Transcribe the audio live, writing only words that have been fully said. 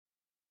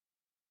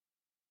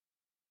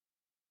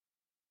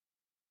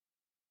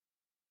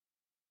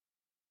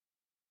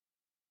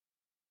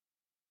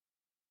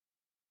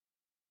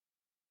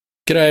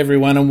G'day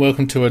everyone and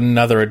welcome to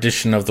another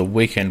edition of the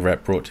Weekend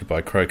Wrap brought to you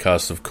by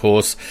Crowcast, of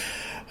course.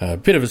 A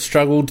bit of a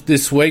struggle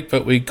this week,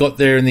 but we got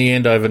there in the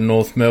end over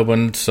North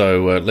Melbourne,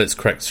 so let's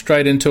crack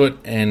straight into it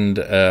and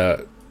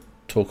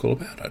talk all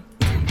about it.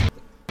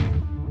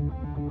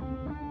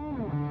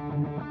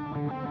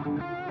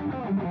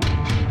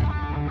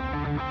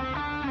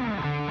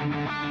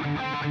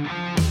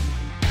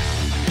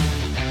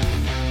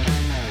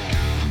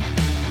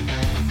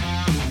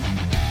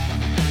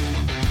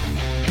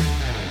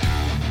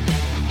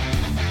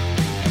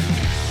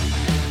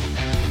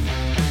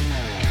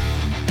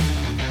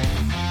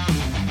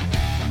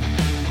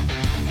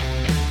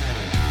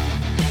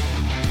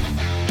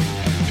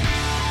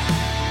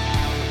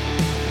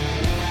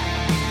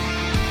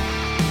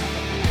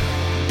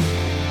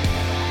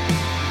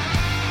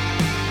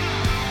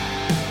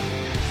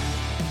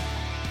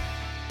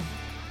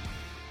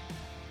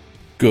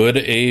 Good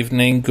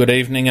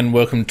evening, and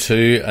welcome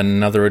to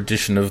another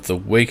edition of the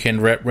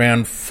Weekend Wrap.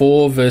 Round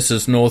 4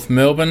 versus North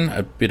Melbourne.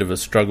 A bit of a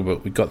struggle,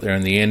 but we got there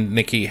in the end.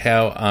 Nikki,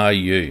 how are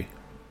you?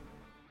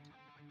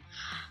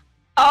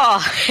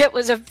 Oh, it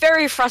was a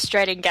very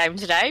frustrating game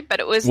today, but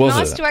it was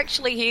nice to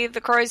actually hear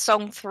the Crows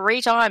song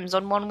 3 times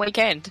on one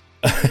weekend.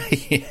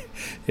 Yeah,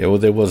 well,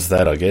 there was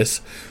that, I guess.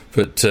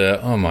 But,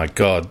 oh my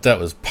God, that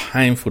was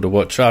painful to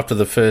watch after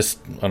the first,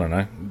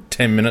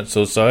 10 minutes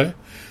or so.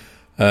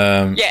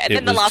 And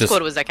then the last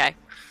quarter was okay.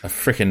 A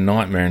freaking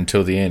nightmare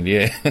until the end,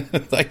 yeah.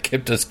 They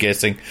kept us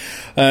guessing.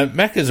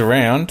 Mac is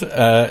around.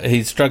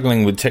 He's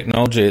struggling with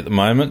technology at the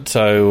moment,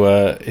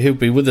 so he'll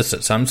be with us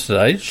at some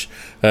stage,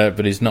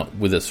 but he's not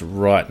with us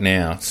right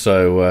now.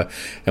 So,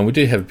 and we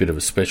do have a bit of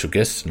a special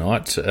guest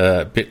tonight,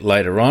 a bit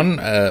later on.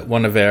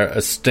 One of our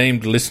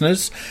esteemed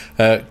listeners.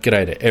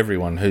 G'day to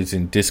everyone who's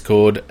in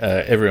Discord,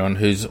 everyone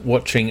who's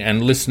watching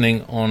and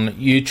listening on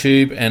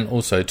YouTube and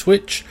also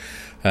Twitch.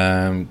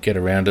 Get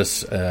around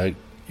us.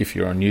 If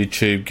you're on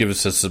YouTube, give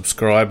us a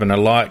subscribe and a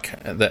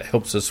like. That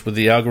helps us with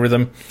the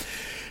algorithm.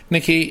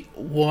 Nikki,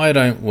 why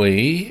don't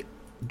we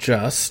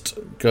just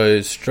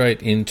go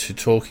straight into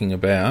talking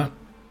about...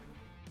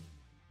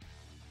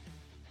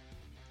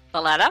 The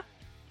ladder?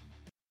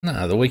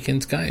 No, the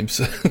weekend's games.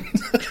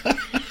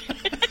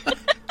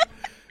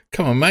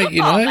 Come on, mate,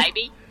 you know.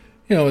 Baby.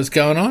 You know what's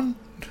going on?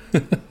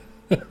 There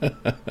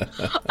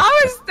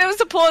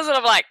was a pause and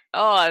I'm like,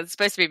 oh, it's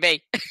supposed to be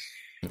me.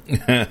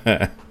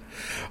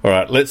 All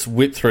right, let's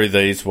whip through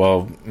these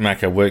while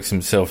Macca works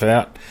himself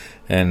out,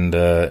 and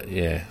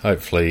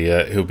hopefully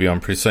he'll be on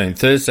pretty soon.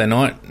 Thursday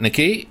night,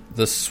 Nikki,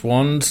 the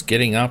Swans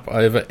getting up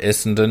over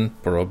Essendon,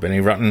 poor old Benny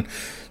Rutten.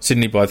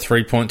 Sydney by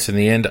 3 points in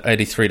the end,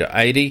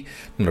 83-80.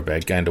 Not a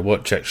bad game to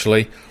watch,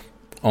 actually.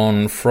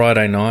 On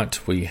Friday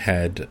night, we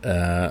had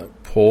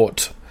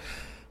Port,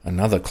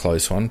 another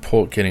close one.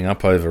 Port getting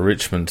up over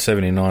Richmond,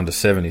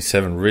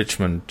 79-77.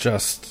 Richmond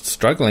just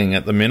struggling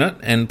at the minute,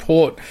 and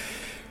Port...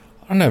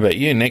 I don't know about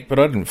you, Nick, but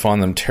I didn't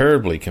find them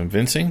terribly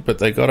convincing, but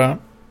they got up.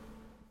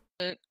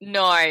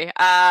 No.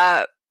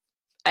 A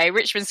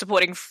Richmond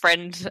supporting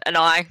friend and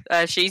I,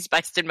 she's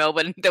based in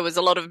Melbourne, there was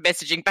a lot of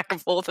messaging back and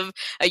forth of,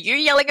 are you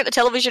yelling at the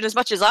television as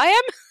much as I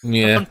am?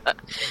 Yeah.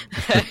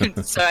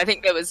 So I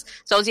think I was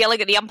yelling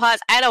at the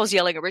umpires and I was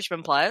yelling at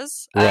Richmond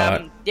players.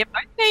 Right.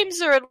 Both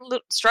teams are a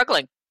little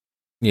struggling.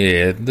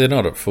 Yeah, they're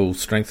not at full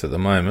strength at the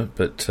moment,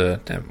 but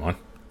don't mind.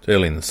 It's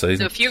early in the season.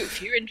 So a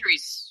few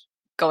injuries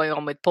going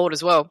on with Port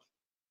as well.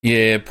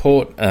 Yeah,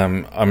 Port,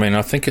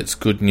 I think it's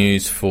good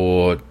news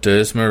for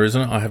Dersma, isn't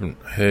it? I haven't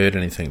heard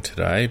anything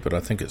today, but I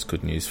think it's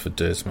good news for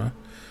Dersma.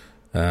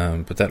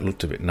 But that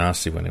looked a bit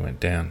nasty when he went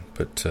down.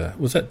 But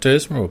was that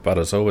Dersma or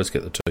Butters? I always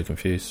get the two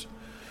confused.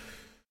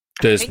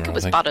 Dersma, I think it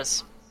was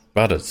Butters.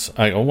 Butters.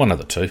 Or one of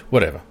the two.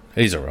 Whatever.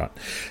 He's all right.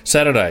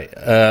 Saturday,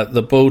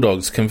 the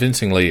Bulldogs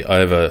convincingly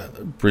over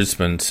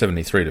Brisbane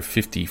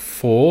 73-54.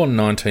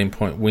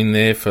 19-point win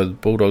there for the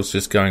Bulldogs,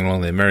 just going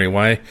along their merry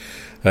way.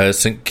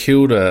 St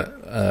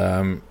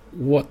Kilda,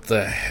 what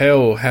the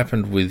hell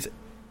happened with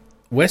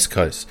West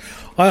Coast?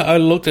 I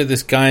looked at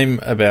this game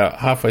about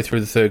halfway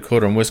through the third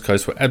quarter and West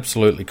Coast were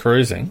absolutely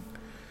cruising.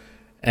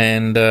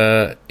 And,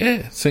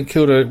 St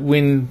Kilda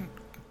win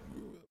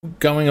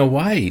going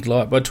away,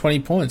 like by 20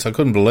 points. I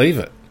couldn't believe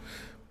it.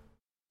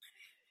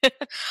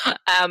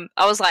 I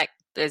was like,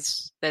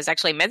 there's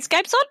actually men's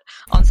games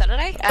on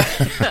Saturday.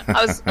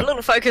 I was a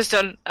little focused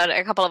on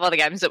a couple of other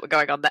games that were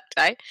going on that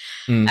day.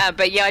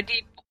 But yeah, I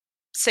did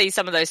see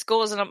some of those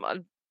scores, and I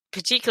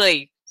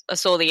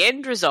saw the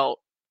end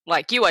result.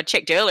 Like you, I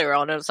checked earlier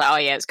on, and it was like, oh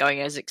yeah, it's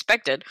going as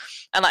expected.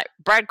 And like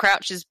Brad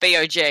Crouch's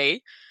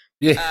BOG,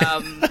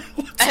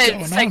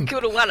 and St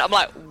Kilda won. I'm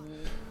like,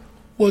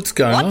 what's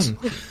going on?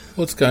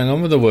 What's going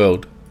on with the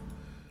world?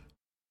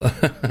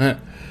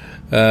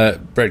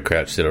 Brad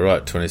Crouch did all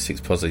right,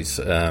 26 posies.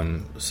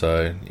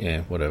 So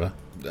yeah, whatever.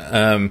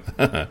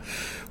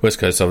 West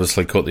Coast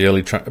obviously caught the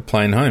early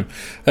plane home.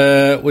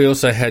 We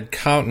also had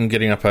Carlton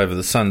getting up over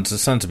the Suns. The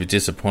Suns would be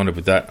disappointed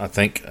with that, I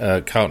think.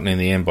 Carlton in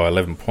the end by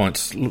 11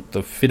 points. Looked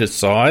the fitter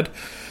side,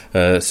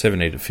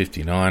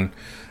 70-59.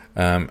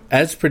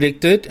 As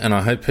predicted, and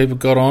I hope people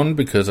got on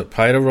because it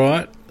paid a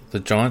right, the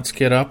Giants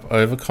get up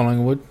over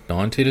Collingwood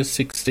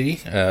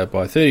 90-60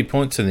 by 30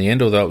 points in the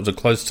end, although it was a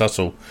close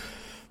tussle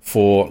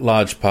for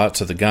large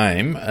parts of the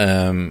game,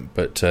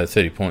 but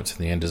 30 points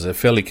in the end is a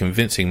fairly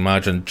convincing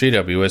margin.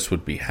 GWS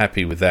would be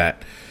happy with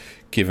that,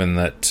 given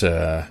that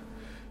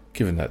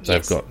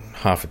they've got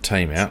half a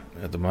team out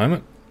at the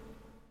moment.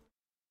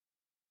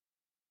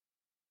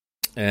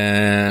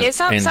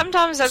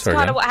 Sometimes that's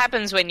kind of what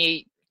happens when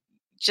you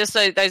just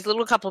those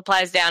little couple of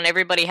players down.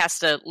 Everybody has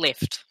to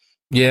lift.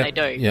 Yeah, they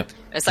do. Yep.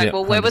 It's like,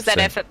 well, where was that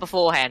effort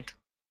beforehand?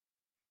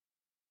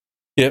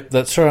 Yep,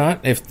 that's right.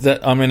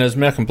 As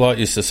Malcolm Blight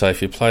used to say,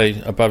 if you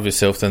play above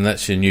yourself, then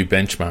that's your new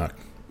benchmark.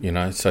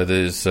 So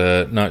there's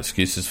no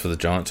excuses for the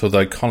Giants.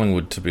 Although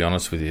Collingwood, to be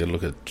honest with you,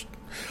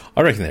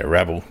 I reckon they're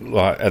rabble.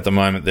 Like at the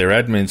moment, their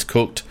admin's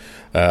cooked.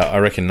 I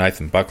reckon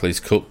Nathan Buckley's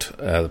cooked.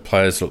 The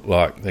players look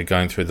like they're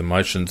going through the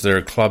motions. They're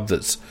a club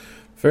that's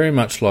very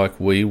much like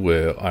we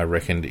were, I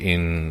reckoned,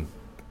 in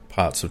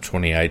parts of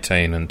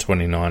 2018 and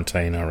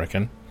 2019, I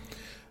reckon.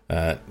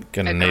 Going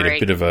to need a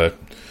bit of a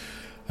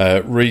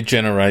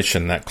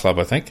regeneration, that club,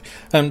 I think.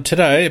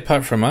 Today,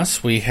 apart from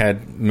us, we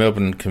had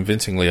Melbourne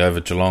convincingly over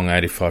Geelong,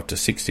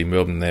 85-60.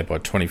 Melbourne there by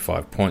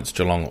 25 points.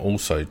 Geelong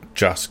also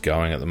just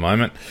going at the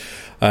moment.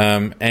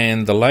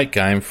 And the late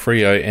game,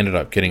 Freo ended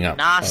up getting up.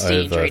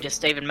 Nasty injury to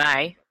Stephen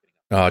May.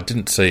 Oh, I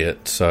didn't see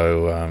it.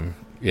 So,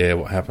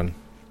 what happened?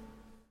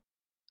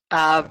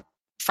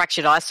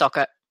 Fractured eye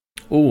socket.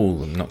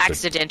 Ooh, not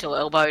accidental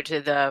elbow to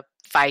the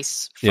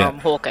face from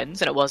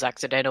Hawkins, and it was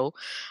accidental.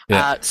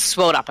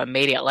 Swelled up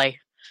immediately.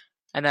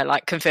 And they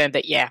confirmed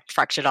that,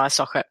 fractured eye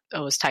socket. It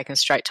was taken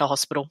straight to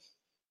hospital.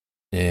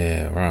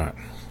 Yeah, right.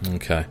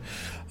 Okay.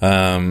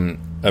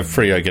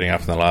 Freo getting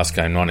up in the last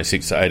game,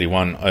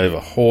 96-81 over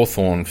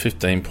Hawthorn,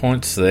 15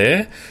 points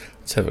there.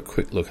 Let's have a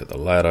quick look at the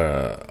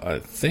ladder, I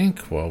think,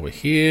 while we're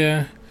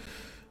here.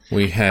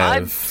 We have... I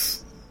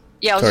was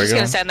just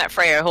going to say in that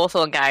Freo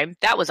Hawthorn game,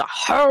 that was a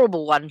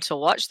horrible one to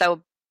watch. They were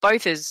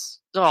both as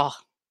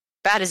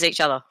bad as each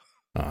other.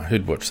 Oh,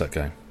 who'd watch that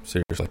game?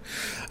 Seriously.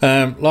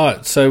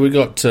 So we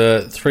got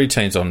 3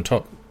 teams on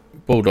top.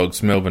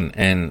 Bulldogs, Melbourne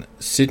and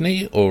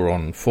Sydney, all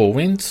on 4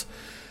 wins.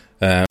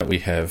 We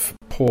have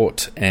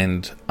Port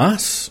and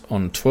us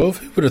on 12.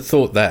 Who would have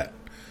thought that?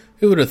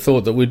 Who would have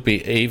thought that we'd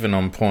be even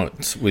on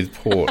points with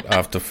Port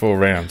after 4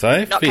 rounds,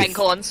 eh? Not Kane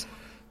Corns.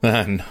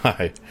 No.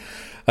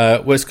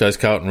 West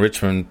Coast, Carlton,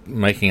 Richmond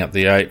making up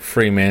the 8.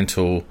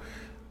 Fremantle,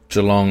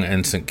 Geelong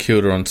and St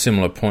Kilda on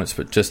similar points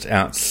but just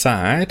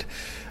outside.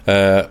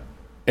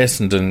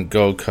 Essendon,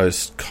 Gold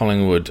Coast,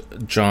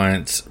 Collingwood,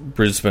 Giants,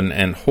 Brisbane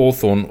and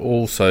Hawthorn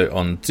also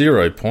on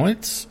 0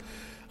 points.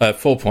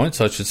 4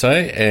 points, I should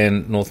say,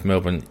 and North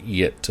Melbourne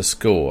yet to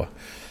score.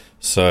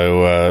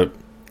 So,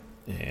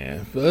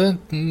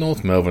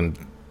 North Melbourne,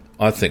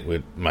 I think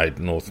we've made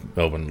North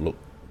Melbourne look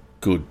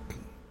good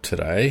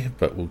today,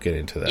 but we'll get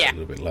into that a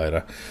little bit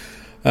later.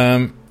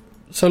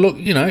 So, look,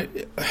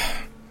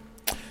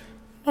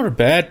 not a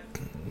bad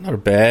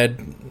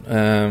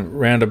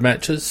round of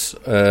matches.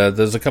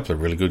 There's a couple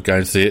of really good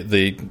games.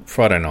 The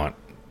Friday night,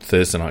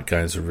 Thursday night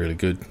games are really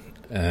good.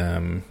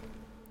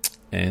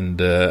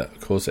 And, of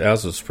course,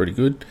 ours was pretty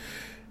good.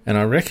 And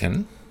I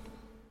reckon,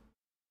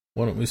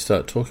 why don't we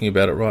start talking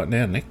about it right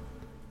now, Nick?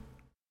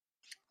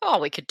 Oh,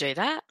 we could do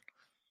that.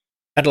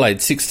 Adelaide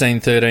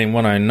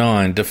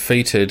 16-13-109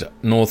 defeated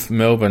North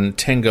Melbourne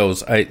 10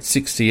 goals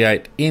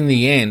 8-68. In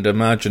the end, a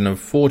margin of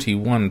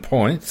 41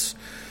 points.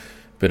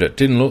 But it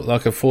didn't look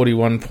like a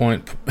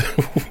 41-point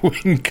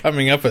win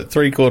coming up at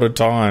three-quarter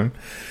time.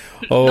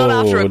 Not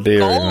after a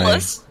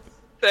goalless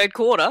third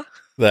quarter.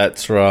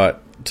 That's right.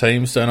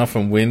 Teams don't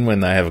often win when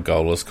they have a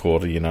goalless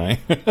quarter,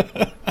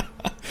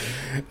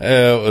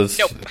 It was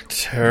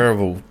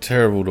terrible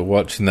to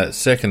watch in that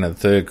second and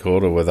third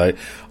quarter where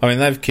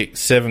they've kicked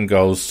 7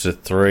 goals to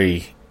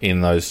 3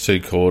 in those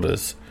 2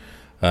 quarters.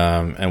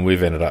 And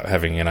we've ended up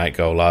having an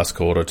 8-goal last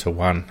quarter to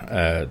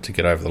 1 to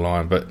get over the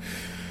line. But,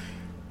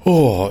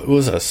 it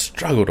was a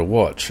struggle to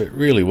watch. It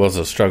really was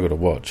a struggle to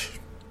watch.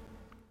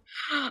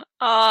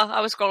 I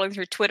was scrolling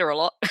through Twitter a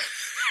lot.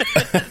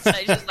 So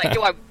just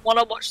do I want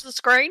to watch the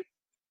screen?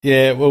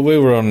 Yeah, well, we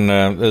were on...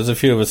 there's a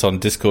few of us on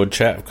Discord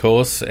chat, of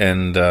course,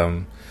 and,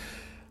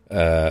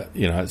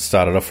 it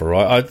started off all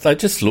right. They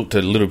just looked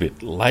a little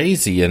bit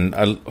lazy and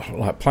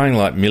playing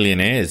like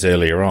millionaires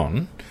earlier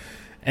on.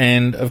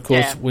 And, of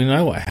course, we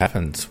know what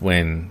happens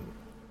when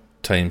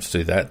teams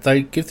do that.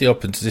 They give the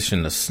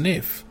opposition a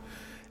sniff.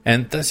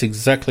 And that's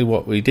exactly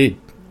what we did.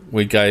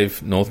 We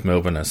gave North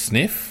Melbourne a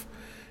sniff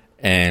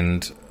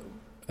and...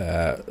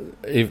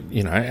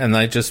 and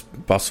they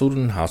just bustled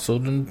and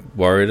hustled and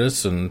worried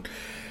us and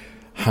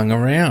hung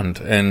around.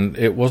 And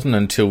it wasn't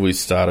until we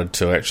started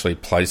to actually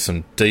play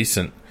some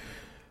decent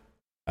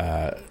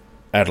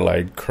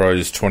Adelaide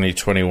Crows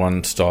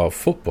 2021 style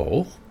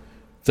football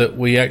that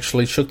we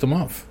actually shook them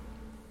off.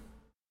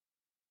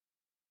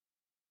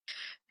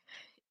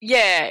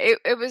 Yeah,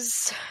 it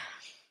was...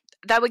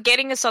 They were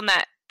getting us on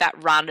that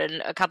run,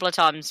 and a couple of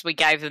times we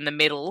gave them the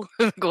middle.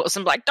 Of course,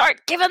 I'm like, don't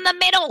give them the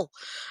middle.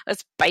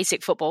 That's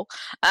basic football.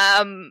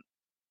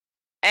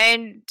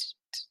 and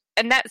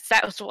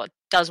that's what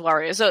does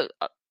worry us. A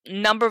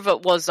number of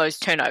it was those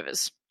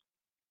turnovers.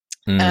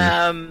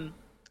 And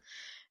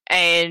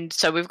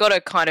so we've got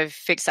to kind of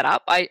fix that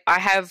up. I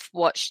have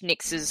watched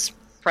Nix's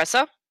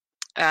presser,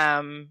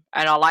 and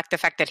I like the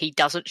fact that he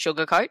doesn't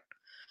sugarcoat.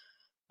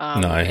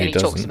 No, he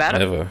doesn't, talks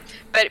about ever.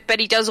 But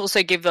he does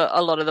also give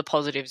a lot of the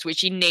positives,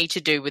 which you need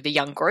to do with a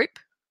young group,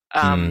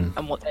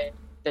 and what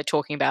they're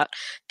talking about.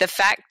 The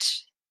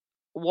fact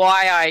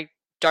why I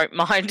don't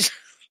mind,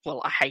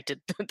 well, I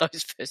hated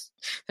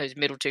those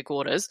middle two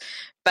quarters,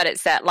 but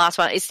it's that last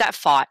one. It's that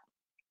fight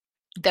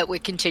that we're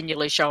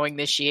continually showing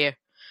this year.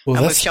 Well,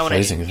 and that's we've shown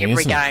it in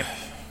every game.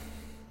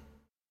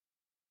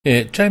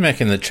 Yeah,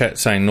 J-Mac in the chat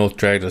saying North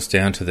dragged us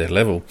down to their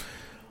level.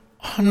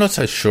 I'm not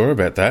so sure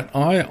about that.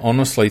 I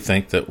honestly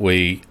think that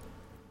we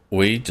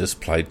just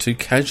played too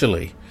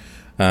casually.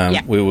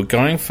 We were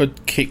going for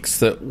kicks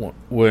that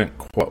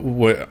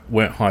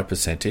weren't high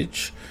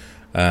percentage.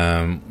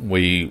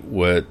 We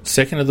were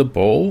second of the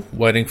ball,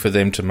 waiting for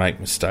them to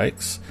make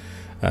mistakes.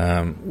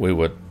 We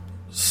were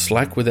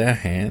slack with our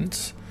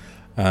hands,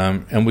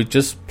 and we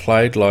just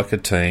played like a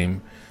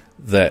team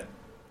that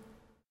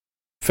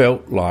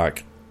felt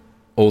like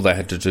all they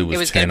had to do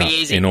was turn up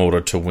in order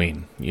to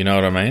win. You know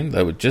what I mean?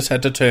 They just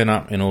had to turn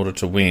up in order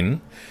to win,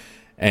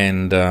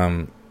 and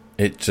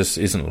it just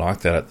isn't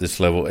like that at this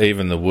level.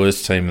 Even the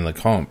worst team in the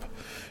comp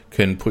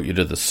can put you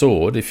to the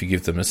sword if you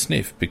give them a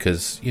sniff,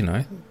 because, you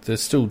know, they're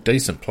still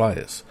decent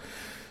players.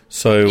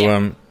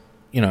 So,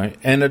 you know,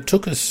 and it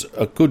took us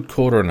a good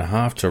quarter and a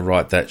half to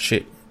right that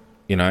ship,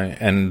 you know,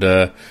 and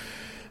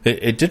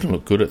it didn't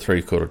look good at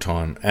three-quarter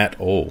time at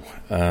all.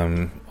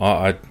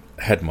 I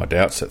had my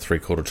doubts at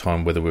three-quarter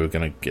time whether we were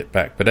going to get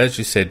back. But as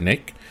you said,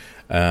 Nick,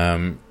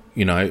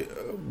 you know,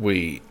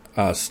 we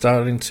are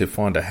starting to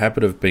find a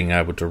habit of being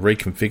able to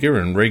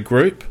reconfigure and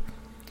regroup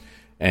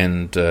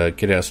and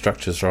get our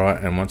structures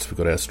right. And once we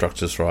got our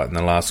structures right in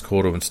the last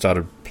quarter and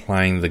started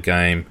playing the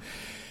game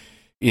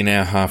in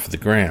our half of the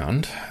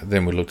ground,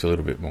 then we looked a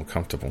little bit more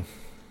comfortable.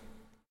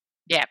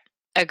 Yeah,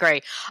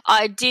 agree.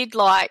 I did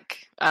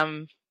like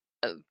a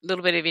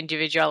little bit of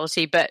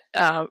individuality, but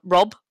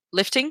Rob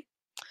lifting.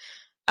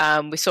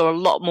 We saw a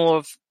lot more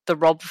of the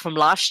Rob from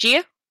last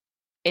year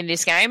in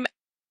this game,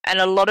 and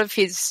a lot of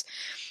his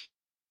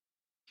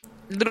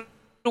little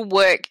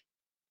work.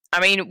 I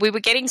mean, we were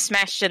getting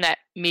smashed in that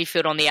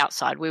midfield on the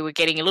outside. We were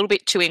getting a little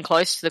bit too in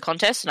close to the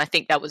contest, and I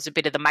think that was a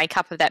bit of the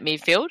makeup of that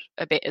midfield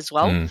a bit as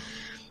well.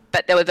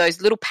 But there were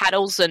those little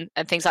paddles and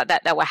things like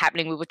that were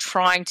happening. We were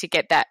trying to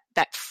get that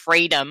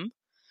freedom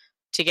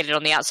to get it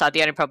on the outside.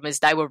 The only problem is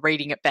they were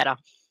reading it better.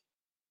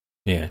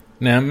 Yeah.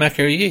 Now, Mac,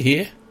 are you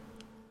here?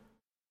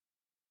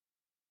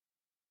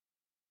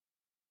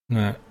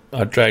 No,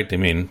 I dragged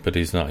him in, but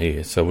he's not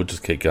here, so we'll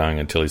just keep going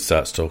until he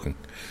starts talking.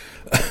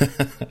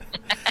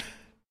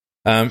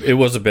 It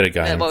was a better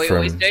game. What we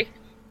always do.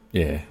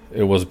 Yeah,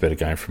 it was a better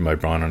game from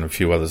O'Brien and a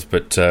few others,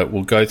 but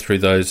we'll go through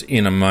those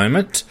in a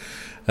moment.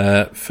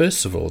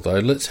 First of all, though,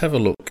 let's have a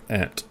look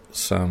at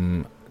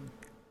some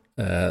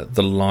the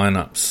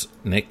lineups,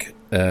 Nick,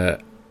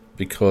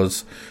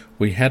 because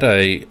we had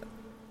an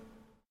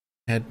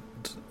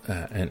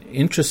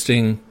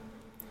interesting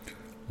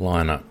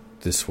lineup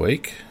this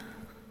week.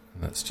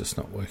 That's just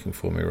not working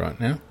for me right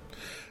now.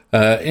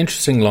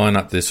 Interesting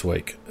lineup this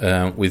week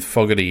with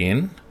Fogarty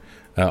in.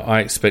 I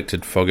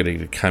expected Fogarty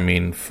to come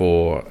in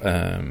for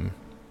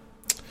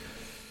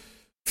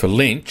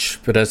Lynch,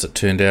 but as it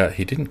turned out,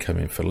 he didn't come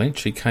in for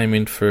Lynch. He came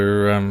in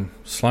for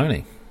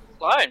Sloaney.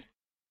 Sloan.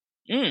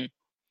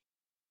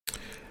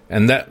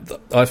 And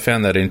that I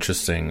found that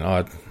interesting.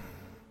 I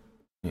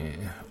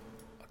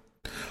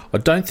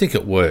don't think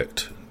it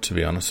worked, to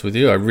be honest with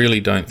you. I really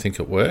don't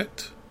think it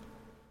worked.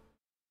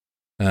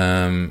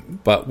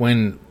 But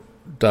when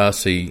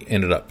Darcy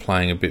ended up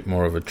playing a bit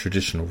more of a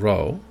traditional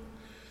role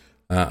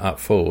up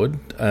forward,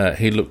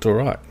 he looked all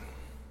right.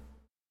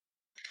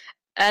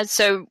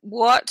 So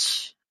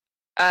what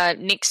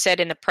Nick said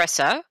in the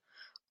presser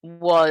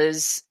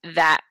was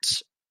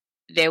that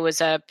there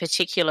was a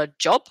particular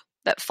job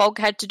that Fogg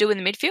had to do in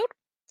the midfield.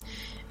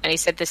 And he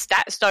said the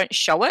stats don't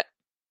show it,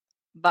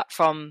 but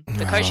from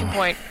the coaching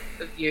point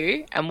of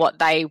view and what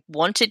they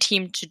wanted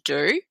him to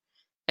do,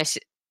 I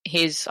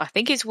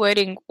think his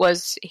wording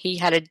was he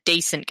had a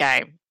decent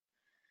game.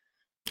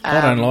 I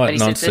don't like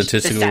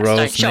non-statistical roles.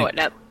 Don't show it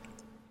now.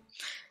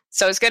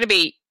 So it's going to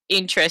be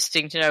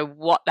interesting to know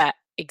what that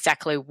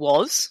exactly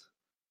was.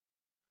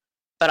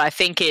 But I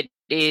think it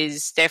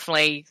is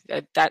definitely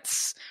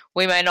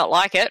we may not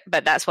like it,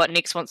 but that's what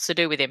Nix wants to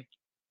do with him.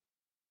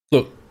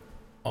 Look,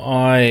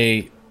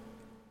 I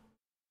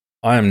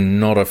am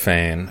not a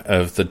fan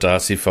of the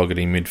Darcy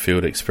Fogarty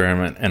midfield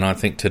experiment, and I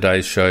think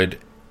today showed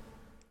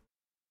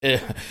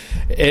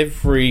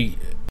every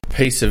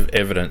piece of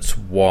evidence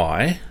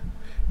why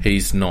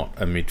he's not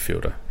a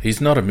midfielder.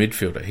 He's not a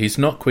midfielder. He's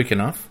not quick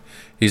enough.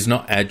 He's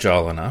not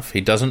agile enough.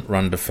 He doesn't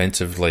run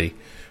defensively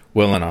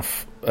well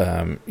enough,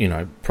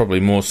 probably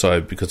more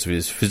so because of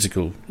his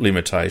physical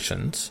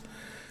limitations.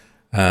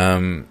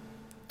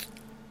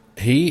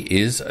 He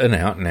is an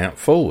out-and-out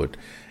forward.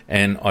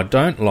 And I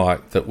don't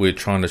like that we're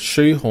trying to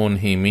shoehorn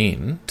him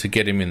in to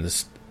get him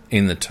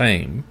in the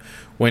team,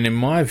 when in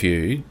my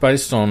view,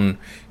 based on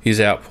his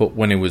output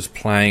when he was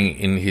playing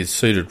in his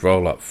suited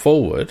role up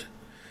forward,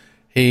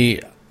 he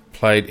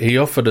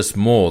offered us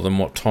more than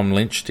what Tom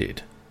Lynch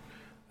did.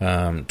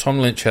 Tom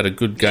Lynch had a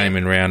good game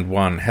in round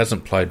one,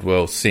 hasn't played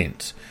well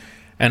since.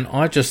 And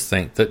I just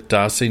think that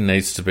Darcy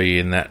needs to be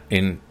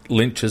in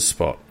Lynch's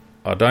spot.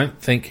 I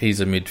don't think he's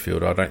a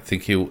midfielder. I don't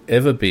think he'll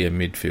ever be a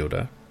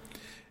midfielder.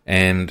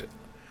 And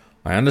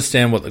I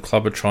understand what the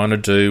club are trying to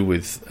do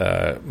with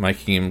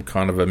making him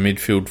kind of a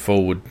midfield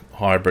forward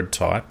hybrid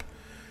type.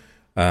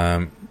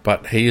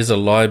 But he is a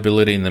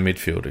liability in the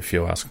midfield, if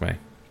you ask me.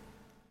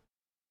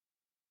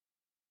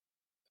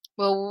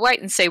 Well, we'll wait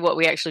and see what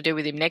we actually do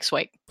with him next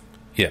week.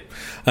 Yeah.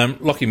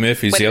 Lockie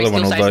Murphy's the other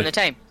one. Whether he still stays in the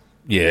team.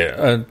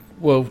 Yeah.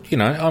 Well,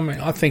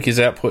 I think his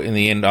output in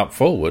the end up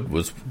forward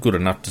was good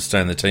enough to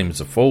stay in the team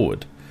as a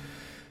forward.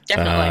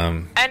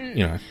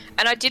 Definitely.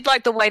 And I did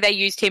like the way they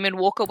used him and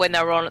Walker when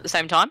they were on at the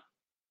same time.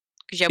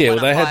 Because you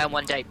have one up high and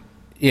one deep.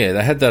 Yeah,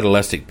 they had that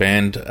elastic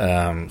band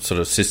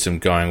sort of system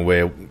going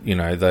where,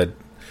 they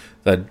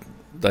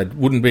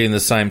wouldn't be in the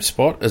same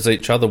spot as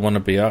each other, want to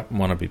be up and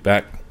want to be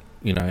back,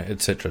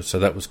 etc. So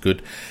that was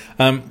good.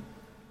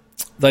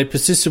 They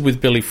persisted with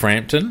Billy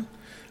Frampton.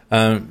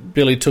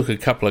 Billy took a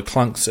couple of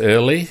clunks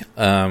early,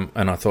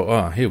 and I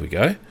thought, here we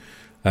go.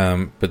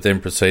 But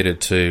then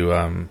proceeded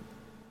to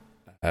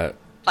play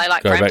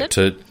like go Frampton? back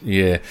to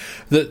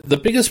The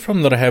biggest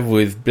problem that I have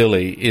with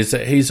Billy is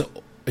that he's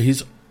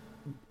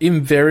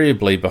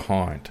invariably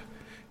behind.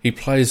 He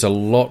plays a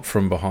lot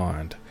from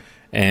behind,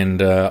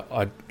 and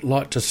I'd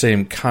like to see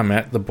him come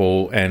at the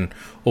ball and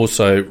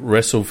also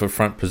wrestle for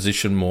front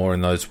position more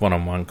in those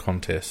one-on-one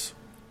contests.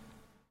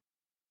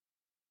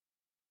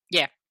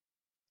 Yeah,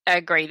 I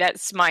agree.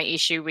 That's my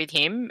issue with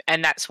him,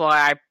 and that's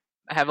why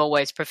I have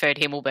always preferred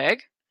Himmelberg,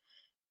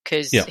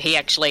 because he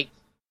actually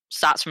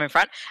starts from in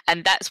front,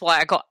 and that's why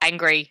I got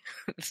angry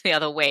the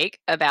other week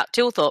about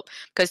Tilthorpe,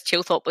 because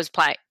Tilthorpe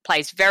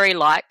plays very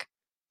like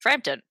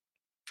Frampton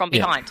from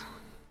behind. Yeah.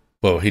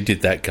 Well, he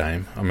did that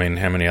game. I mean,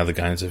 how many other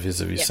games of his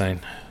have you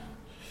seen?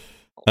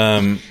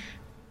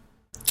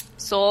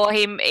 Saw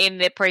him in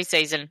the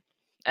preseason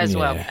as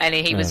well, and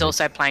he was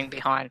also playing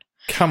behind.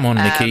 Come on,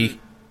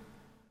 Nikki.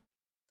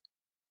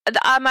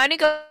 I'm only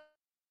going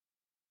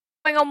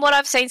on what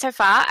I've seen so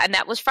far, and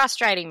that was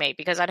frustrating me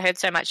because I'd heard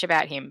so much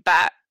about him.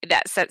 But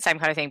that's that same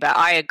kind of thing. But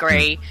I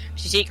agree,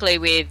 particularly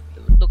with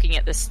looking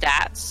at the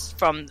stats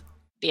from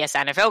the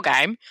SNFL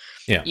game,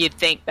 you'd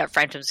think that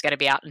Frampton's going to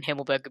be out and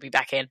Himmelberg could be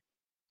back in.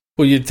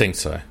 Well, you'd think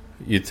so.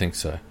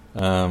 I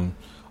don't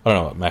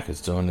know what Mac is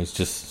doing. He's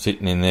just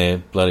sitting in there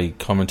bloody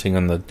commenting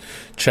on the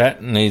chat,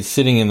 and he's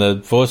sitting in the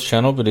voice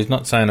channel, but he's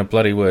not saying a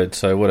bloody word,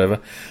 so whatever.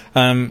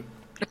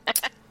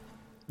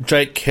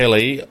 Jake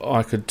Kelly,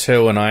 I could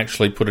tell, and I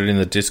actually put it in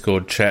the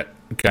Discord chat,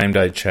 game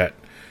day chat,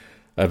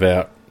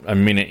 about a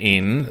minute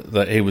in,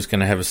 that he was going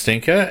to have a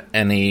stinker,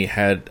 and he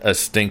had a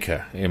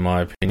stinker, in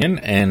my opinion.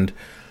 And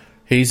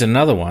he's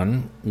another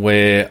one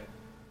where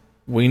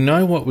we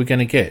know what we're going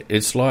to get.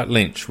 It's like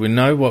Lynch. We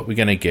know what we're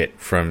going to get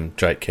from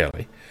Jake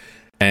Kelly.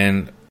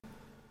 And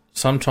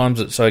sometimes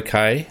it's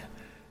okay,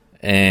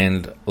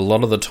 and a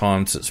lot of the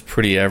times it's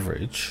pretty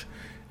average.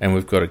 And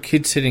we've got a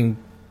kid sitting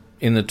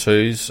in the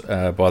twos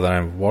by the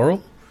name of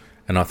Worrell,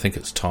 and I think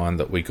it's time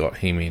that we got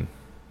him in.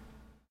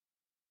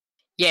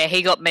 Yeah,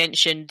 he got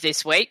mentioned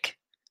this week,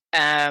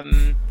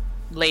 leading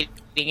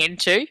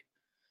into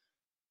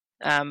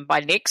by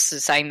Nix,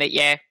 saying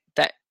that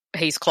that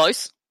he's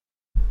close.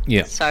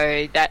 Yeah,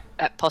 so that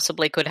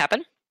possibly could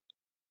happen.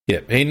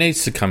 Yeah, he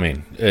needs to come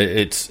in.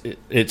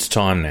 It's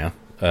time now.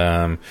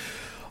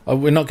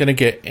 We're not going to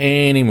get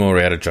any more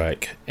out of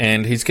Drake,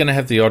 and he's going to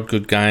have the odd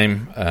good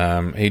game.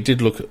 He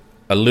did look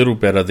a little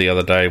better the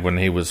other day when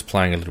he was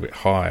playing a little bit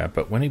higher,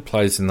 but when he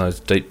plays in those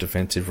deep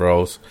defensive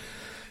roles,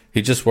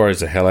 he just worries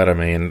the hell out of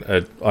me, and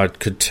I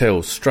could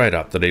tell straight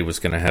up that he was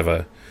going to have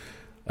a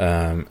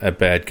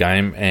bad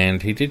game,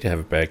 and he did have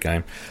a bad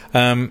game.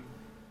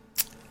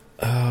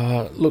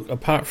 Look,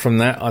 apart from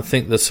that, I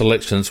think the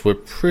selections were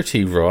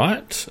pretty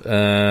right. We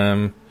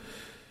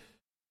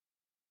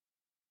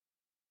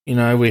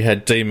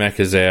had DMAC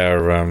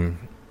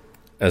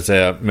as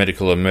our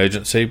medical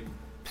emergency.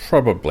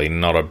 Probably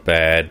not a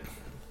bad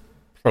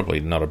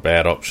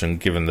option,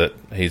 given that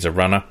he's a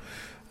runner,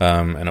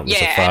 and it was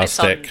a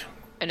fast deck.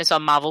 And it's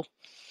on Marvel.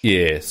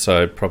 Yeah,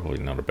 so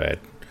probably not a bad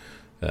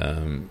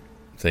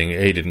thing.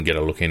 He didn't get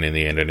a look in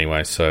the end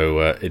anyway,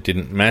 so it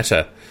didn't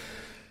matter.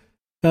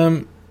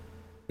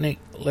 Nick,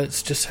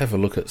 let's just have a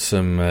look at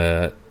some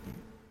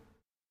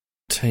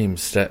team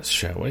stats,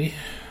 shall we?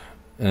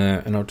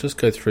 And I'll just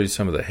go through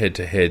some of the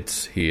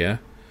head-to-heads here.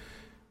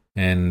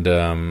 And these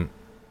are not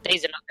going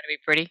to be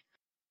pretty.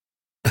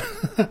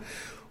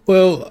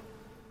 Well,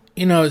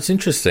 it's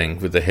interesting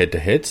with the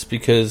head-to-heads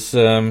because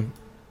I'm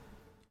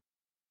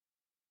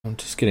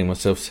just getting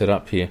myself set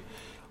up here.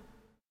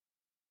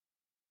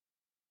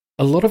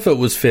 A lot of it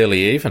was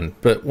fairly even,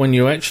 but when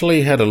you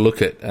actually had a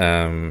look at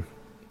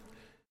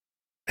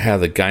how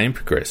the game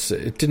progressed.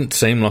 It didn't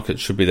seem like it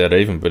should be that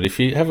even, but if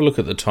you have a look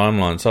at the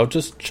timelines, I'll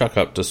just chuck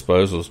up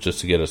disposals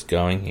just to get us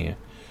going here.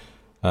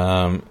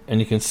 And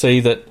you can see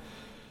that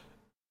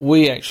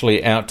we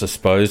actually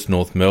out-disposed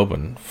North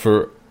Melbourne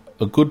for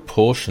a good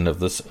portion of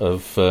this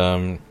of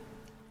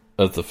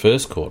the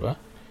first quarter,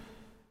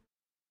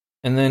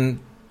 and then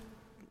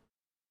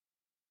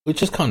we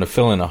just kind of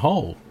fell in a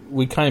hole.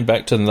 We came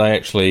back to them. They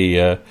actually,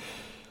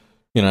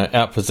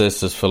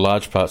 outpossessed us for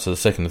large parts of the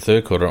second and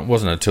third quarter. It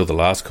wasn't until the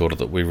last quarter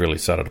that we really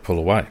started to pull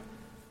away.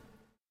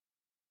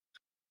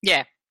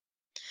 Yeah,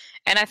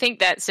 and I think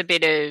that's a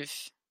bit of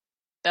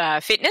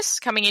fitness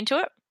coming into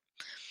it.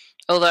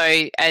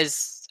 Although,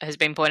 as has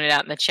been pointed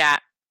out in the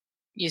chat,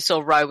 you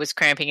saw Rowe was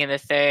cramping in the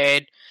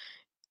third.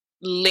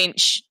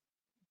 Lynch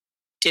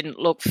didn't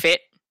look fit,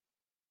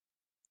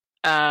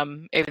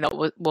 even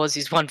though it was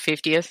his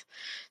 150th.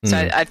 So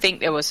I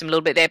think there was some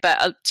little bit there.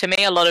 But to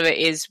me, a lot of it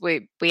is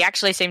we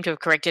actually seem to have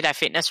corrected our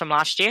fitness from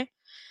last year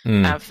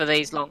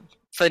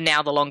for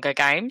now the longer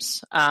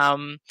games.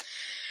 And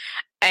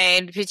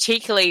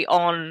particularly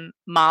on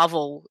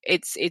Marvel,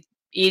 it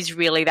is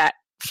really that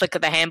flick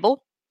of the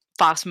handball,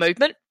 fast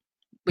movement,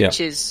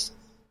 which is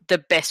the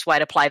best way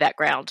to play that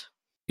ground.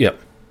 Yep.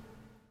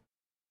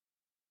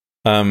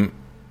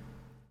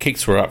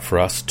 Kicks were up for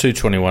us,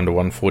 221 to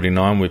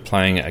 149. We're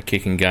playing a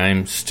kicking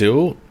game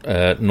still.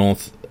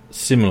 North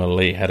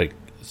similarly had a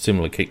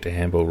similar kick to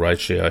handball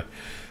ratio,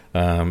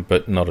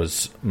 but not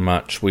as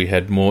much. We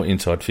had more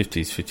inside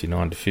 50s,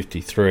 59 to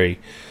 53.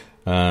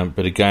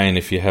 But again,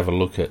 if you have a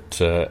look at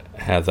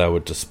how they were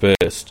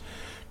dispersed,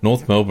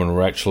 North Melbourne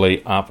were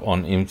actually up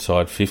on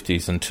inside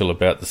 50s until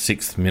about the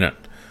 6th minute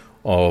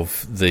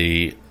of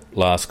the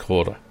last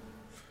quarter.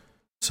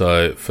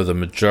 So for the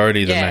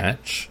majority of the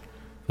match,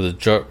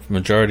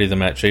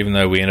 even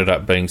though we ended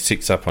up being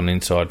 6 up on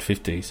inside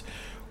 50s,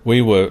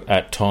 we were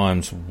at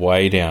times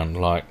way down,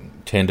 like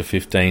 10 to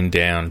 15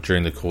 down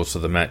during the course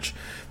of the match.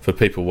 For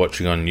people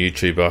watching on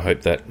YouTube, I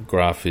hope that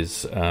graph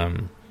is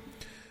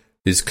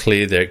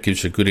clear there. It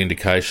gives you a good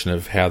indication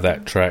of how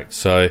that tracked.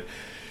 So,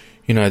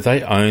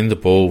 they owned the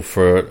ball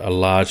for a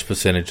large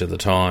percentage of the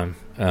time,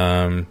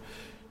 and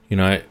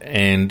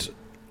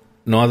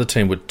neither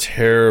team were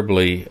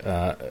terribly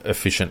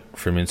efficient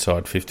from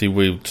inside 50.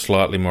 We were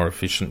slightly more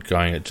efficient,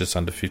 going at just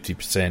under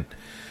 50%,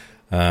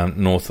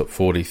 North at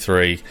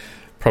 43,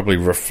 probably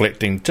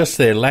reflecting just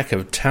their lack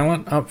of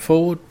talent up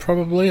forward,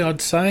 probably,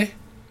 I'd say,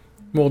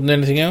 more than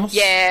anything else.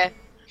 Yeah.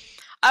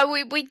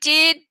 We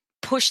did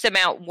push them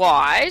out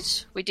wide.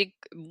 We did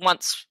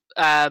once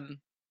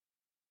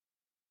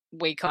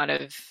we kind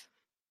of,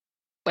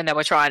 when they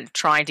were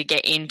trying to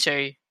get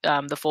into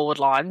the forward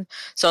line.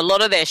 So a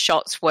lot of their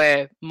shots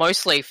were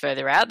mostly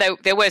further out.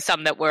 There were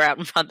some that were out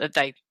in front that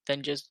they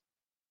then just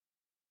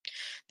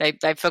they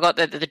forgot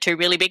that the two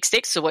really big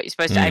sticks are what you're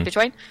supposed to aim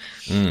between.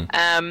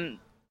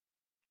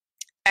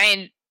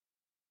 And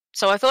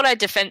so I thought our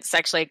defence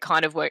actually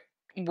kind of worked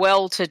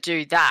well to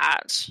do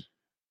that.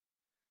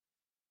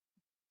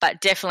 But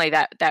definitely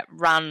that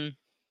run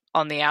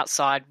on the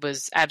outside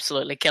was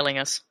absolutely killing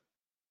us.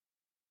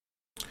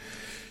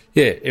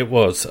 Yeah, it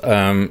was.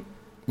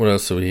 What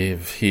else do we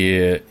have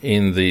here?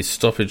 In the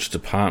stoppage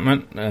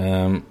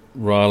department,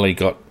 Riley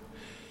got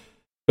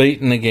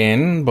beaten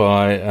again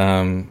by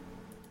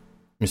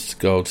Mr.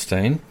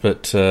 Goldstein,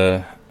 but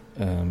have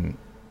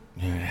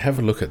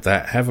a look at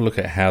that. Have a look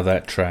at how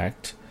that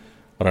tracked.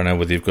 I don't know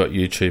whether you've got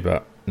YouTube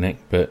up, Nick,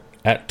 but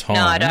at times...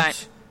 No, I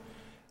don't.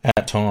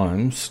 At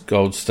times,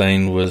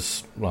 Goldstein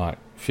was like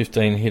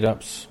 15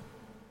 hit-outs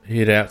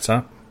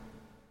up.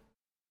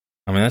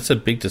 I mean, that's a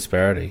big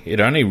disparity. It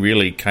only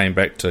really came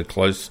back to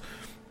close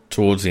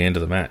towards the end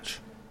of the match.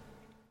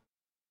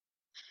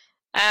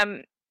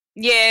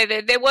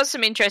 There was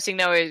some interesting,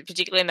 though,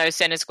 particularly in those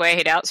centre square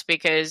hit-outs,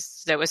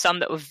 because there were some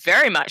that were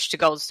very much to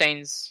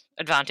Goldstein's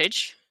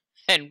advantage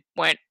and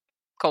weren't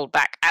called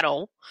back at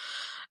all.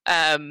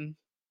 But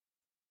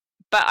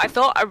I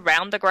thought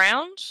around the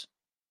ground,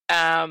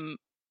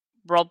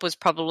 Rob was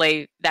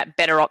probably that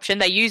better option.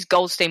 They used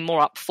Goldstein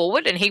more up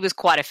forward, and he was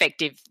quite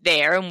effective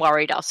there and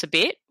worried us a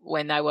bit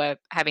when they were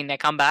having their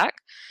comeback.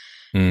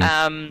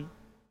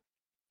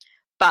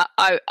 But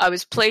I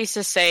was pleased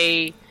to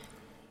see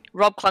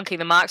Rob clunking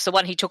the marks, the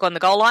one he took on the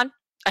goal line,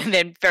 and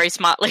then very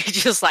smartly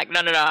just like,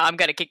 no, I'm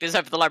going to kick this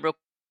over the line real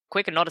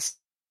quick and not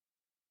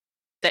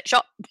that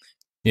shot.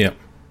 Yeah.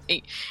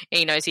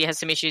 He knows he has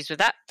some issues with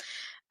that.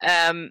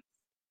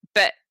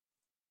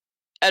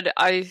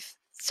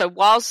 So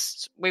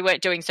whilst we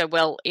weren't doing so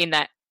well in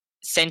that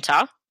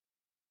centre,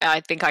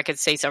 I think I could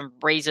see some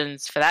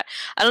reasons for that.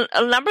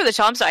 A number of the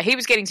times, though, he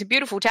was getting some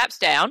beautiful taps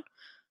down,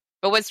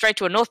 but went straight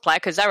to a North player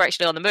because they were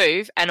actually on the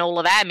move, and all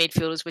of our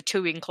midfielders were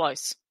too in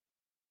close.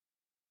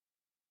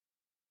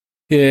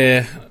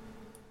 Yeah.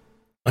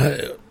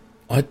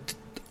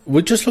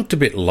 We just looked a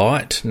bit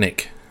light,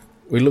 Nick.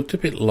 We looked a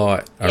bit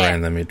light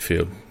around the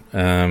midfield.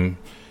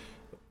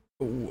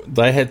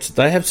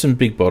 They have some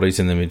big bodies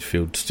in the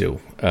midfield still,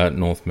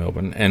 North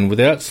Melbourne, and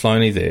without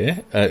Sloaney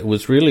there, it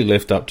was really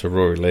left up to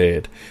Rory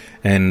Laird.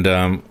 And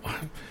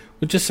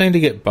we just seemed to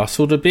get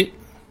bustled a bit.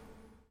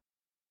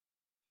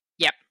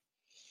 Yep.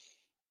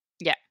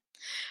 Yeah.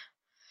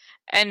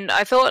 And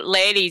I thought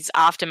Lairdy's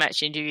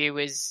after-match interview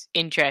was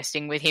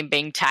interesting with him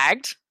being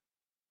tagged.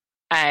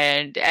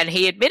 And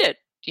he admitted,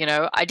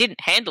 I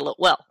didn't handle it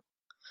well.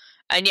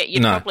 And yet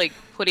you'd probably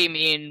put him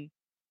in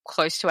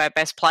close to our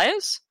best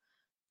players.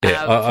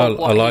 Yeah, I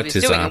liked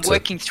his answer. And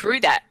working through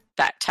that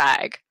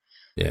tag.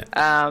 Yeah.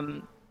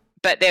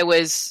 But I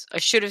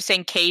should have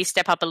seen Key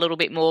step up a little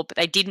bit more, but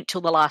they didn't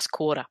till the last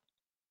quarter.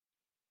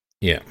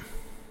 Yeah.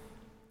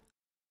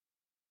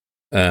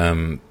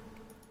 I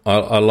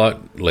like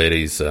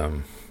Lairdy's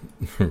the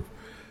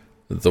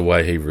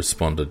way he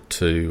responded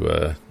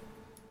to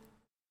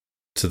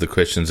the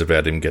questions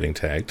about him getting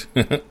tagged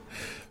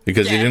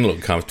because he didn't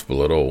look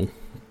comfortable at all.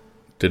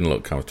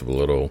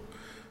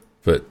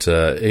 But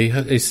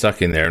he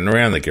stuck in there, and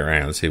around the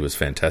grounds he was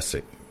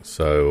fantastic.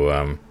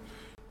 So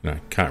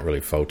can't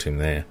really fault him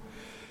there.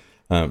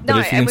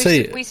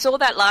 We saw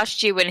that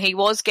last year when he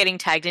was getting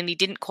tagged and he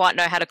didn't quite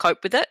know how to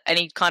cope with it, and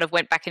he kind of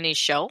went back in his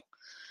shell.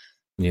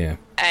 Yeah.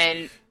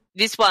 And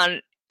this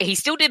one, he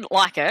still didn't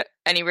like it,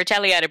 and he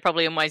retaliated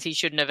probably in ways he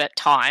shouldn't have at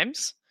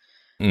times.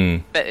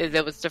 Mm. But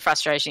there was the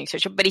frustration,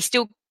 etc. But he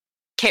still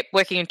kept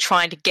working and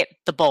trying to get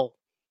the ball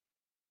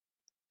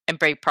and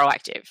be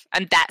proactive.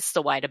 And that's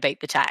the way to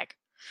beat the tag.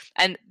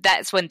 And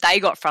that's when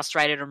they got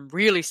frustrated and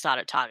really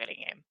started targeting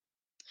him.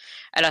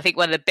 And I think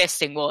one of the best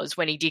thing was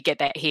when he did get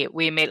that hit,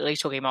 we immediately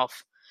took him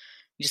off.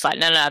 Just like,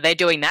 no, they're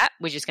doing that.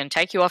 We're just going to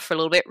take you off for a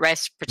little bit,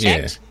 rest,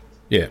 protect,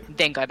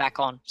 then go back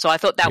on. So I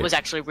thought that was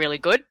actually really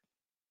good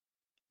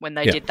when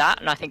they did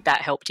that, and I think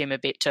that helped him a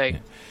bit too. Yeah.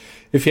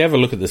 If you have a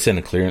look at the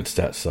centre clearance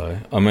stats, though,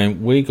 I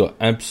mean, we got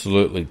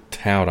absolutely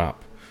towed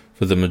up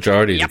for the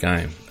majority of the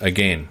game.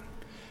 Again,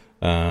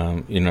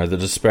 the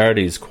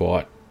disparity is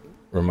quite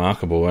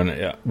remarkable,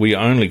 and we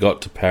only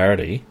got to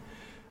parity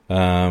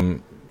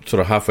sort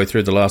of halfway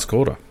through the last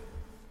quarter.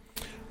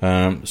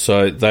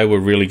 So they were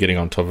really getting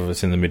on top of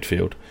us in the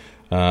midfield.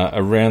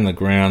 Around the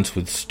grounds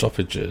with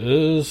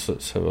stoppages,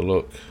 let's have a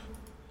look.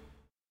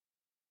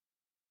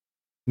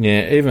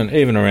 Yeah,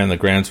 even around the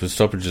grounds with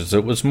stoppages,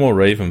 it was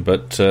more even,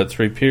 but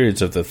through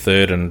periods of the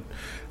third and,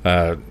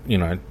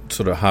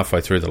 sort of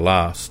halfway through the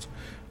last,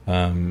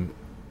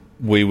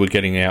 we were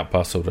getting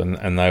out-bustled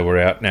and they were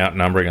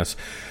outnumbering us.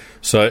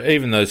 So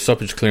even though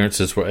stoppage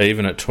clearances were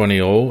even at 20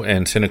 all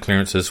and centre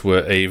clearances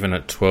were even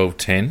at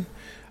 12-10,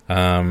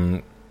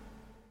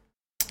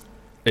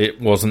 it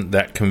wasn't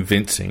that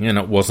convincing and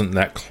it wasn't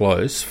that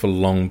close for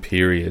long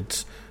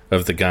periods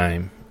of the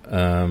game.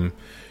 And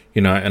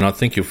I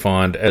think you'll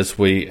find as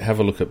we have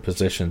a look at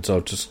possessions,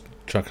 I'll just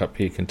chuck up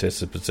here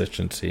contested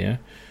possessions here.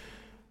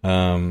 We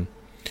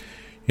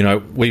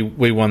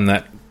won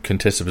that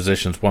contested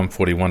possessions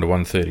 141 to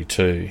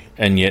 132,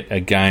 and yet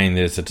again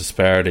there's a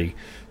disparity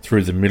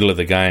through the middle of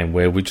the game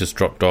where we just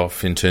dropped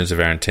off in terms of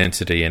our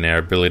intensity and our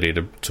ability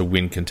to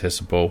win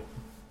contested ball.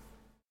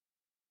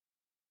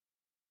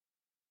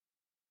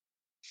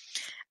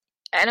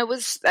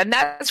 And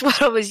that's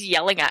what I was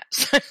yelling at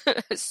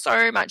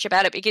so much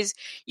about it, because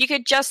you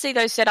could just see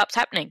those setups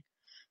happening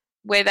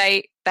where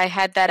they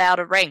had that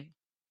outer ring.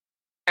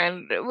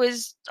 And it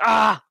was,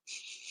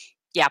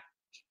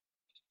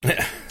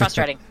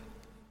 frustrating.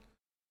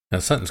 Now,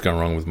 something's gone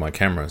wrong with my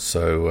camera,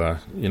 so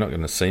you're not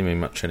going to see me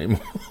much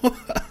anymore.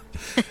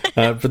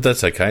 But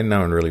that's okay. No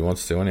one really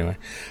wants to anyway.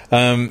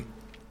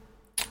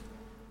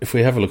 If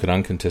we have a look at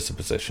uncontested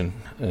possession,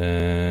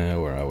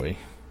 where are we?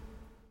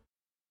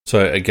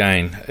 So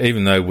again,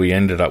 even though we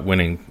ended up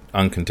winning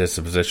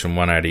uncontested possession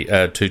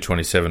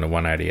 227 to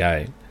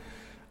 188,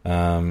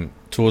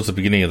 towards the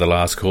beginning of the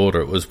last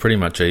quarter, it was pretty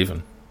much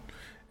even.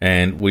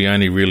 And we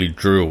only really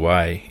drew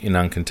away in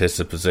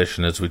uncontested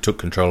possession as we took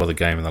control of the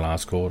game in the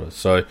last quarter.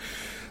 So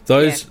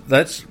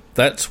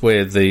that's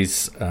where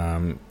these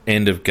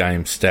end of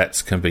game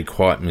stats can be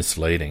quite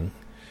misleading,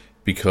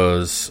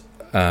 because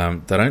they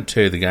don't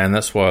tell you the game.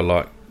 That's why I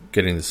like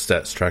getting the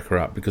stats tracker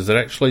up, because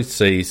it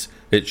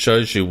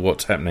shows you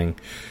what's happening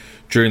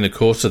during the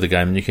course of the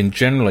game, and you can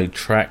generally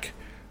track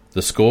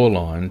the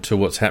scoreline to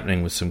what's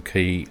happening with some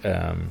key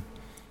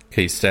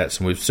stats.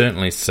 And we've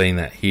certainly seen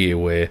that here,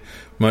 where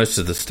most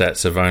of the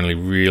stats have only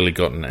really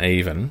gotten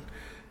even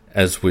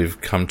as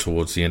we've come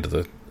towards the end of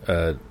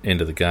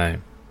the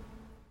game.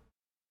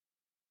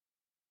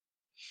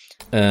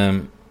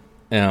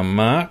 Our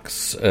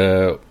marks,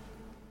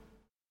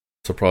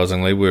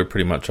 surprisingly, we were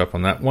pretty much up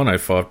on that,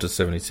 105 to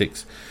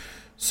 76.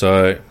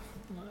 So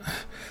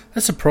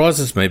that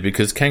surprises me,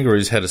 because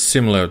Kangaroos had a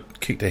similar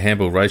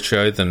kick-to-handball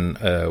ratio than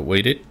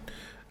we did,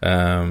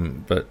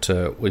 but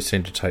we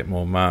seem to take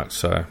more marks,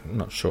 so I'm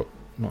not sure.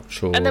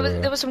 And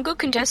there were some good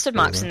contested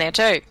marks in there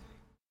too.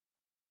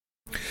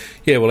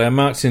 Yeah, well, our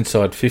marks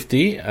inside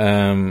 50,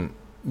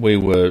 we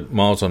were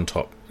miles on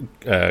top,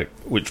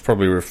 which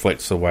probably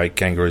reflects the way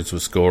Kangaroos were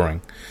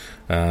scoring.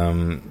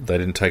 They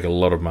didn't take a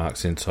lot of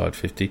marks inside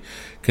 50.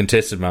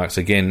 Contested marks,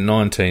 again,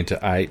 19 to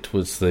 8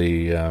 was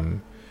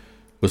the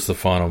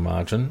final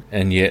margin,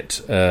 and yet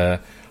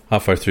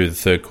halfway through the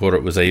third quarter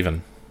it was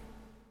even.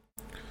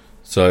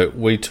 So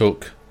we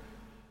took,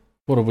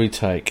 what did we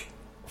take?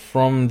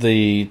 From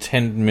the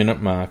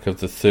 10-minute mark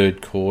of the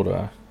third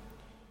quarter,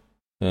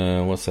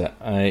 what's that,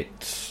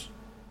 8?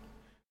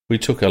 We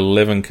took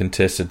 11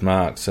 contested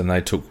marks and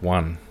they took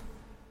 1.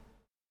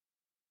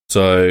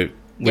 So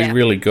we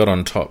really got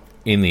on top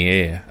in the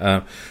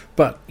air.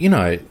 But,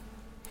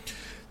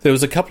 there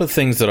was a couple of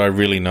things that I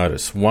really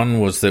noticed. One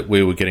was that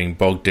we were getting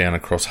bogged down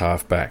across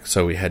half-back,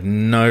 so we had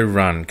no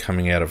run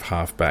coming out of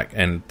half-back.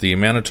 And the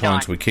amount of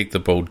times we kicked the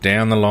ball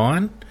down the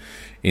line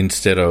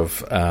instead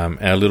of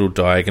our little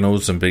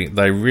diagonals,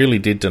 they really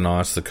did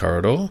deny us the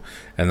corridor,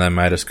 and they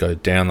made us go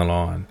down the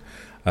line.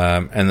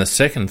 And the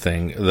second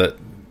thing that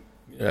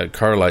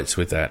correlates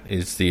with that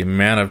is the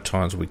amount of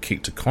times we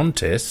kicked to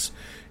contests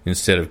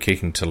instead of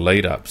kicking to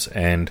lead-ups.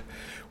 And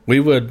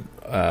we were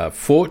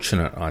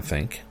fortunate, I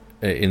think,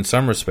 in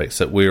some respects,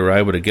 that we were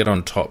able to get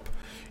on top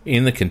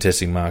in the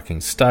contesting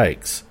marking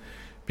stakes,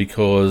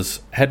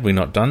 because had we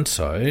not done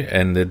so,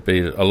 and there'd be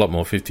a lot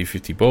more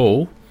 50-50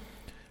 ball,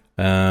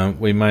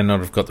 we may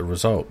not have got the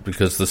result,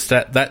 because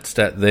that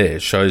stat there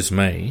shows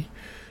me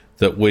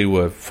that we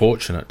were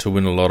fortunate to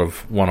win a lot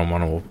of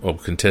one-on-one or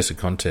contested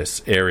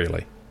contests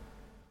aerially.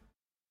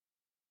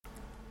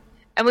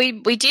 And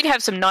we did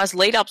have some nice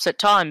lead-ups at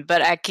time,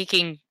 but our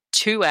kicking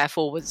to our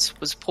forwards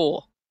was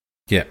poor.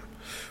 Yeah.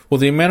 Well,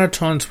 the amount of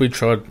times we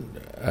tried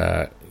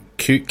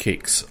cute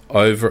kicks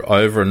over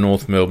a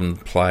North Melbourne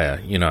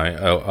player,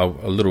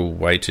 a little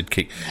weighted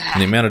kick,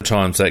 and the amount of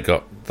times they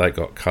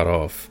got cut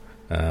off,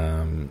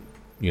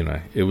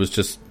 it was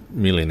just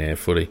millionaire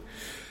footy.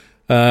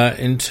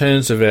 In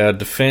terms of our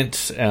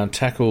defence, our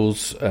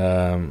tackles, it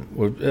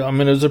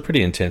was a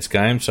pretty intense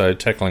game, so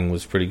tackling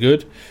was pretty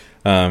good.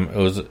 It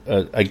was,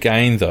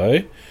 again,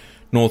 though,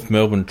 North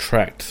Melbourne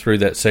tracked through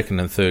that second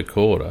and third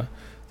quarter.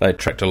 They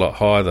tracked a lot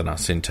higher than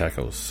us in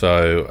tackles.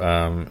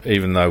 So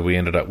even though we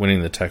ended up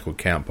winning the tackle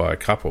count by a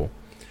couple,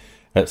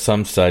 at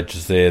some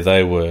stages there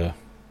they were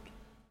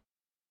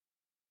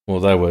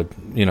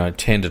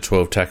 10 to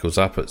 12 tackles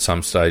up at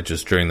some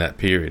stages during that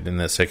period in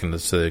that second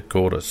and third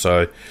quarter.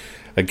 So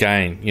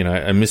again,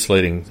 a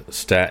misleading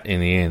stat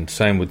in the end.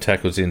 Same with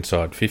tackles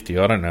inside 50.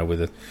 I don't know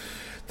whether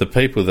the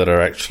people that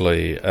are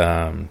actually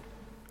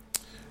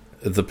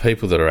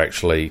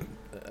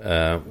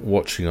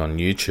watching on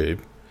YouTube.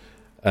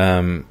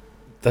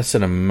 That's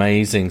an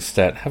amazing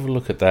stat. Have a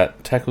look at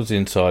that. Tackles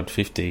inside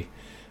 50.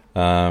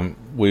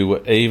 We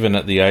were even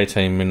at the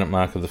 18-minute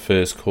mark of the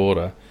first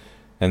quarter,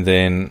 and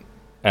then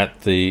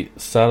at the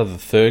start of the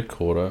third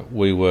quarter,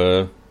 we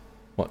were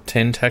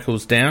 10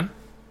 tackles down?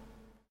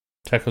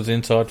 Tackles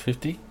inside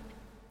 50.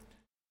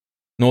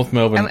 North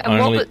Melbourne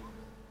only.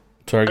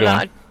 Sorry, go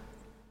on.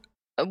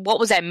 What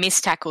was our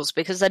missed tackles?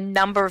 Because the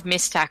number of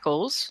missed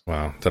tackles.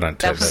 Wow, they don't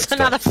take that was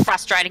another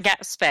frustrating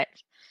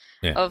aspect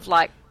of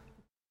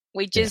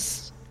we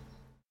just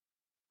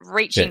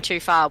reaching too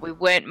far. We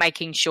weren't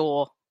making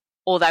sure,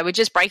 or they were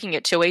just breaking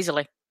it too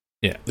easily.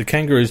 Yeah, the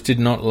Kangaroos did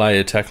not lay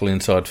a tackle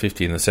inside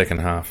 50 in the second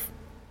half,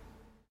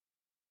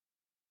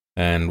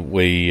 and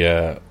we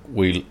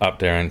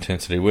upped our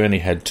intensity. We only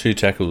had 2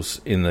 tackles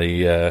in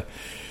the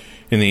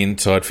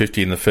inside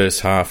 50 in the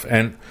first half,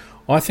 and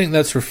I think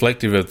that's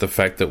reflective of the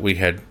fact that we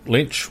had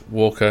Lynch,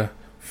 Walker,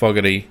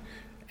 Fogarty,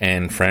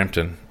 and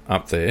Frampton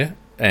up there,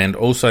 and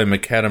also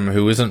McAdam,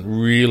 who isn't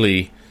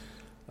really.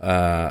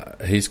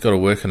 He's got to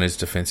work on his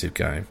defensive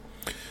game.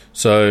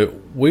 So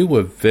we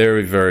were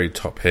very, very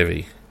top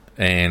heavy,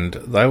 and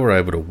they were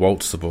able to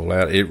waltz the ball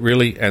out. It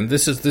really, and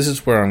this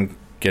is where I'm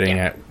getting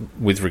at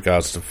with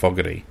regards to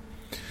Fogarty.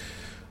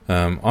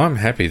 I'm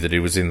happy that he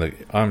was in the.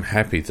 I'm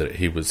happy that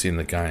he was in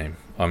the game.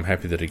 I'm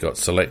happy that he got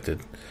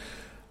selected.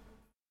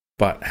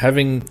 But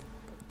having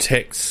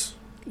Tex,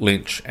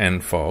 Lynch,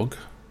 and Fogg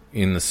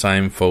in the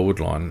same forward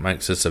line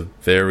makes us a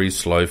very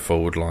slow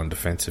forward line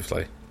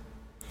defensively.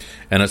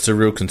 And it's a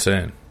real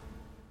concern.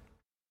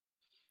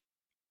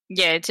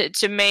 Yeah,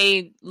 to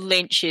me,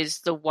 Lynch is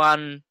the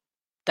one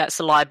that's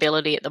a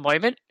liability at the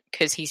moment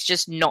because he's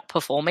just not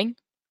performing.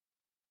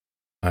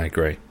 I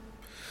agree.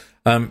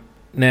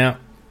 Now,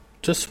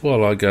 just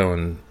while I go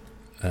and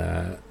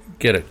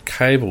get a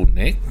cable,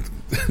 Nick,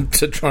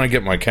 to try and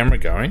get my camera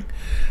going,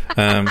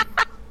 do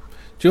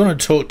you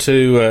want to talk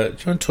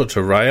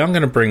to Ray? I'm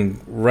going to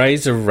bring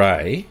Razor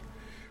Ray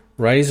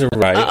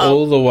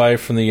all the way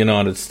from the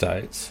United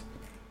States.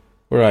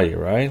 Where are you,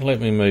 Ray? Let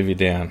me move you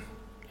down.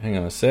 Hang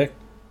on a sec.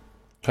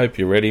 Hope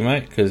you're ready,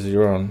 mate, because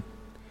you're on.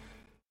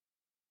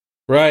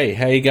 Ray,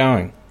 how you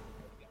going?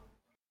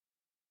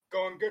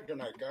 Going good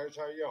tonight, guys.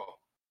 How y'all?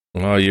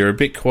 Oh, you're a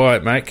bit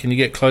quiet, mate. Can you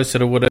get closer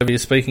to whatever you're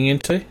speaking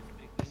into?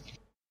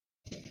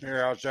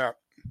 Yeah, how's that?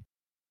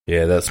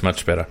 Yeah, that's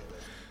much better.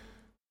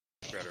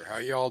 Better. How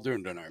y'all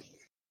doing tonight?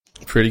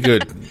 Pretty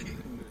good.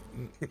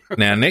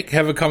 Now, Nick,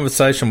 have a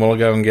conversation while I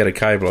go and get a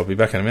cable. I'll be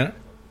back in a minute.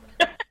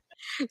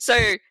 So,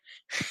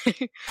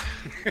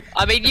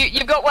 I mean,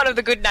 you've got one of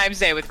the good names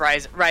there with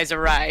Razor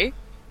Ray,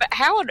 but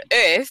how on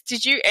earth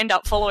did you end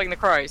up following the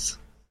Crows?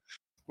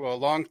 Well,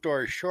 long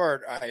story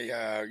short,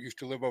 I used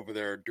to live over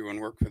there doing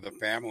work for the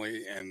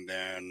family, and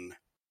then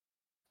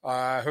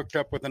I hooked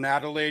up with an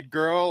Adelaide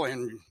girl,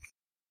 and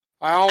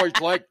I always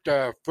liked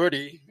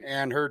footy,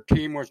 and her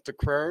team was the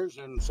Crows,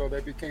 and so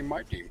they became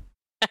my team.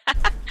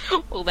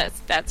 Well,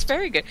 that's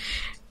very good.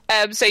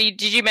 So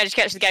did you manage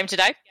to catch the game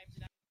today?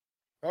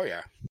 Oh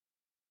yeah,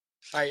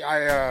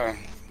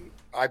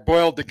 I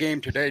boiled the game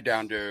today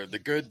down to the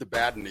good, the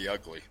bad, and the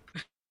ugly.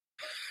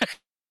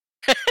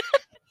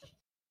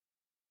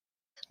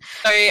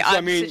 So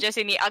I'm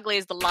suggesting the ugly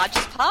is the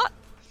largest part?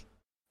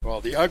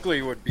 Well, the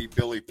ugly would be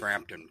Billy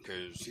Frampton,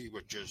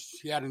 because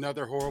he had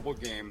another horrible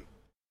game.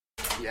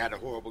 He had a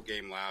horrible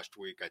game last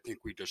week. I think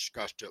we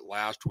discussed it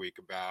last week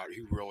about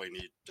he really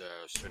needs to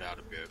sit out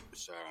a bit.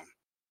 So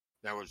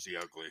that was the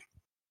ugly.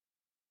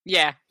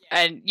 Yeah,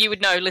 and you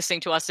would know listening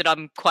to us that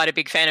I'm quite a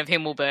big fan of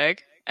Himmelberg,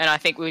 and I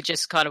think we were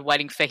just kind of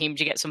waiting for him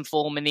to get some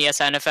form in the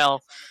SNFL.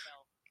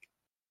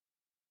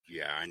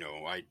 Yeah, I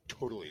know. I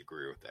totally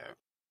agree with that.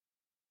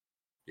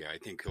 Yeah, I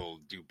think he'll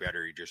do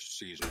better. He just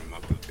season him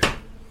up a bit.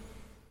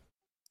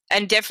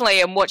 And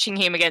definitely, I'm watching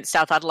him against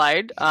South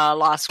Adelaide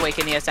last week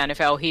in the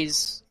SNFL.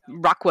 His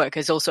ruck work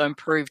has also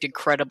improved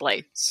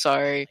incredibly,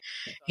 so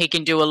he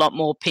can do a lot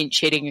more pinch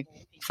hitting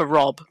for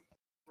Rob.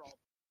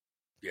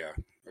 Yeah,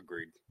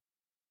 agreed.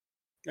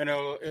 And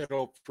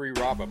it'll free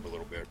Rob up a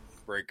little bit,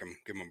 break him,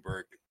 give him a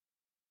break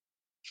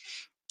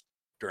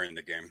during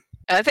the game.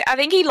 I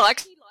think he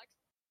likes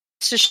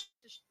to shoot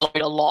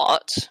a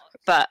lot,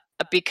 but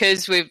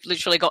because we've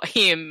literally got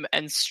him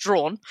and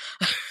Strawn,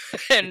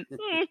 and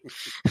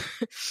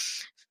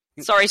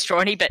sorry,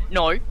 Strawny, but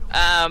no,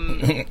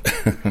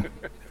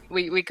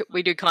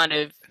 we do kind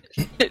of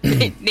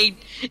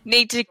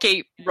need to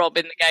keep Rob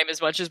in the game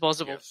as much as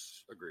possible.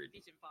 Yes, agreed.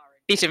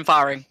 Bit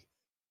inspiring.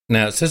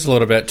 Now, it says a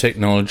lot about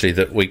technology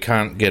that we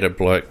can't get a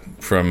bloke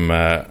from,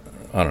 I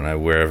don't know,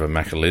 wherever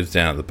Macca lives,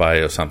 down at the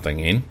bay or something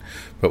in,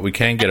 but we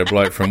can get a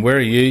bloke from, where are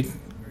you,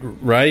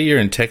 Ray? You're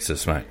in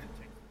Texas, mate.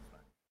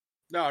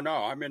 No,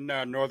 I'm in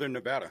northern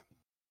Nevada.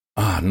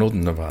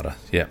 Northern Nevada,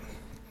 yeah,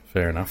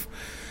 fair enough.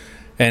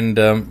 And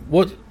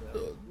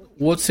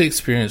what's the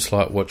experience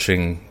like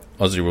watching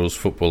Aussie Rules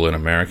football in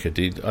America?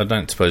 I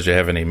don't suppose you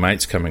have any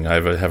mates coming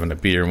over, having a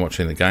beer and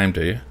watching the game,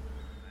 do you?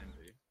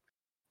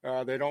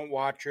 They don't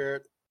watch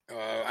it.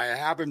 I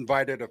have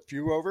invited a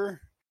few over,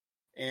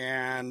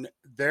 and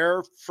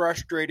they're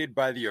frustrated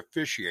by the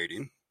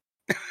officiating.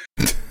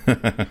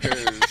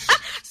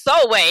 So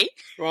are we.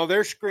 Well,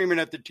 they're screaming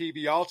at the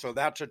TV also.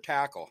 That's a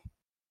tackle.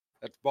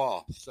 That's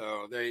ball.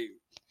 So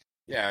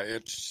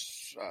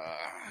it's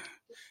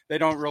they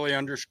don't really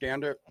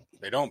understand it.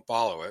 They don't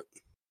follow it.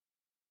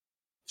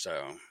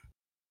 So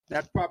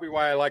that's probably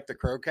why I like the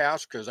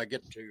Crowcast, because I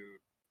get to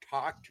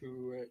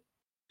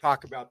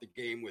talk about the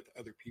game with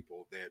other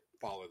people that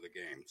follow the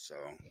game. So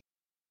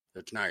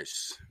it's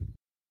nice.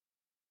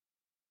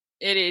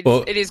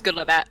 It is good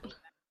like that.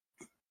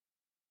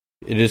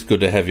 It is good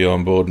to have you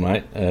on board,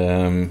 mate.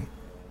 And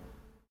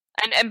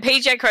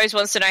PJ Crows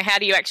wants to know, how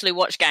do you actually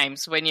watch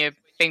games when you're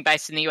being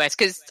based in the US?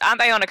 Because aren't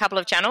they on a couple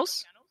of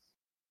channels?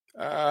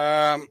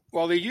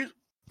 Well, they use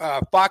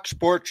Fox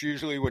Sports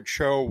usually would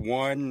show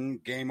one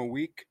game a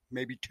week,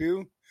 maybe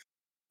two.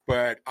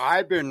 But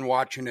I've been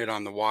watching it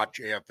on the Watch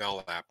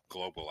AFL app,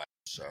 global app,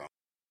 so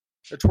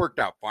it's worked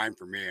out fine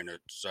for me. And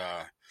it's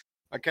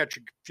I catch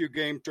a few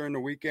games during the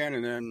weekend,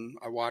 and then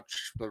I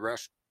watch the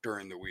rest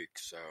during the week.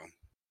 So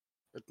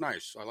it's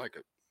nice. I like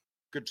it.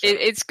 Good setup.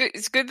 It's good.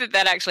 It's good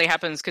that actually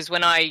happens, because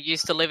when I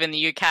used to live in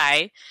the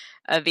UK,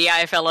 the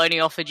AFL only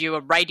offered you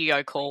a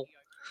radio call,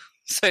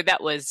 so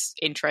that was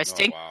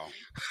interesting. Oh,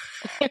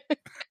 wow.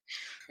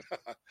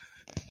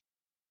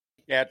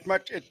 Yeah,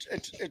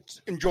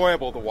 it's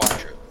enjoyable to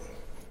watch it,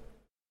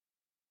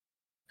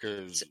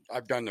 because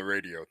I've done the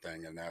radio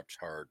thing, and that's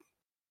hard.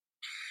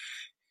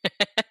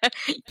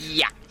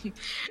 Yeah,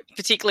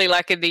 particularly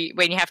like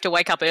when you have to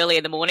wake up early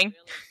in the morning.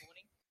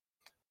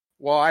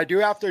 Well, I do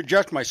have to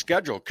adjust my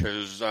schedule,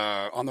 because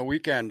on the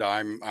weekend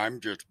I'm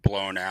just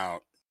blown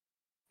out,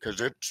 because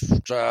it's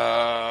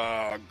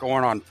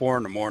going on 4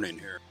 a.m.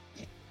 here.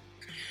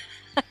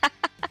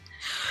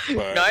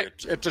 But No.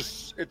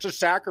 it's a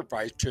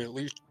sacrifice to at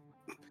least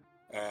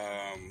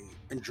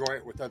enjoy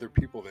it with other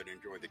people that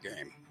enjoy the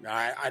game.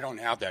 I don't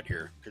have that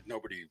here, because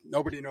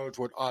nobody knows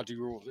what Aussie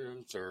Rules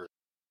is, or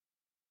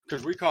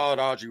because we call it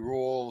Aussie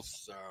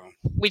Rules, so,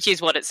 Which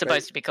is what it's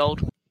supposed to be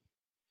called.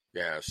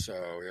 yeah.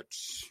 So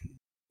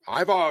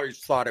I've always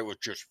thought it was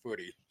just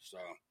footy. So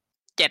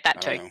Get that I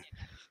too. don't know.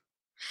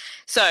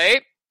 So,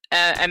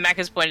 and Mac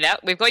has pointed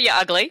out, we've got your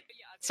ugly.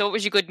 So what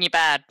was your good and your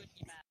bad?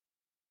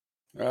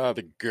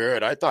 The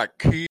good. I thought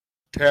Keith,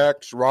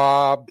 Tex,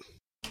 Rob,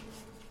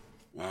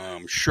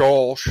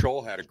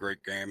 Scholl had a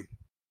great game.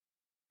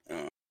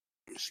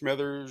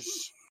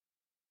 Smithers,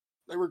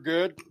 they were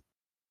good.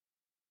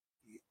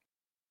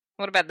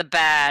 What about the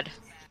bad?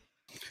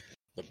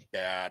 The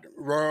bad.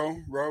 Rowe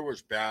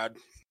was bad.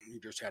 He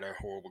just had a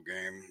horrible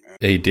game.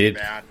 He did.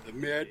 Bad. The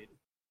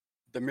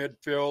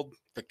midfield,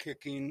 the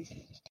kicking.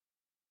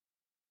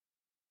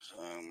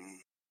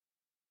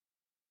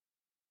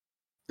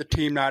 The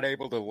team not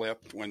able to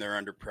lift when they're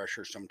under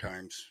pressure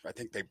sometimes. I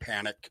think they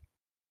panic.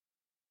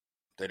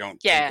 They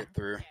don't think it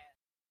through.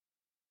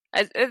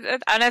 And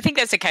I think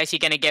that's the case you're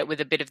going to get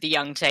with a bit of the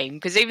young team,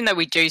 because even though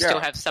we do still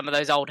have some of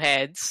those old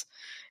heads,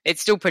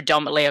 it's still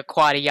predominantly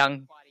quite a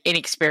young,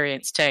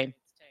 inexperienced team.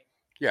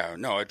 Yeah,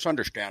 no, it's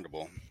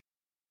understandable.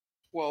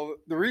 Well,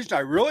 the reason I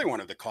really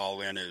wanted to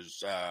call in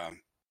is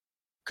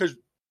because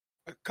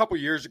a couple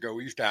years ago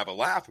we used to have a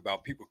laugh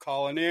about people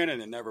calling in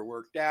and it never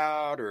worked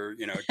out, or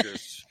it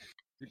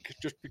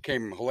just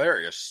became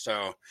hilarious.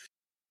 So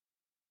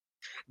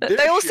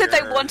they all said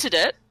they wanted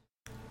it,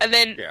 and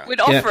then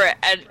we'd offer it,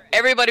 and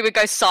everybody would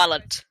go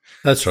silent.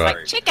 That's right.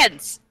 Like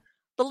chickens.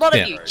 The lot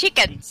of you,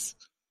 chickens.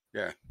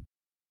 Yeah.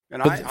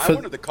 And I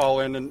wanted to call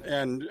in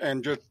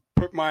and just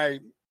put my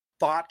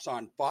thoughts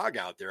on Fogg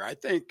out there. I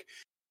think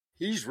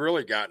he's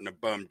really gotten a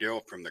bum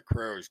deal from the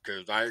Crows,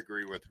 because I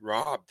agree with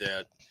Rob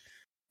that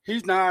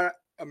he's not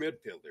a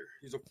midfielder.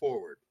 He's a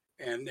forward.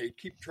 And they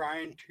keep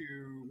trying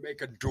to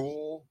make a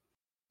dual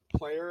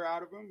player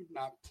out of him,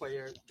 not play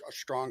a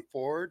strong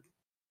forward.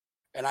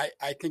 And I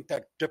think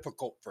that's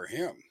difficult for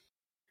him.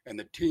 And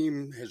the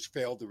team has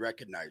failed to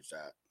recognize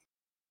that.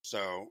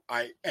 So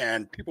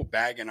and people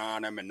bagging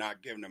on him and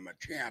not giving him a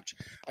chance,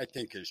 I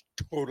think is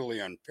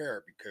totally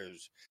unfair,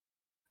 because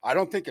I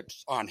don't think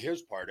it's on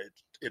his part.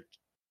 It's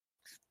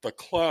the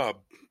club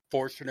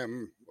forcing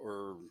him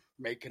or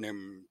making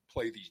him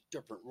play these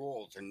different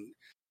roles. And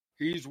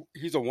he's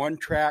a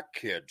one-track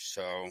kid,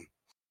 so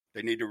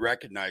they need to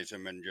recognize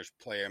him and just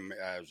play him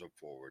as a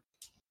forward.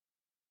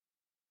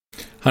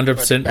 100%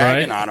 right.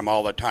 Bagging on him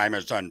all the time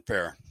is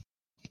unfair.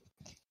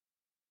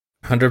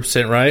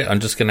 100% right. I'm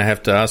just going to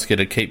have to ask you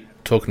to keep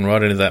talking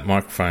right into that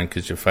microphone,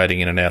 because you're fading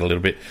in and out a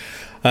little bit.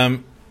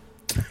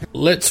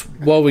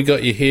 While we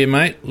got you here,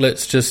 mate,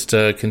 let's just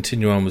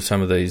continue on with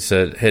some of these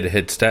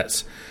head-to-head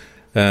stats.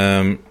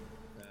 The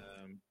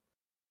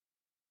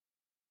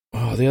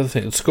other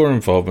thing, score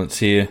involvements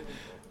here.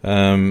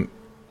 And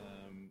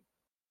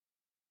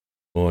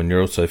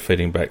you're also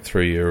feeding back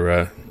through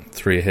your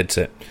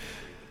headset.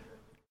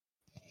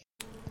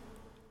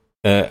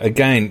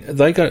 Again,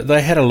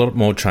 they had a lot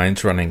more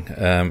chains running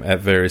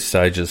at various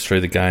stages through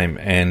the game,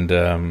 and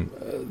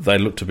they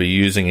looked to be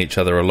using each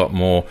other a lot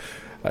more.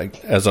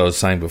 As I was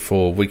saying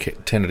before, we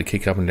tended to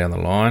kick up and down the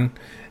line,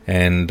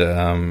 and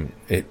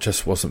it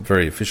just wasn't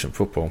very efficient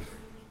football.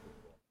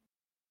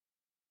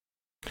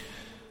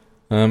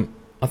 I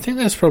think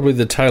that's probably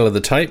the tail of the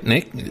tape,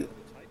 Nick.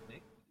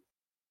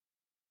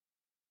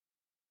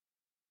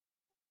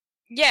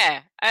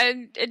 Yeah,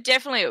 and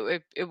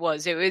definitely it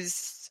was. It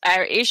was.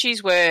 Our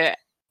issues were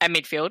our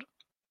midfield.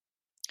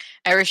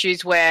 Our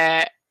issues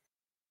were,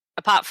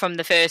 apart from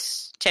the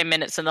first 10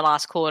 minutes in the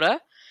last quarter,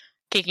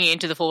 kicking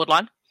into the forward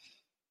line.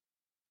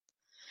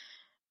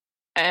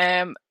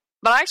 But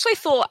I actually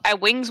thought our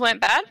wings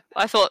weren't bad.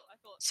 I thought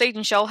Seed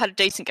and Scholl had a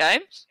decent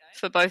game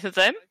for both of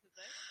them.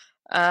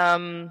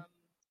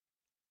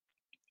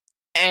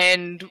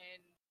 And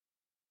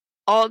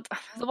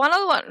the one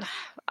other one,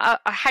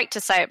 I hate to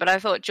say it, but I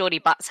thought Geordie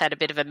Butts had a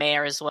bit of a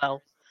mare as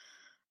well.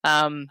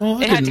 I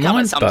didn't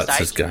mind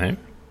Butts' game.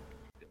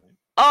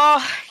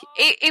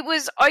 It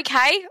was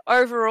okay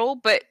overall,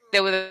 but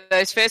there were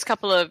those first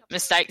couple of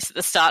mistakes at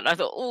the start, and I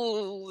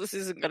thought, this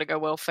isn't going to go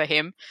well for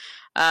him.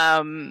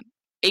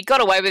 He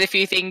got away with a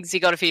few things. He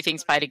got a few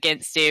things played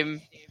against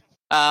him.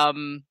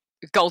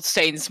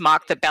 Goldstein's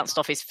mark that bounced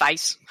off his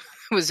face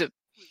was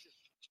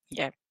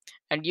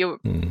and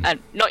and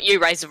not you,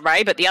 Razor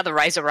Ray, but the other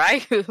Razor Ray,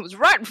 who was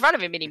right in front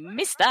of him, and he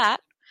missed that.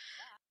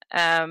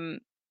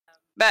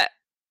 But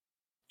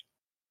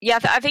yeah,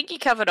 I think he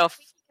covered off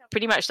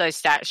pretty much. Those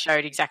stats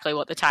showed exactly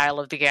what the tale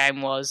of the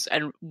game was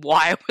and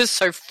why it was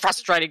so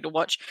frustrating to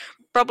watch,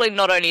 probably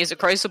not only as a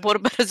Crow supporter,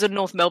 but as a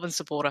North Melbourne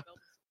supporter.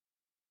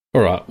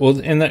 All right, well,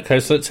 in that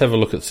case, let's have a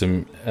look at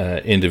some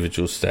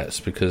individual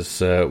stats,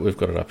 because we've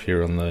got it up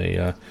here on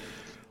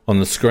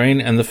the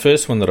screen. And the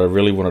first one that I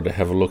really wanted to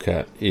have a look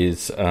at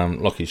is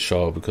Lachie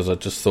Scholl, because I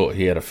just thought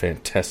he had a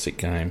fantastic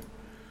game.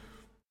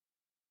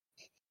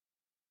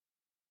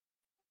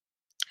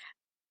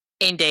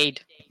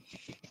 Indeed.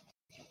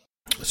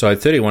 So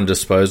 31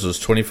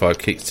 disposals, 25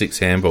 kicks, 6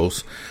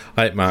 handballs,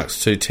 8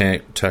 marks, 2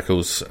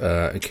 tackles,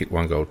 a kick,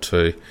 1 goal,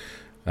 2.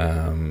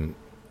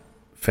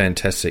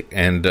 Fantastic.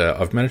 And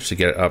I've managed to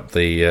get up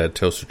the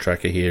Telstra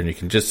tracker here, and you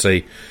can just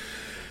see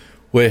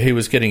where he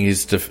was getting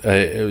his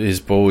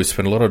ball. He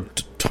spent a lot of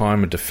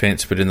time in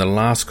defence, but in the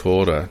last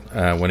quarter,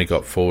 when he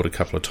got forward a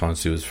couple of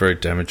times, he was very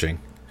damaging.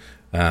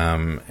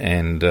 And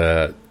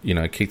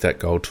kicked that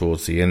goal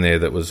towards the end there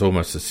that was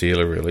almost a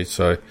sealer, really.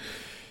 So it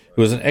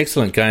was an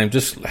excellent game.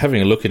 Just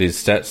having a look at his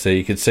stats there,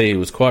 you could see he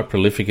was quite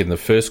prolific in the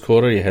first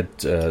quarter. He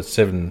had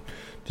 7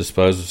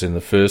 disposals in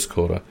the first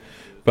quarter.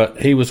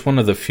 But he was one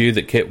of the few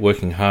that kept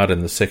working hard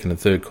in the second and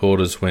third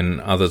quarters when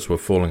others were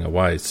falling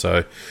away.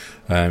 So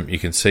you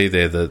can see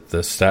there that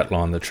the stat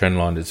line, the trend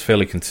line, is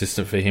fairly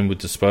consistent for him with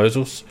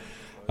disposals.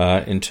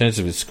 In terms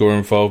of his score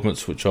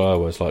involvements, which I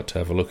always like to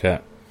have a look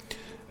at,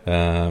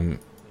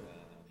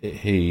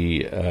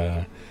 he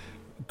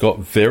got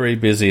very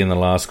busy in the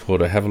last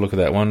quarter. Have a look at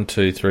that. 1,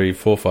 2, 3,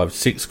 4, 5,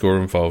 6 score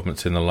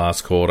involvements in the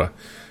last quarter.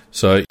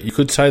 So you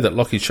could say that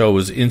Lockie Scholl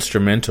was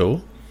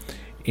instrumental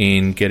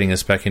in getting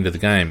us back into the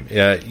game.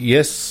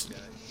 Yes,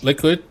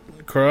 Liquid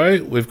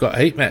Crow, we've got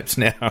heat maps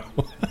now.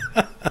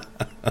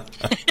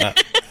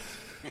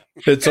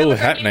 It's all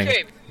happening.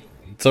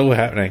 It's all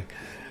happening.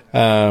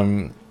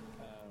 I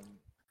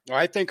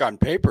think on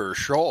paper,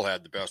 Scholl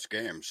had the best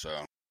game.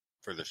 So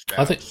for the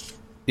stats,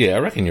 I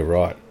reckon you're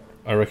right.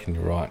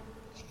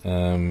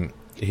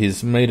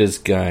 His meters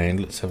gained.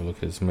 Let's have a look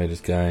at his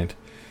meters gained.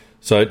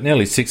 So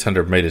nearly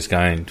 600 meters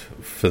gained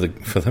for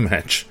the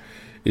match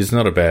is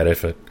not a bad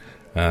effort.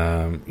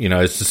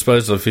 His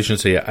disposal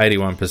efficiency at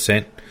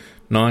 81%,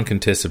 9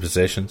 contested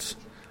possessions,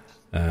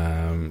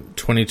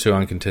 22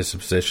 uncontested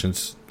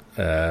possessions,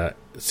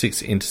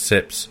 6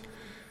 intercepts,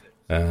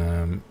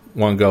 1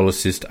 goal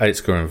assist, 8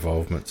 score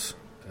involvements,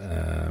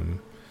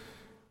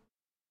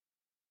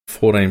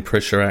 14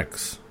 pressure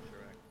acts.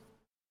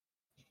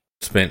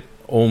 Spent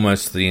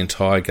almost the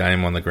entire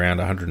game on the ground,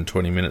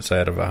 120 minutes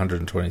out of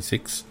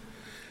 126.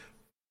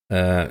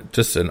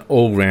 Just an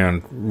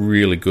all-round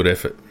really good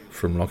effort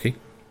from Lockie.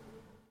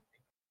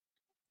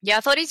 Yeah,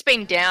 I thought he's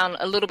been down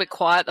a little bit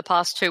quiet the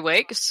past 2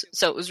 weeks,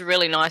 so it was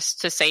really nice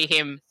to see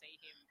him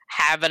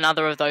have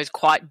another of those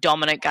quite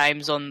dominant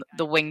games on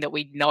the wing that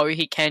we know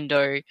he can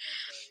do.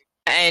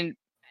 And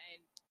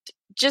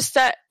just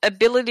that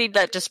ability,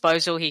 that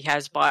disposal he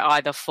has by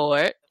either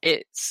foot,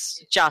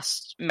 it's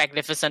just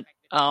magnificent.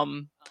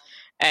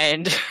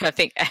 And I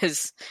think,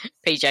 as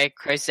PJ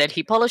Crow said,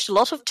 he polished a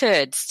lot of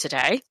turds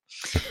today.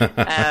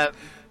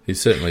 He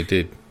certainly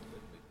did.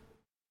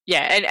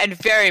 Yeah, and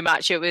very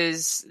much it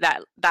was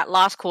that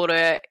last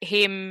quarter,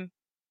 him,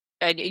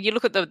 and you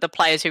look at the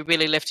players who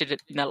really lifted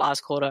it in the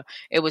last quarter,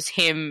 it was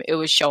him, it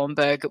was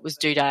Schoenberg, it was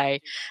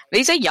Duday.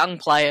 These are young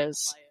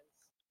players,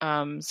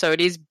 so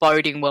it is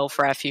boding well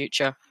for our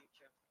future.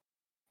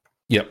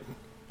 Yep,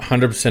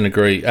 100%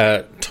 agree.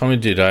 Tommy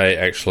Duday,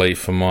 actually,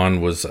 for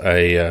mine, was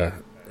a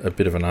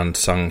bit of an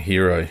unsung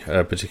hero,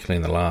 particularly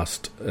in the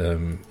last,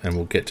 and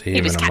we'll get to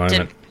him in a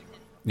moment.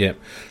 Yep.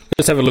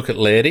 Let's have a look at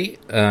Lairdy.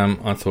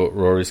 I thought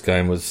Rory's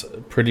game was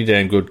pretty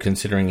damn good,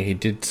 considering he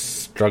did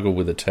struggle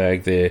with a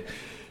tag there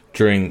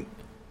during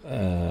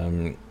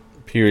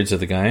periods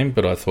of the game,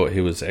 but I thought he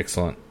was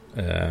excellent.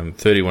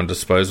 31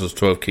 disposals,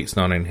 12 kicks,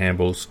 19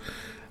 handballs.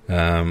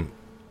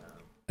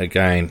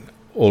 Again,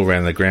 all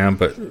around the ground,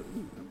 but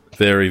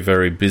very,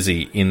 very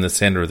busy in the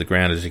centre of the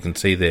ground, as you can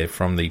see there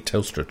from the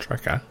Telstra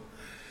tracker.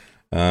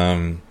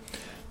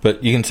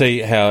 But you can see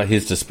how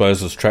his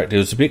disposals tracked. It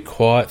was a bit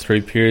quiet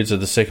through periods of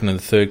the second and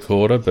the third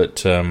quarter,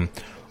 but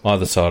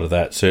either side of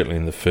that, certainly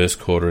in the first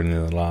quarter and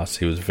in the last,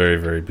 he was very,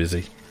 very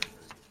busy.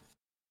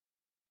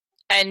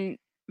 And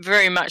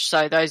very much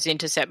so, those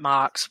intercept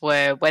marks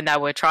were when they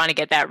were trying to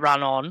get that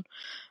run on.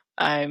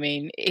 I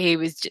mean, they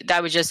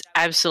were just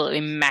absolutely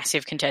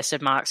massive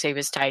contested marks he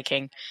was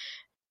taking.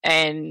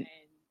 And,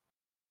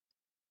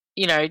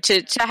 you know,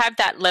 to have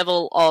that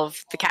level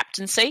of the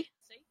captaincy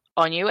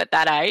on you at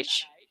that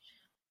age,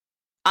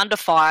 under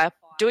fire,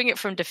 doing it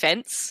from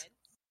defence,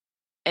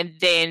 and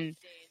then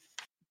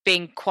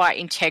being quite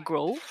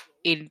integral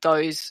in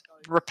those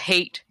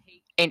repeat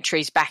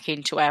entries back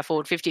into our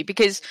forward 50,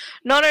 because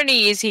not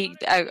only is he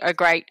a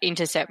great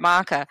intercept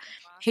marker,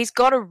 he's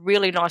got a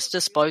really nice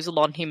disposal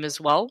on him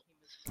as well.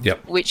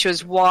 Yep. Which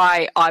was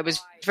why I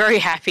was very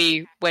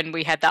happy when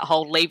we had that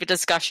whole lever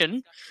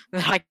discussion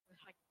that I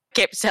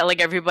kept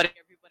telling everybody,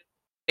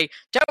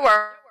 don't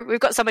worry,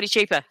 we've got somebody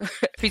cheaper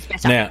who's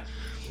better.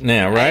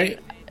 Now, Ray...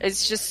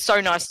 It's just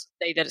so nice to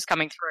see that it's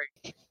coming through.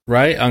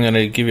 Ray, I'm going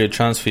to give you a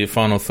chance for your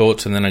final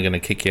thoughts, and then I'm going to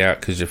kick you out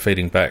because you're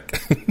feeding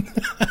back.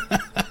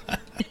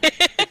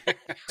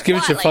 Give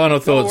us your final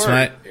thoughts,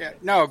 mate. Yeah,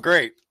 no,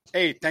 great.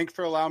 Hey, thanks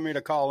for allowing me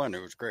to call in. It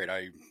was great.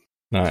 It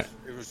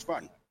was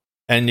fun.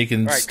 And you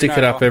can stick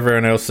it up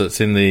everyone else that's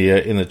in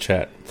the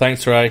chat.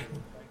 Thanks, Ray.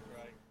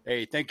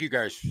 Hey, thank you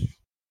guys.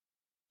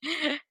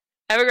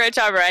 Have a great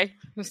time, Ray.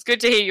 It's good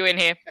to hear you in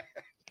here.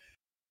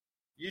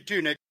 You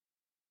too, Nick.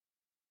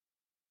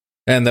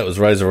 And that was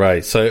Razor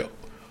Ray. So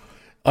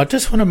I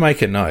just want to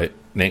make a note,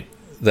 Nick,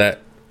 that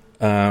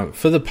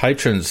for the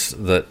patrons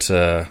that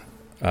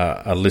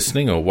are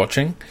listening or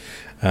watching,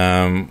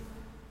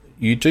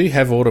 you do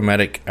have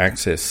automatic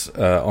access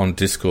on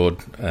Discord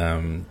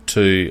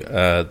to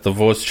the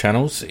voice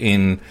channels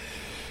in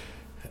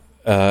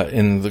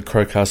the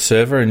Crowcast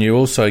server, and you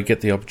also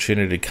get the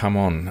opportunity to come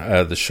on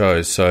the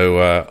show.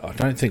 So I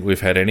don't think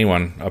we've had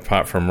anyone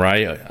apart from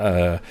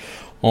Ray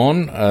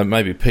on,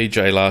 maybe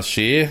PJ last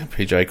year,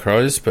 PJ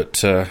Crows,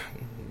 but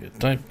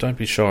don't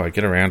be shy,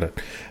 get around it.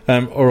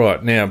 All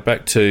right, now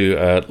back to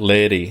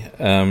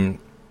Lairdy.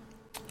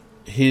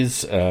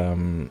 His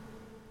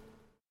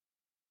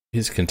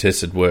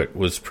contested work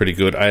was pretty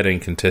good. 18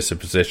 contested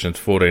possessions,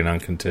 14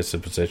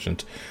 uncontested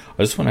possessions.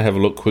 I just want to have a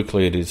look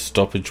quickly at his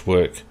stoppage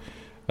work.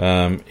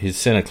 His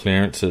centre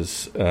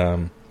clearances.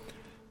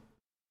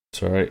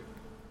 Sorry,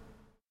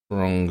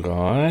 wrong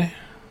guy.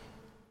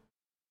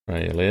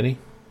 Ray Lairdy.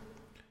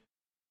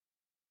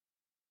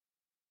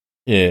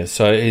 Yeah,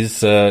 so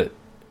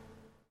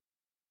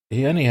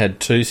He only had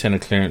 2 centre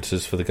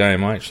clearances for the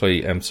game. I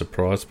actually am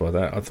surprised by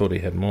that. I thought he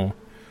had more.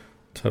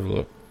 Let's have a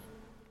look.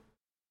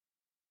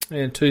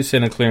 Yeah, 2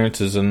 centre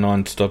clearances and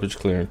 9 stoppage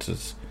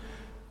clearances.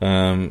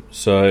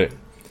 So I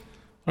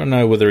don't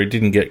know whether he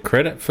didn't get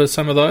credit for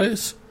some of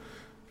those,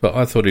 but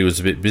I thought he was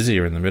a bit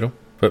busier in the middle.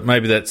 But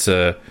maybe that's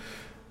a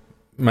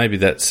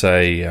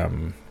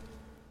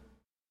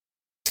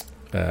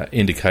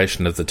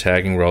indication of the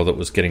tagging role that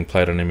was getting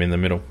played on him in the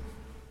middle.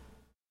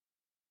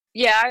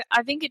 Yeah,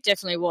 I think it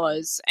definitely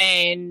was.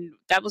 And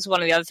that was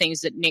one of the other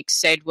things that Nick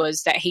said,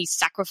 was that he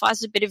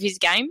sacrificed a bit of his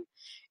game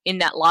in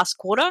that last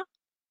quarter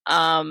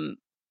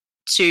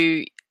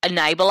to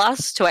enable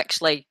us to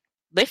actually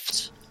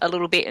lift a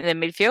little bit in the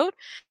midfield.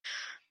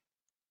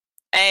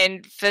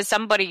 And for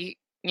somebody,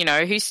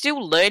 who's still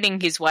learning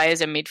his way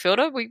as a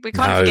midfielder, we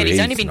kind of forget he's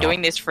only been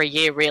doing this for a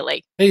year,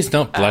 really. He's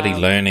not bloody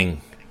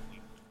learning.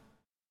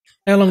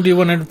 How long do you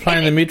want him to play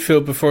in the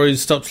midfield before he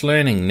stops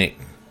learning, Nick?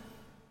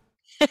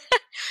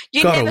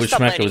 You never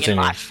stop learning in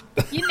life.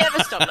 You never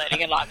stop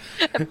learning in life.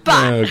 But,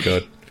 oh,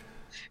 God.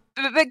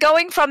 But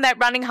going from that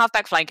running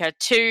halfback flanker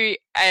to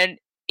an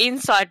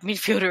inside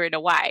midfielder in a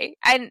way,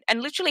 and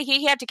literally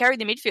he had to carry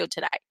the midfield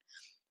today.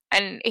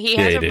 And he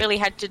hasn't really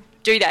had to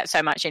do that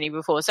so much any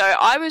before. So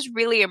I was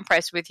really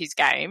impressed with his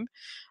game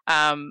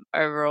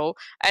overall.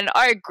 And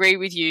I agree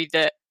with you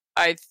that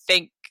I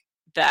think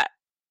that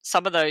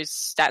some of those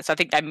stats, I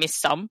think they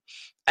missed some.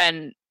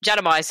 And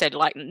Janamai said,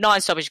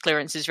 9 stoppage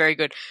clearance is very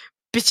good,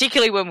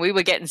 particularly when we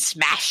were getting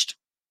smashed.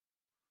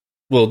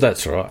 Well,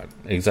 that's right.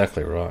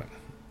 Exactly right.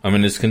 I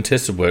mean, his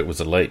contested work was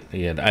elite.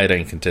 He had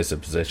 18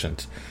 contested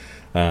possessions,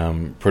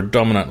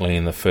 predominantly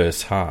in the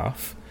first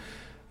half,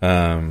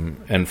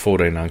 and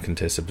 14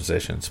 uncontested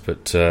possessions.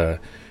 But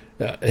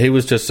he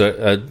was just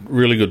a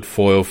really good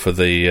foil for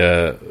the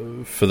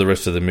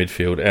rest of the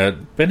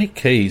midfield. Benny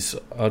Keys,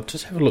 I'll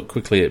just have a look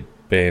quickly at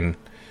Ben.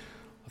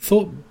 I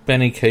thought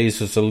Benny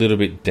Keys was a little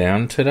bit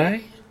down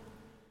today.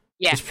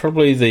 Yeah. It's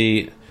probably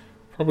the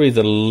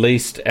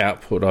least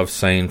output I've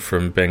seen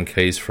from Ben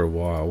Keys for a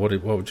while. What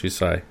would you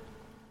say?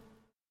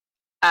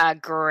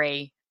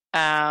 Agree.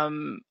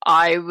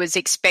 I was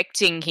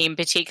expecting him,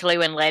 particularly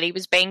when Letty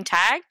was being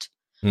tagged,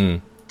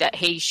 that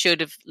he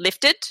should have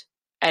lifted,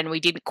 and we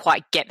didn't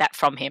quite get that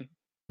from him.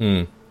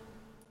 Yeah,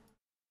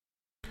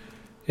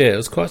 it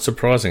was quite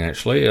surprising,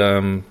 actually.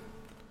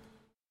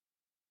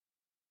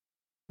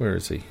 Where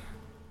is he?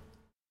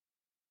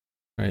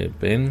 Hey,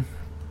 Ben.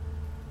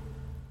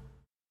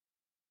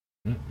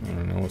 I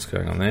don't know what's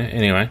going on there.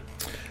 Anyway,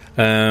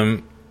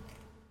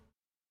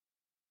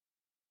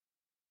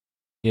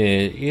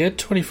 he had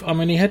 20. I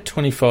mean, he had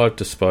 25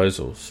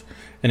 disposals,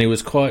 and he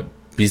was quite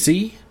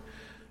busy.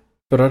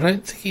 But I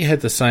don't think he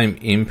had the same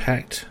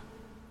impact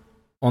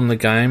on the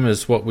game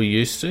as what we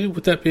used to.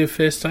 Would that be a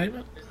fair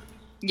statement?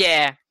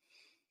 Yeah.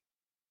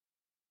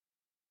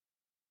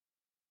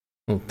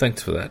 Well,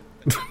 thanks for that.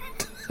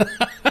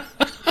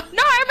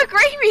 No, I'm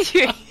agreeing with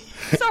you.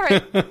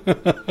 Sorry.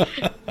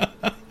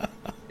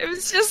 It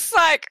was just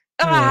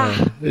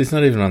he's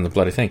not even on the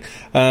bloody thing.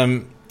 All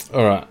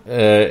right.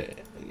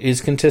 His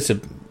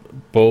contested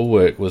ball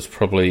work was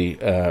probably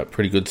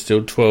pretty good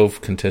still. 12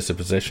 contested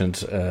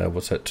possessions.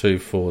 What's that? 2,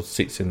 4,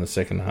 6 in the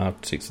second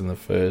half, 6 in the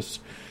first.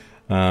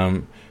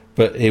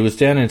 But he was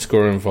down in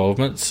score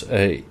involvements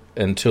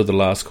until the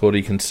last quarter.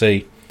 You can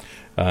see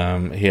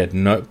he had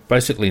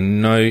basically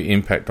no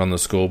impact on the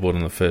scoreboard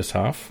in the first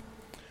half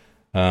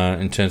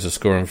in terms of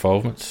score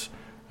involvements.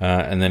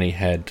 And then he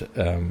had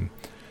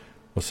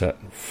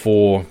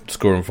 4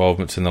 score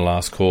involvements in the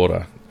last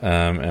quarter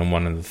and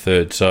 1 in the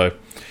third. So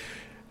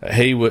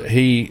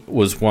he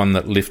was one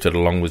that lifted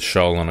along with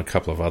Scholl and a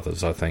couple of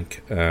others, I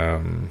think,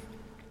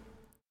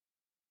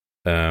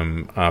 after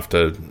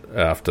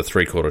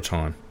 3/4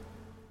 time.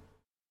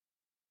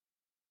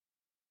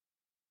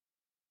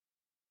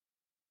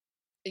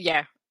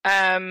 Yeah.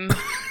 No,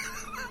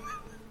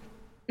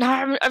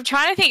 I'm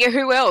trying to think of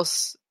who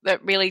else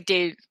that really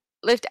did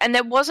lift, and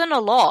there wasn't a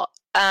lot.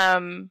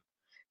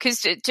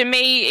 Because to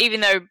me,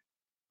 even though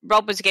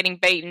Rob was getting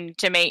beaten,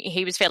 to me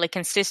he was fairly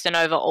consistent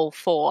over all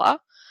 4.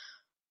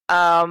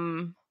 I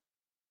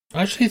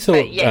actually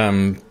thought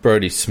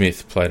Brodie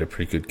Smith played a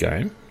pretty good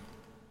game.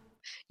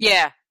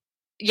 Yeah,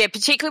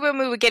 particularly when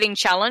we were getting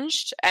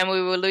challenged and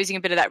we were losing a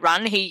bit of that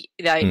run. He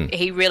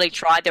really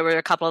tried. There were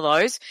a couple of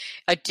those.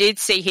 I did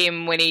see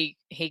him when he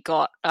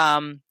got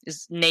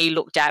his knee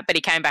looked at, but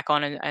he came back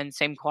on and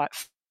seemed quite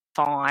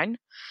fine.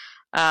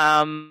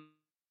 I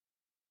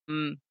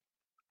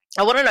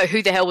want to know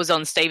who the hell was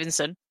on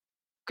Stevenson,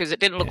 because it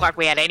didn't look like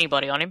we had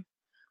anybody on him.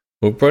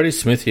 Well, Brodie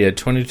Smith, he had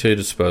 22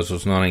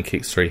 disposals, 19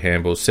 kicks, 3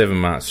 handballs, 7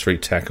 marks, 3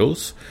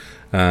 tackles.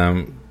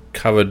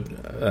 Covered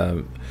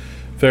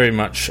very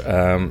much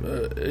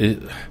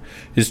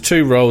his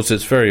 2 roles.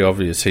 It's very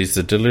obvious. He's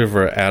the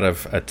deliverer out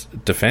of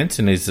defence,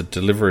 and he's the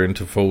deliverer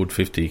into forward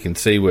 50. You can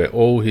see where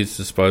all his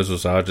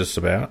disposals are just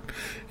about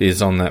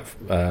is on that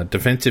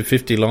defensive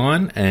 50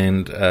 line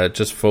and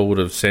just forward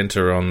of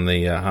centre on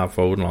the half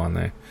forward line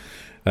there.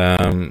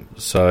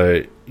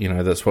 So,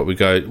 that's what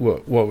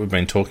what we've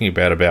been talking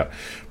about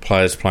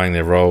players playing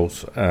their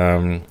roles.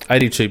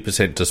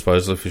 82%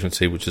 disposal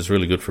efficiency, which is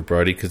really good for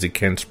Brodie because he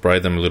can spray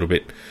them a little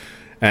bit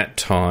at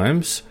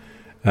times.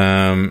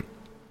 5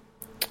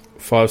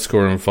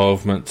 score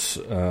involvements,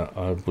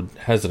 I would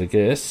hazard a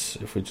guess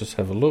if we just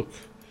have a look.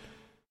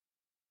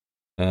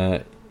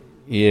 2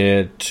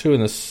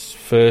 in the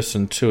first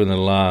and 2 in the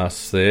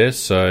last there.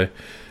 So,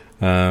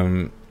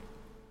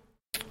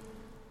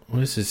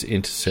 where's his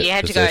intercept? He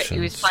had to go. He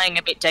was playing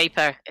a bit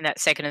deeper in that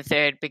second and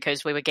third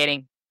because we were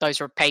getting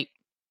those repeat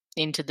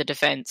into the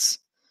defence.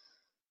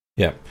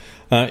 Yeah.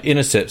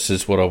 Intercepts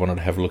is what I wanted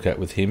to have a look at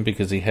with him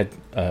because he had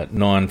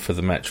 9 for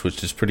the match,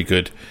 which is pretty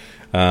good.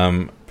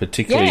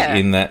 Particularly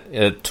in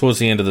that towards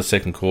the end of the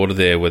second quarter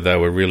there where they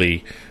were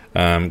really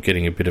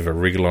getting a bit of a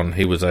wriggle on,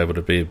 he was able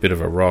to be a bit of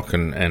a rock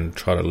and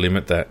try to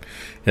limit that.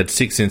 He had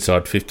 6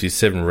 inside 50s,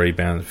 7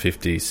 rebound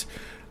 50s,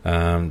 2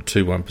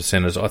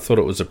 1%ers. I thought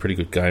it was a pretty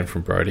good game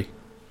from Brodie.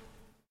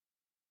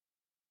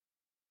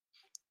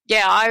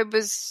 Yeah,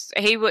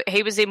 he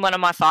was in one of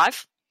my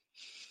 5.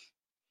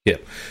 Yeah,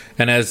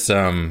 and as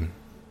mentioned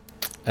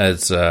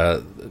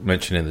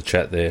in the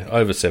chat there,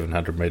 over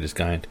 700 metres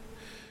gained,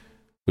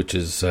 which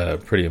is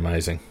pretty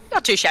amazing.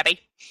 Not too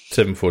shabby.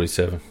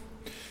 747.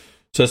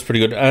 So that's pretty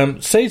good.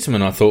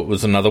 Seedsman, I thought,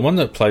 was another one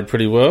that played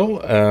pretty well.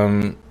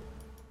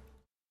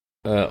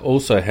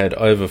 Also had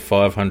over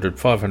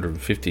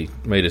 550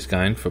 metres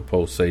gained for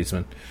Paul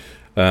Seedsman.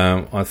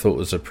 I thought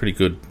was a pretty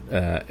good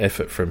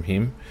effort from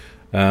him.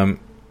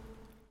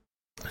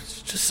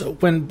 It's just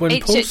when Paul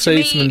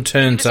Seedsman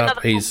turns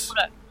up, he's...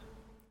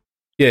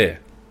 Yeah.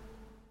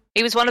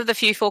 He was one of the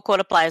few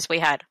four-quarter players we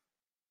had.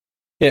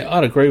 Yeah,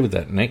 I'd agree with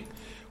that, Nick.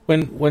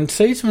 When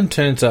Seedsman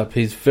turns up,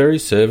 he's very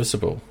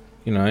serviceable.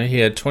 He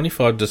had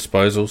 25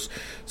 disposals,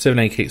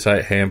 17 kicks,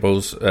 8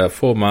 handballs,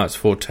 4 marks,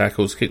 4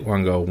 tackles, kick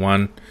 1 goal,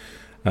 1.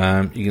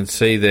 You can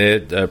see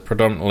there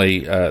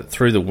predominantly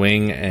through the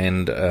wing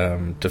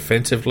and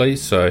defensively.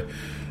 So,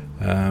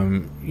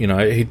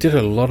 he did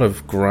a lot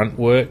of grunt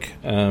work.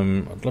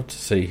 I'd love to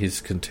see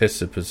his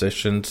contested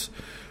possessions.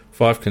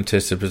 5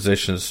 contested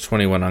possessions,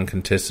 21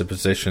 uncontested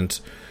possessions.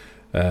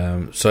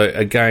 So,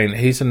 again,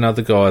 he's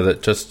another guy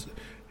that just...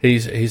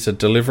 He's a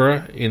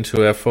deliverer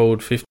into our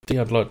forward 50.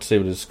 I'd like to see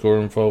what his score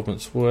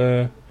involvements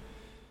were.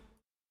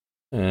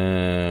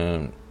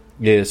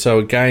 So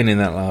again in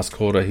that last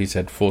quarter, he's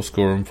had 4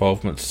 score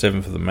involvements,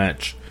 7 for the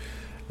match,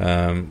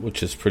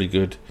 which is pretty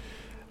good.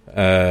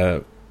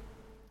 I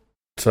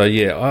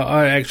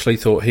actually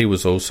thought he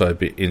was also a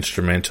bit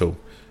instrumental.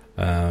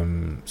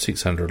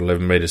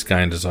 611 metres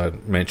gained, as I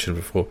mentioned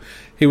before.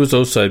 He was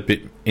also a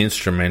bit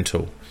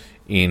instrumental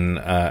in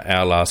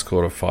our last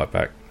quarter fight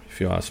back,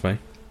 if you ask me.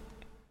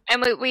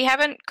 And we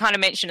haven't kind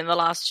of mentioned in the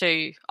last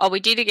 2... Oh, we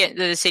did again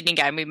the Sydney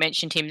game. We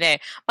mentioned him there.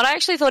 But I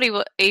actually thought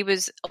he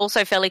was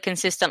also fairly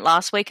consistent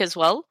last week as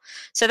well.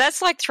 So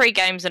that's like 3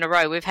 games in a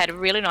row. We've had a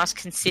really nice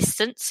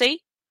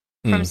consistency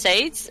from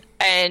Seeds.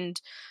 And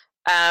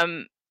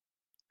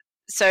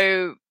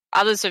so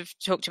others have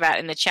talked about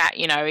in the chat,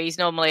 he's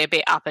normally a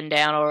bit up and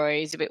down or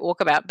he's a bit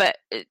walkabout. But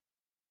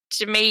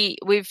to me,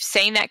 we've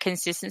seen that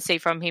consistency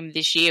from him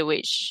this year,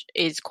 which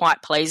is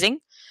quite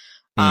pleasing.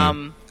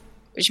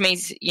 Which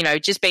means,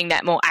 just being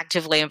that more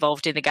actively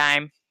involved in the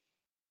game.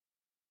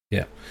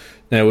 Yeah.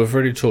 Now, we've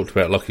already talked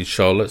about Lachie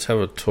Sholl. Let's have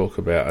a talk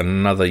about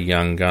another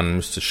young gun,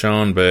 Mr.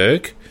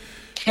 Schoenberg,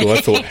 who I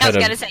thought I was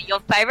going to say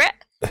your favourite.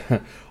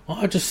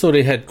 I just thought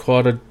he had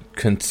quite a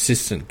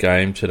consistent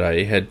game today.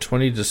 He had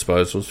 20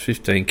 disposals,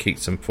 15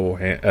 kicks and 5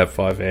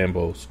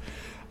 handballs.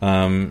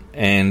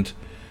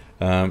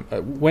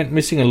 Went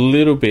missing a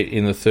little bit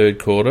in the third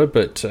quarter,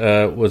 but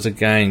was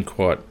again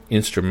quite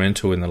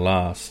instrumental in the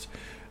last.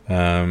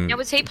 Now,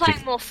 was he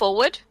playing more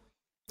forward?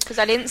 Because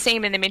I didn't see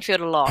him in the midfield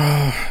a lot.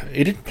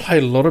 He didn't play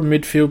a lot of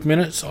midfield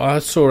minutes. I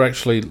saw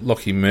actually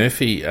Lachie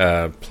Murphy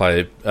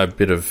play a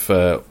bit of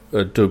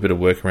do a bit of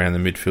work around the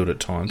midfield at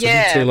times. Yeah. I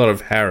didn't see a lot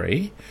of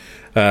Harry.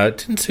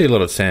 Didn't see a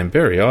lot of Sam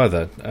Berry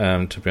either,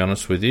 to be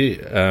honest with you.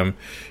 You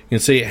can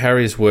see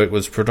Harry's work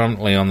was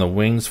predominantly on the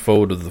wings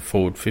forward of the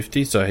forward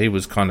 50, so he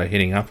was kind of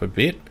hitting up a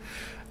bit.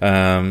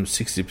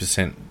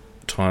 60%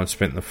 time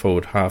spent in the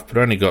forward half, but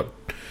only got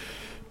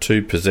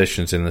 2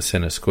 possessions in the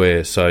centre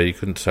square, so you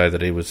couldn't say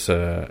that he was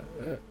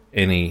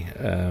any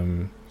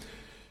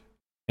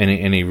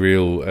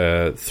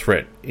real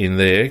threat in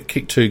there.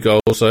 Kicked 2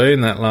 goals though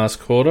in that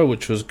last quarter,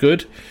 which was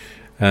good.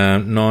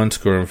 9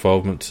 score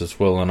involvements as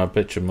well, and I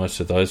bet you most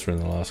of those were in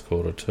the last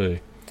quarter too.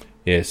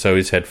 Yeah, so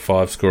he's had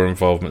 5 score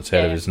involvements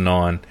out of his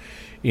 9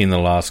 in the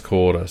last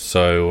quarter.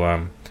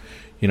 So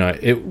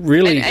it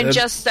really and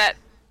just that.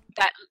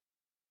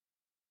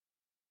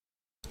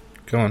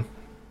 Go on.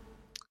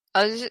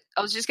 I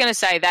was just going to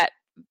say that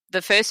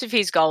the first of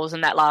his goals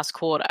in that last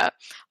quarter,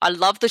 I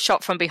love the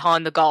shot from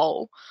behind the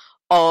goal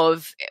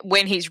of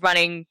when he's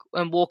running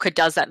and Walker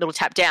does that little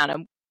tap down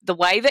and the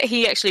way that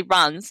he actually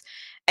runs,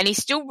 and he's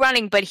still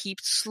running, but he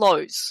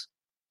slows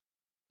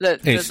the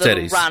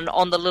little run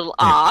on the little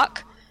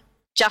arc.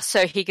 just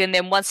so he can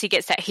then, once he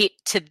gets that hit,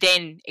 to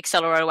then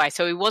accelerate away.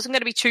 So he wasn't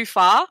going to be too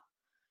far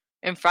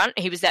in front.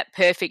 He was that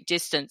perfect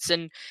distance.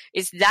 And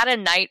it's that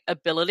innate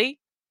ability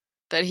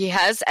that he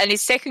has. And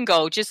his second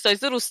goal, just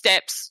those little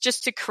steps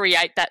just to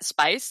create that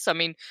space. I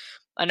mean,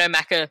 I know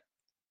Macca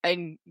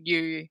and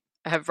you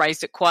have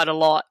raised it quite a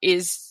lot,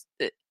 is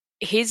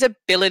his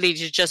ability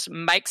to just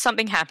make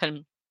something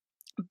happen,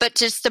 but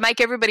just to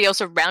make everybody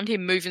else around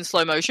him move in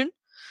slow motion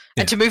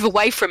and to move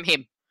away from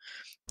him.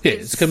 Yeah,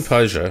 it's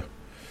composure.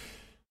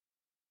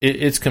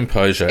 It's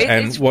composure.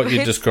 And what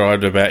you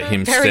described about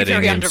him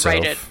steadying himself.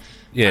 Underrated.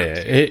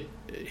 Yeah,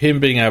 him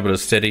being able to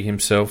steady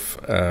himself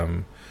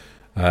and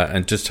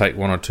just take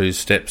one or two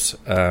steps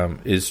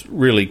is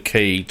really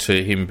key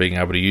to him being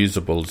able to use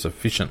the ball as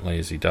efficiently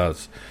as he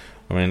does.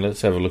 I mean,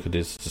 let's have a look at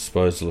his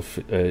disposal,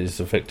 his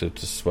effective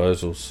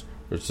disposals,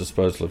 or his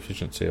disposal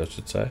efficiency, I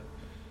should say.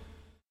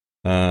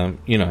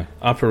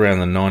 Up around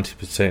the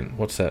 90%.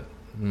 What's that?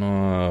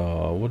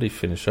 No, what did he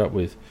finish up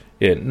with?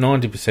 Yeah,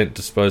 90%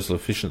 disposal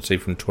efficiency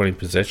from 20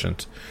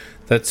 possessions.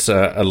 That's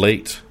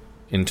elite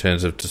in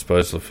terms of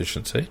disposal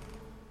efficiency.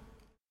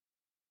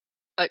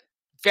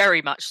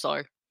 Very much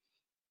so.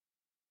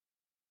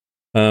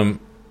 The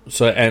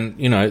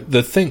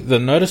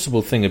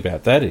noticeable thing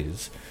about that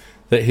is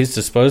that his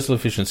disposal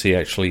efficiency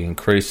actually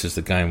increased as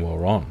the game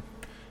wore on.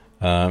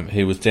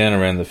 He was down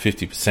around the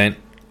 50%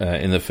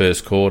 in the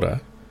first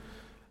quarter.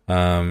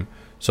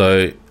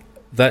 So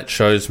that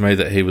shows me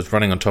that he was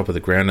running on top of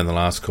the ground in the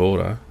last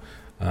quarter,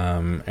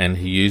 and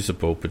he used the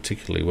ball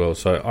particularly well.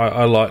 So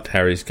I liked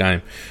Harry's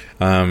game.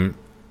 And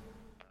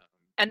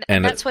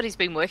that's what he's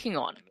been working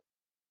on,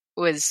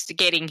 was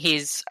getting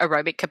his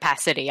aerobic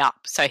capacity up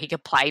so he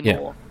could play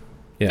more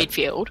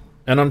midfield.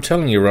 And I'm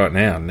telling you right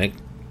now, Nick,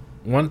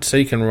 once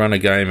he can run a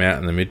game out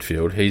in the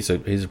midfield, he's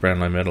a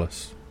Brownlow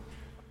medalist.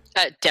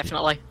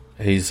 Definitely.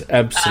 He's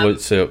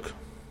absolute silk.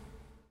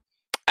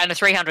 And a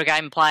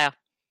 300-game player.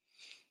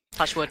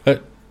 Touch wood.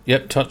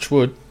 Yep, touch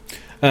wood.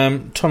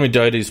 Tommy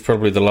Doty's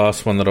probably the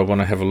last one that I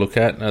want to have a look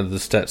at. The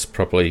stats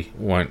probably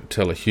won't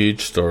tell a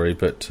huge story,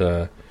 but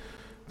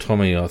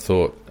Tommy, I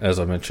thought, as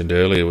I mentioned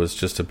earlier, was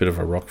just a bit of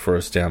a rock for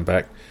us down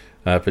back,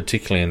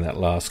 particularly in that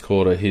last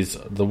quarter.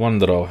 The one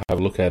that I'll have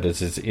a look at is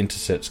his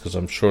intercepts, because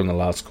I'm sure in the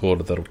last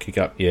quarter that'll kick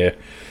up. Yeah,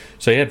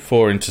 so he had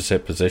 4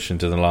 intercept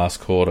possessions in the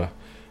last quarter,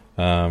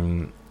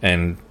 and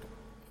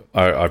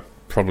I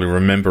probably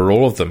remember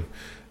all of them.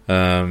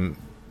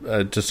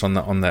 Just on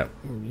that,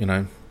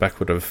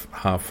 backward of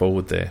half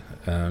forward there,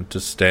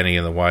 just standing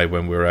in the way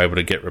when we were able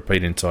to get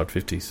repeat inside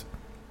 50s.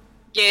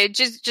 Yeah,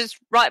 just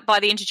right by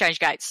the interchange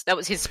gates. That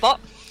was his spot.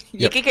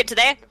 You kick it to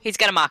there, he's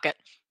going to mark it.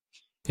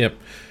 Yep,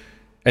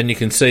 and you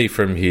can see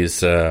from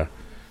his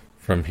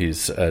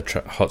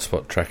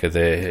hotspot tracker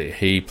there,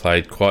 he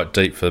played quite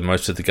deep for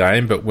most of the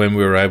game. But when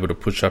we were able to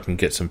push up and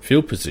get some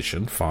field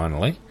position,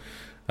 finally,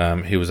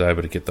 he was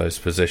able to get those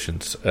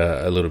possessions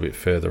a little bit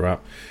further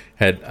up.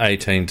 Had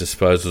 18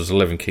 disposals,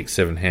 11 kicks,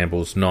 7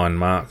 handballs, 9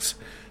 marks.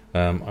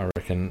 I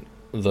reckon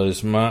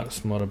those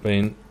marks might have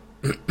been,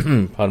 3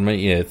 in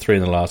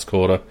the last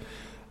quarter.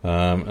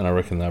 And I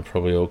reckon they're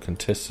probably all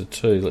contested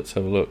too. Let's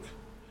have a look.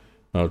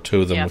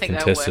 2 of them were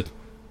contested.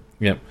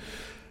 Yep.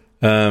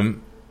 So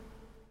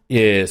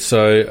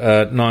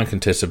 9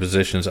 contested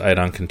possessions, 8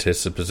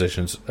 uncontested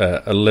possessions,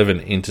 11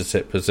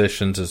 intercept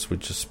possessions, as we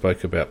just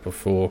spoke about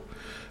before.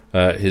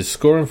 His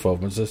score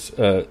involvements is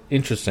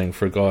interesting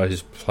for a guy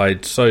who's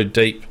played so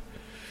deep.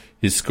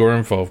 His score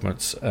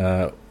involvements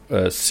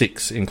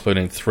 6,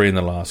 including 3 in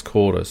the last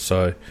quarter.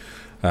 So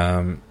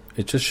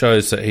it just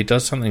shows that he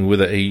does something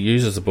with it. He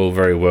uses the ball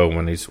very well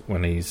when he's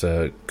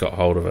got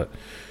hold of it.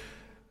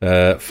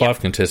 5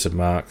 contested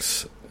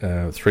marks,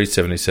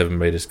 377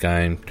 metres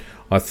gained.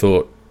 I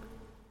thought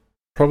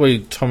probably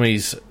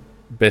Tommy's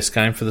best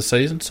game for the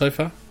season so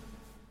far.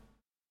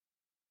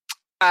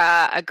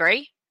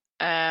 Agree.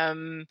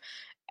 And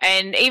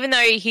even though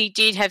he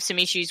did have some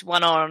issues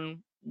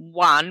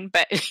one-on-one,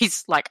 but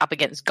he's like up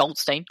against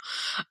Goldstein.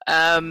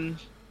 So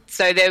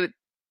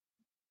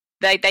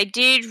they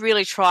did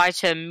really try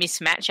to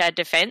mismatch our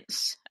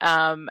defence.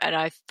 And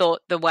I thought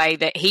the way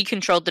that he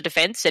controlled the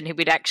defence, and he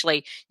would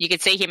actually, you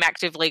could see him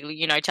actively,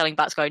 telling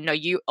Butts, go, no,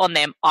 you on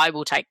them, I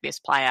will take this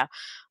player.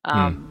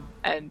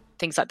 And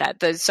things like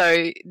that.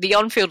 So the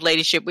on-field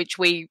leadership, which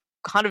we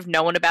kind of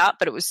known about,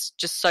 but it was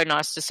just so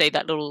nice to see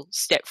that little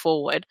step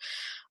forward.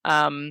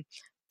 And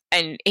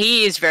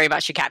he is very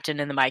much a captain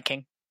in the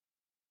making.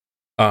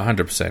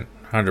 100%.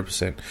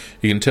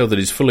 You can tell that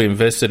he's fully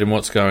invested in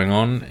what's going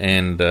on,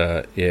 and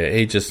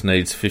he just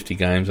needs 50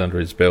 games under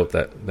his belt,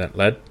 that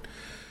lad.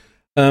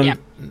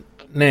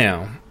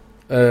 Now,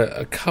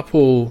 a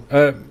couple...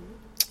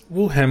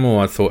 Will Hamill,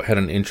 I thought, had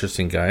an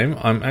interesting game.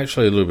 I'm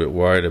actually a little bit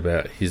worried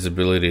about his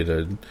ability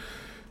to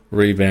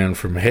rebound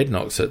from head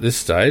knocks at this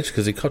stage,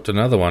 because he copped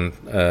another one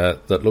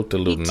that looked a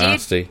little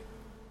nasty.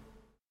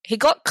 He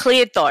got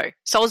cleared, though.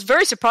 So I was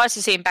very surprised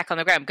to see him back on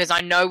the ground, because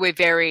I know we're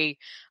very...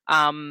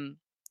 not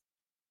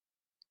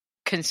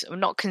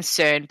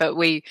concerned, but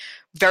we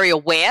very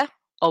aware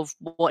of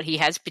what he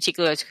has,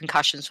 particularly those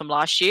concussions from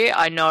last year.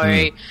 I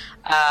know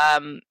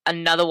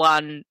another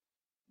one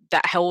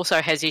that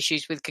also has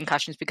issues with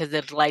concussions because of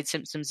the delayed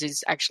symptoms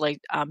is actually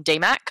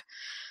DMAC.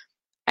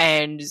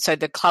 And so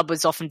the club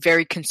was often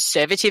very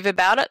conservative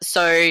about it.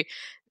 So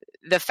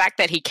the fact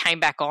that he came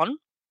back on,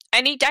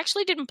 and he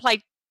actually didn't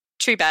play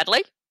too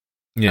badly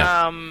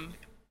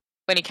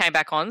when he came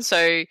back on.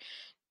 So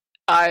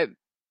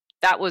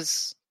that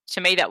was,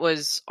 to me, that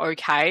was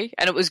okay.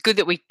 And it was good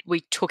that we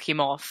took him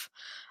off.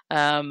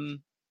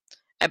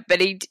 But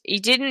he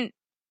didn't,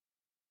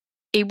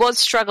 he was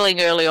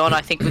struggling early on,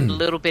 I think, with a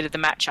little bit of the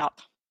matchup.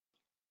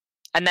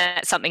 And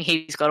that's something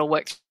he's got to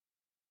work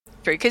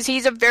through because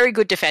he's a very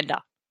good defender.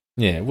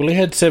 Yeah, well, he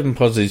had 7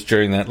 positives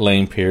during that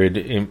lean period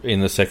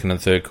in the second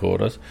and third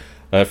quarters.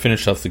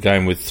 Finished off the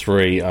game with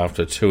 3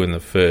 after 2 in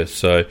the first.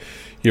 So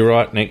you're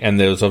right, Nick, and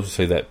there was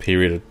obviously that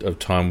period of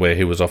time where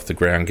he was off the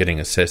ground getting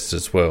assessed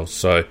as well.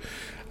 So,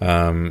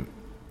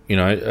 you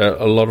know,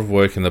 a lot of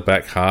work in the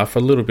back half, a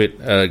little bit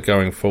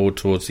going forward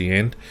towards the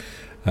end.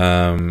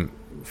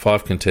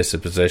 5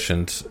 contested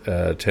possessions,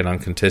 10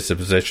 uncontested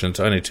possessions,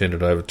 only turned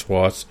it over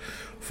twice,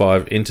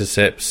 5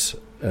 intercepts.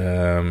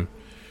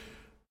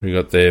 We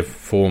got there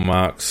 4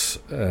 marks,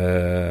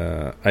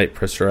 8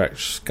 pressure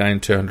acts,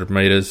 gained 200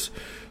 metres.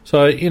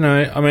 So, you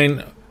know, I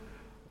mean,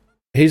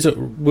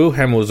 Will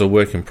Hamill's a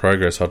work in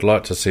progress. I'd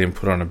like to see him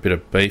put on a bit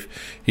of beef.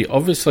 He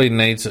obviously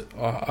needs,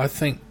 I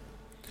think,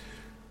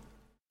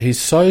 he's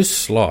so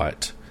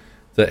slight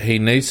that he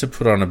needs to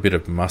put on a bit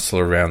of muscle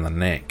around the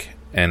neck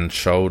and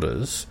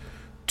shoulders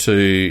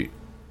to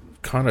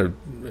kind of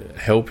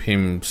help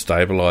him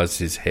stabilise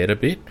his head a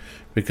bit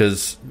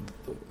because...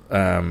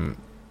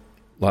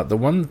 like the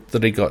one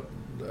that he got,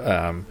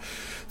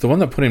 the one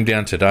that put him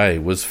down today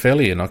was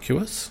fairly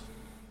innocuous.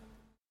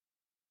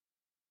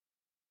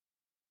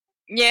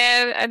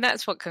 Yeah, and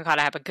that's what can kind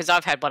of happen because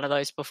I've had one of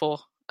those before,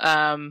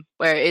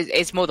 where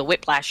it's more the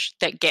whiplash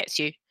that gets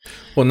you.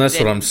 Well, and that's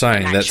what I'm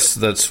saying. That's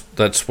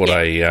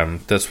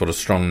what a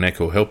strong neck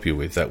will help you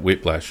with, that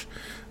whiplash.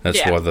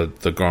 That's why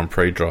the Grand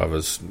Prix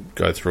drivers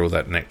go through all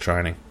that neck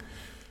training.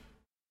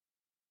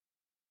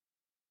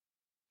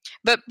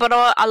 But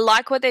I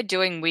like what they're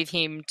doing with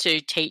him to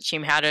teach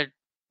him how to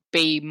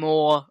be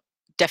more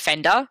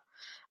defender,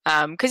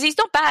 because he's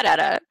not bad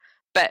at it.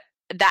 But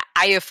that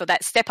AFL,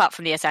 that step up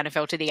from the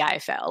SANFL to the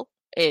AFL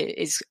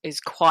is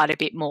quite a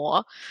bit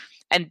more.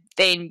 And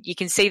then you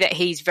can see that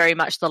he's very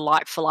much the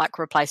like-for-like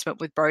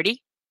replacement with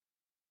Brodie.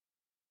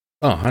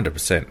 Oh,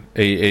 100%.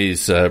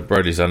 He's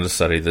Brodie's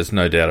understudy, there's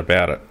no doubt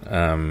about it.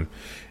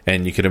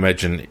 And you can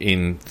imagine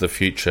in the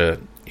future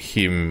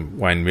him,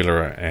 Wayne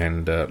Miller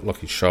and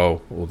Lockie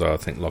Scholl, although I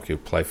think Lockie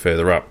will play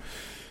further up.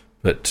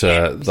 But,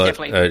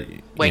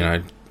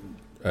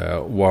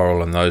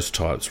 Worrell and those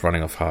types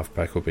running off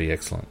halfback will be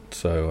excellent.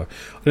 So I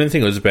don't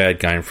think it was a bad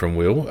game from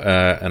Will,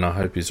 and I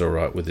hope he's all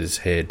right with his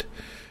head.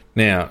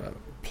 Now,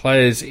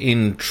 players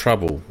in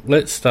trouble.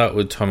 Let's start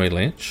with Tommy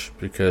Lynch,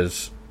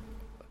 because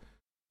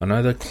I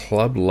know the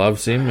club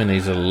loves him and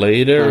he's a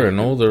leader and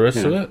all the rest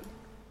of it.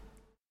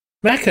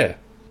 Macca!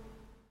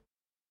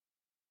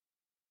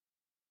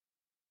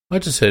 I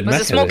just heard Macca. It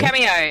was a small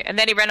cameo, and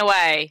then he ran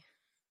away.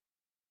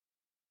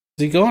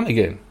 Is he gone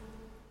again?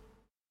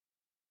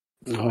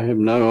 I have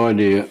no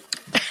idea.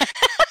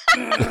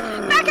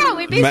 Macca,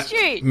 we missed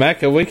you.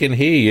 Macca, we can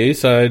hear you,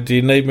 so do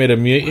you need me to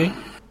mute you?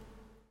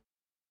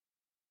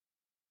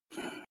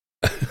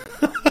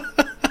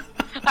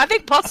 I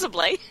think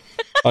possibly.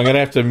 I'm going to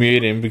have to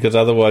mute him because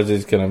otherwise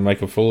he's going to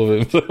make a fool of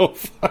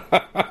himself.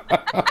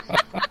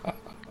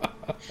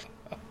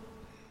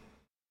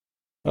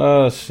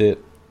 Oh,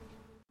 shit.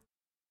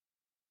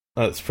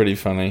 That's pretty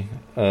funny.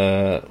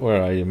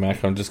 Where are you,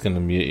 Mac? I'm just going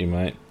to mute you,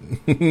 mate.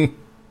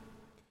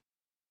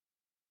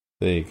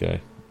 There you go.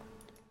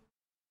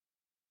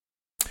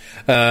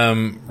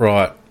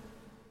 Right.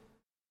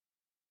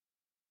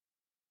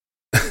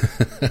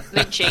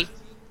 Lynchy.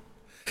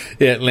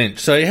 Yeah, Lynch.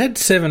 So he had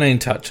 17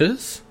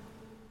 touches.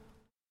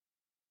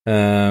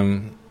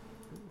 From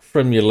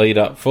your lead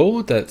up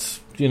forward,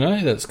 that's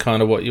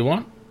kind of what you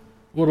want.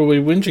 What are we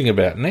whinging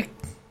about, Nick?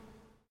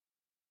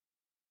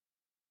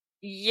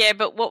 Yeah,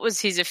 but what was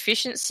his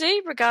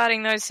efficiency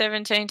regarding those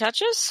 17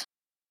 touches?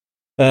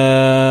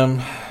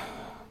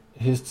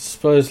 His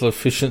disposal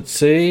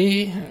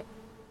efficiency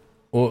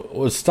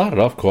was started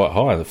off quite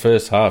high. The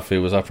first half he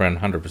was up around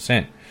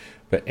 100%,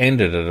 but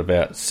ended at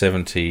about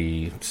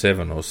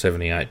 77 or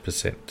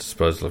 78%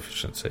 disposal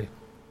efficiency.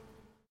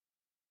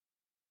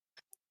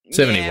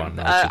 71,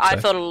 yeah, I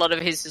thought a lot of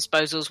his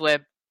disposals were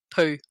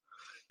poo.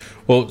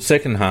 Well,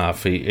 second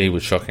half he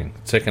was shocking.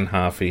 Second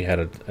half he had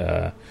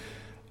a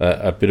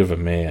bit of a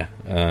mare.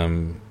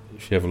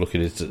 If you have a look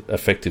at his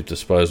effective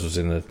disposals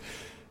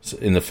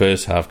in the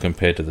first half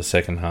compared to the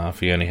second half,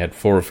 he only had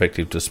 4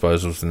 effective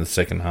disposals in the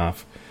second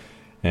half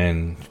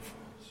and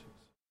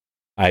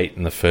 8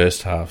 in the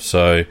first half.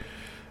 So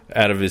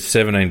out of his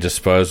 17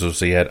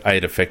 disposals, he had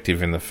 8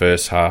 effective in the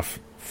first half,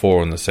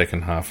 4 in the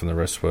second half, and the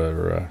rest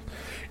were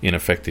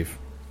ineffective.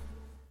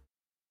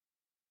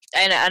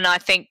 And I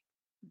think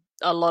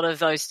a lot of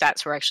those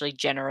stats were actually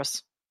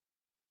generous.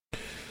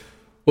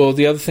 Well,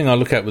 the other thing I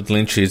look at with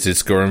Lynch is his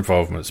score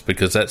involvements,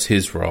 because that's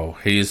his role.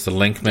 He is the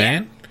link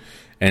man,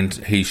 and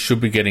he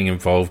should be getting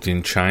involved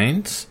in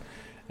chains.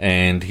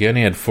 And he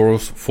only had four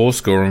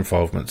score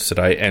involvements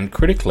today, and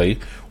critically,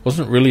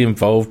 wasn't really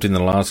involved in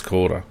the last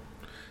quarter.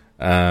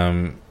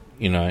 Had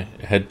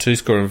 2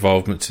 score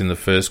involvements in the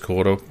first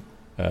quarter,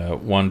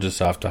 one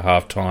just after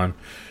halftime,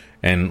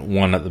 and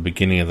one at the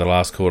beginning of the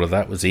last quarter.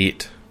 That was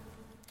it.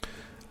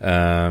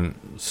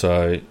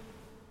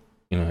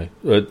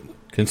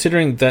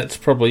 Considering that's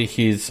probably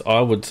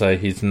I would say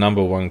his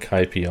number one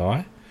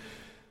KPI.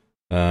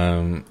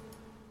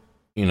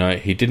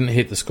 He didn't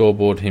hit the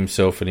scoreboard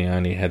himself, and he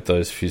only had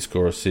those few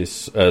score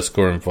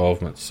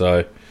involvements.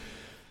 So,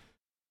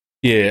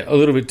 yeah, a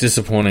little bit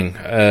disappointing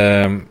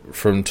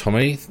from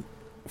Tommy.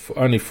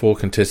 Only 4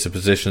 contested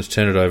possessions,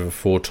 turned it over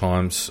 4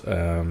 times.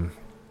 I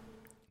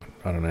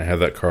don't know how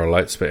that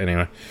correlates, but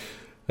anyway.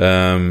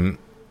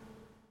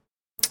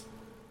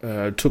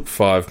 Took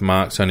 5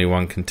 marks, only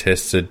 1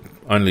 contested,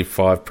 only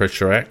 5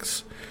 pressure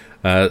acts.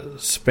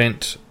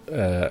 Spent...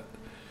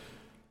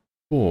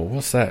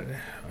 what's that?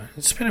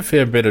 Spent a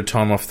fair bit of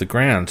time off the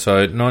ground,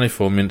 so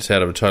 94 minutes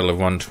out of a total of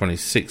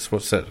 126.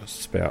 What's that?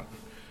 It's about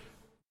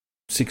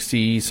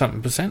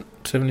 60-something percent?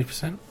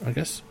 70%, I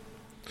guess.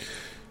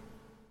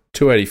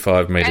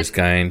 285 metres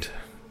gained.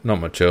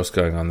 Not much else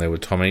going on there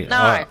with Tommy. No.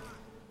 I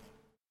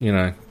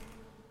don't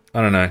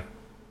know.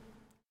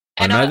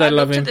 And I know they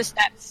love him. I looked at the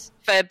stats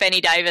for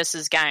Benny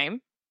Davis's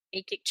game.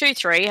 He kicked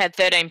 2-3, had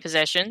 13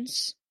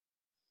 possessions.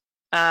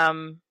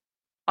 I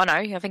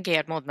think he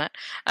had more than that.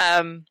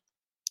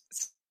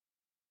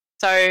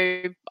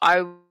 So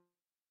I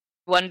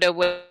wonder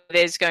whether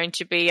there's going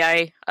to be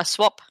a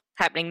swap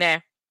happening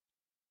there.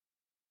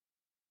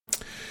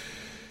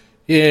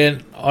 Yeah,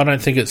 I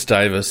don't think it's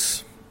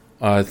Davis.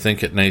 I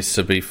think it needs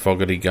to be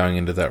Fogarty going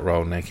into that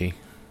role, Neki.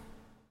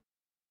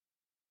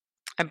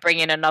 And bring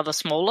in another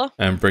smaller?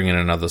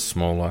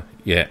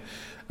 Yeah.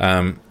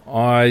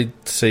 I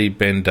see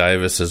Ben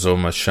Davis as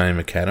almost Shane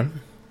McAdam.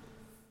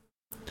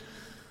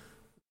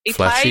 He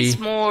Flashy. plays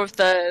more of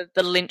the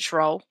Lynch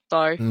role,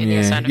 though, in the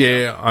SANFL.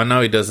 Yeah, I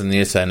know he does in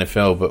the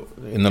SANFL, but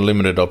in the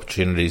limited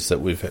opportunities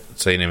that we've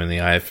seen him in the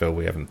AFL,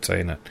 we haven't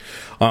seen it.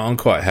 I'm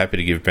quite happy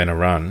to give Ben a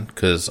run,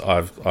 because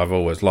I've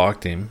always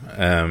liked him.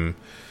 And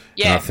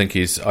I think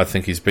he's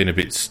been a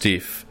bit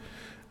stiff.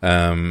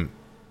 I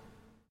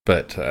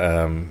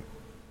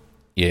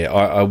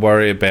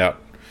worry about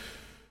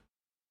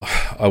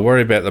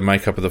the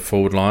makeup of the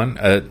forward line.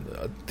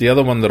 The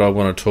other one that I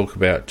want to talk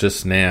about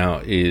just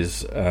now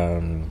is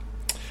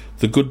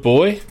the good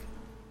boy,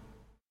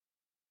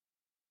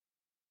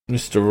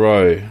 Mr.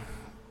 Rowe,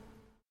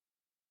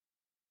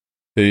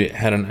 who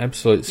had an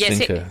absolute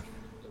stinker.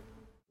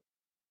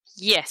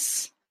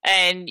 Yes,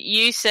 and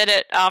you said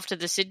it after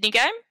the Sydney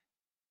game.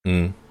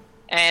 Mm.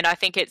 And I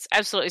think it's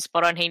absolutely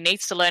spot on. He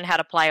needs to learn how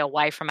to play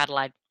away from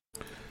Adelaide.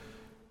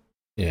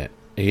 Yeah,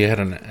 he had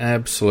an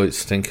absolute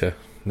stinker,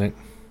 Nick.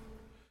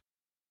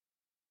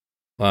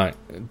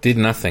 Did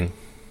nothing.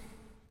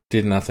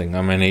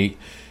 I mean,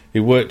 he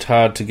worked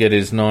hard to get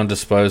his 9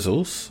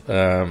 disposals,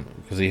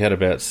 because he had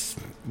about 5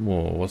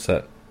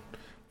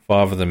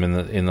 of them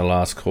in the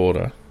last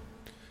quarter.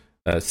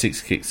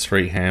 6 kicks,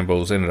 3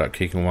 handballs, ended up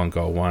kicking 1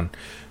 goal, 1.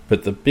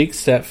 But the big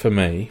stat for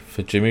me,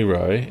 for Jimmy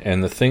Rowe,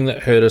 and the thing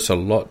that hurt us a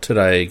lot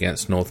today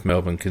against North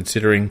Melbourne,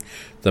 considering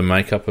the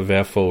makeup of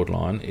our forward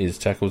line, is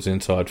tackles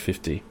inside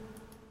 50.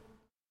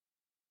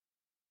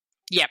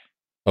 Yep.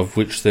 Of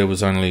which there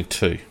was only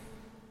 2.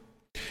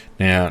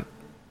 Now,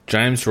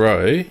 James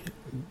Rowe,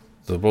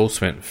 the ball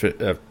spent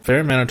a fair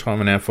amount of time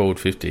in our forward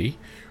 50.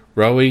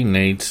 Rowe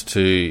needs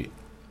to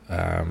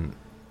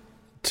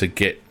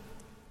get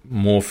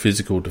more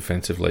physical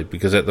defensively,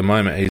 because at the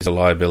moment he's a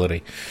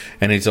liability.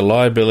 And he's a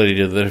liability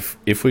to that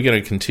if we're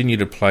going to continue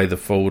to play the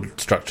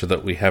forward structure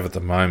that we have at the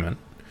moment,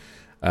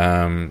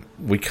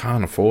 we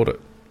can't afford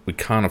it.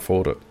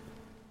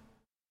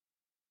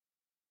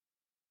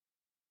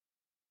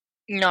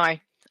 No.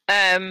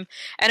 And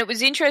it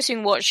was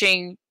interesting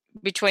watching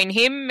between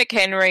him,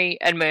 McHenry,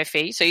 and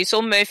Murphy. So you saw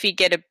Murphy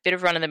get a bit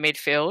of run in the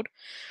midfield.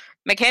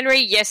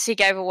 McHenry, yes, he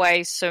gave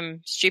away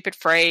some stupid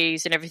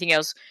frees and everything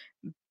else,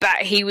 but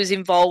he was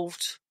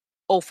involved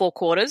all 4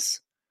 quarters.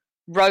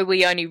 Rowe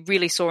we only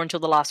really saw until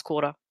the last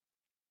quarter.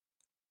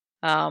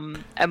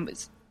 And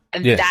that's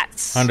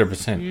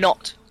 100%.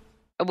 not...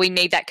 We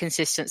need that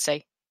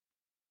consistency.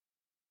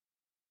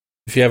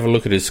 If you have a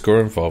look at his score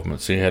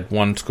involvements, he had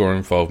 1 score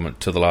involvement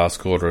to the last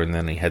quarter, and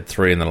then he had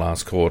 3 in the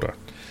last quarter.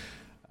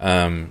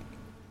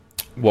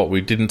 What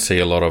we didn't see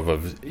a lot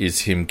of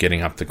is him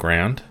getting up the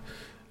ground.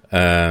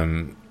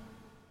 I'm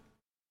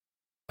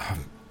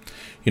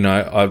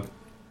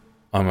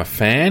a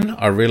fan.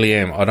 I really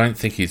am. I don't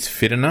think he's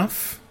fit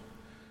enough.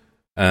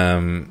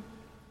 And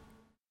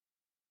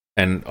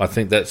I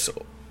think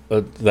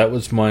that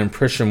was my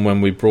impression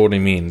when we brought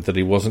him in, that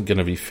he wasn't going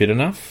to be fit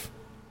enough.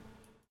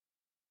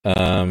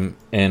 And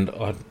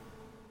I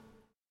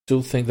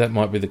still think that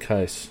might be the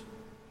case.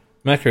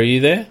 Mac, are you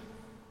there?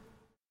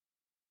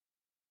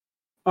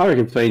 I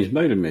reckon Fiend's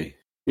new to me.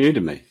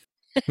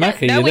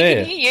 Macca, No, you we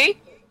there? can hear you.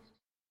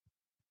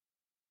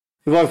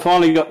 Have I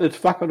finally got this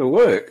fucker to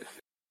work?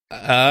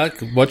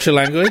 Watch your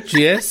language.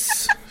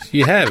 Yes,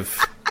 you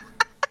have.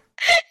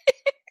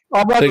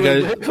 I've only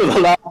been here for the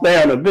last hour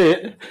and a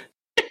bit.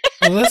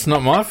 Well, that's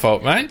not my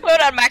fault, mate. Well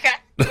done, Macca.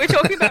 We're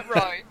talking about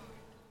Rowe.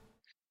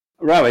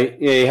 Rowie,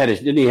 yeah,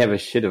 didn't he have a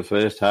shitter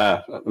first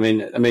half? I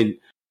mean,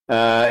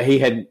 he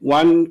had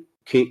one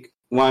kick,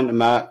 one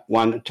mark,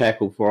 one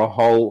tackle for a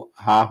whole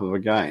half of a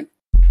game,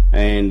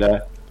 and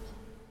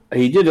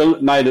he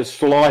made a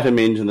slight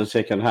amends in the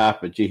second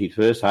half, but gee, his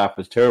first half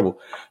was terrible.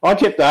 I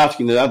kept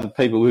asking the other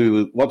people who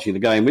were watching the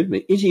game with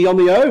me, is he on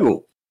the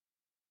oval?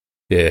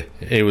 Yeah,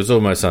 he was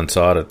almost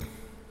unsighted.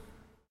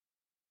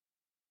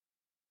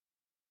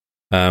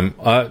 I'm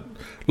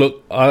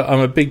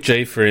a big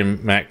G for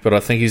him, Mac, but I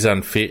think he's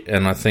unfit,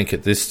 and I think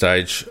at this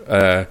stage,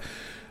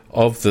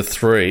 of the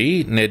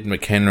three, Ned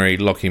McHenry,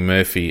 Lockie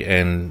Murphy,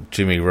 and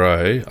Jimmy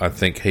Rowe, I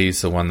think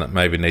he's the one that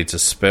maybe needs a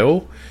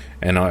spell,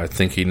 and I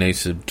think he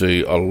needs to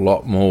do a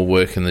lot more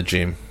work in the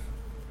gym,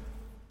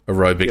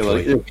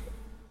 aerobically. Yeah,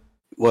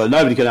 well,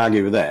 nobody can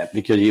argue with that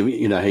because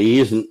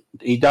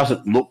he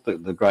doesn't look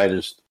the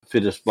greatest,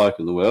 fittest bloke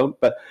in the world,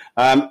 but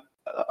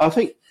I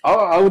think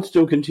I would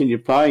still continue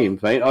playing him,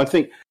 Pete. I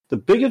think the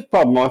biggest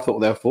problem I thought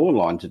with our forward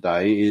line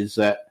today is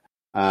that,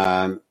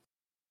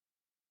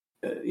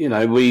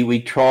 we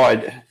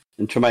tried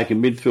to make a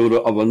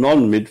midfielder of a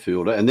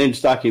non-midfielder and then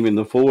stuck him in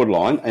the forward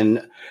line.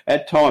 And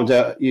at times,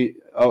 I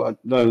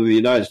don't know if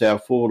you noticed, our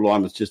forward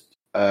line was just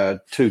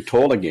too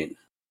tall again.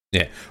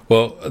 Yeah.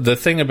 Well, the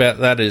thing about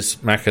that is,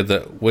 Macca,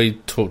 that we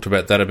talked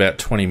about that about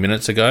 20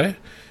 minutes ago.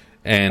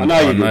 And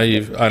I know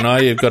you've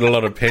got a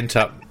lot of pent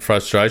up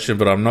frustration,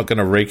 but I'm not going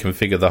to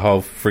reconfigure the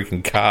whole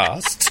freaking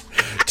cast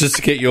just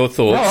to get your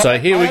thoughts. No, so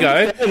here we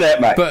go.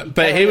 That,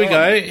 but here we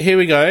go. Here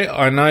we go.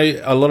 I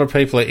know a lot of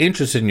people are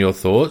interested in your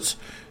thoughts,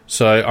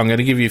 so I'm going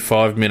to give you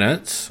 5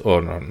 minutes,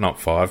 or not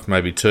 5,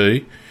 maybe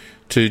 2,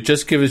 to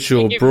just give us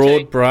your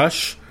broad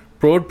brush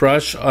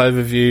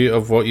overview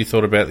of what you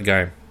thought about the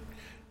game.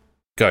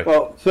 Go.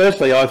 Well,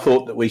 firstly, I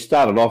thought that we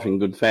started off in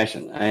good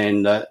fashion,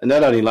 and that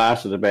only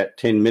lasted about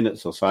 10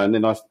 minutes or so, and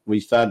then we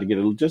started to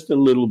get just a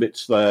little bit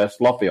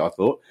sloppy, I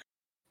thought.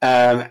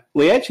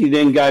 We actually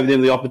then gave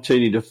them the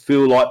opportunity to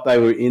feel like they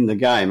were in the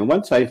game, and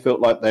once they felt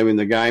like they were in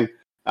the game,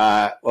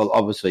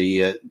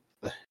 obviously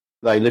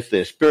they lift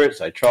their spirits,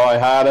 they try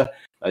harder,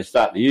 they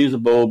start to use the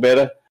ball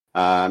better,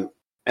 and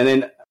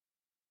then,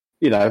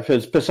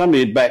 for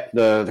somebody who'd backed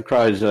the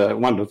Crows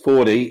 1 to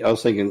 40, I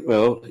was thinking,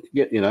 well,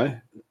 get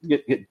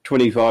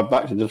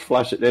 $25 and just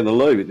flush it down the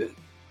loo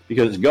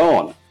because it's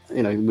gone.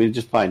 We're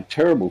just playing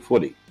terrible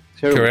footy.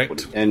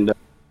 Correct. Footy. And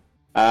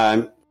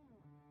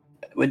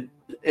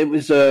it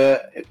was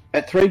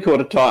at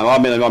three-quarter time. I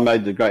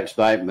made the great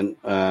statement,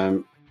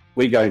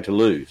 we're going to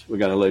lose. We're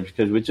going to lose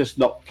because we're just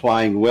not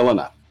playing well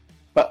enough.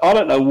 But I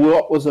don't know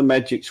what was the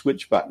magic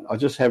switch button. I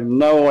just have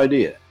no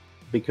idea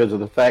because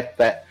of the fact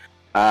that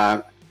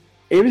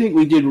everything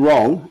we did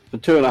wrong for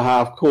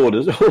 2.5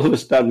 quarters, all of a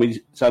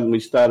sudden we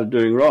started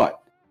doing right.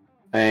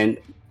 And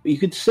you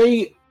could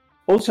see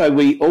also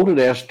we altered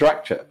our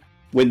structure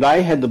when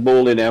they had the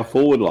ball in our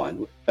forward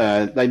line.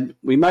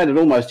 We made it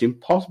almost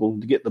impossible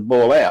to get the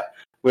ball out,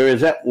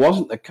 whereas that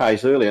wasn't the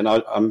case earlier.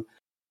 And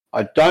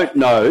I don't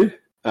know.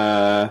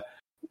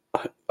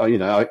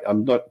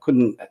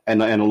 Couldn't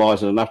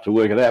analyse it enough to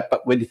work it out.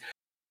 But when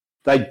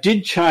they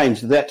did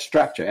change that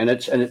structure, and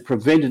it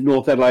prevented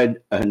North Melbourne,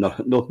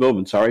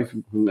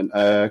 from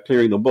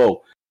clearing the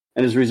ball.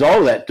 And as a result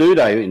of that,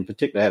 Duday in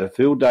particular had a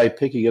field day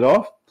picking it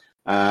off.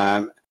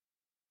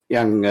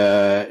 Young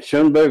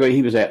Schoenberger,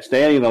 he was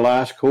outstanding in the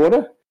last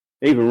quarter.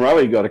 Even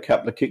Rowie got a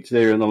couple of kicks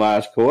there in the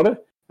last quarter.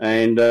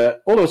 And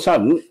all of a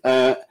sudden,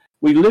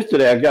 we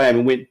lifted our game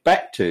and went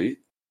back to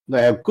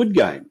our good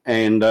game.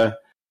 And but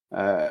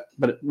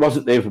it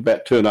wasn't there for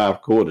about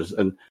 2.5 quarters.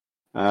 And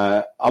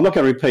I'm not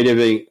going to repeat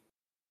everything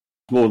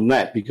more than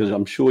that because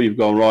I'm sure you've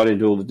gone right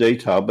into all the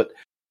detail. But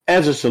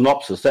as a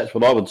synopsis, that's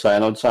what I would say.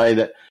 And I'd say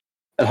that,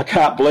 and I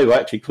can't believe I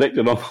actually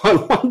collected on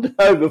 1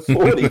 over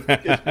 40.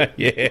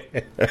 Yeah.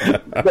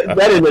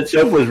 That in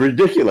itself was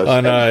ridiculous. I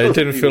know. It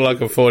didn't feel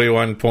like a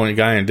 41-point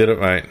game, did it,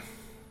 mate?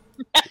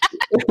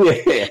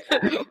 Yeah.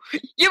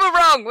 You were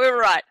wrong. We were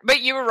right.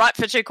 But you were right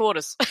for 2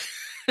 quarters.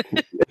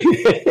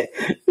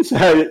 So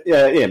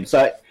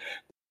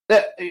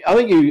I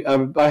think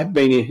I have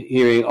been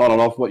hearing on and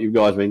off what you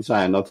guys have been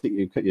saying. I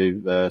think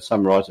you've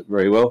summarised it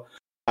very well.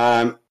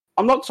 I'm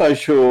not so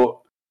sure.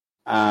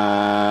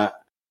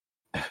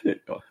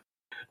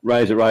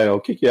 Razor Ray, I'll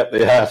kick you up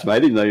the arse,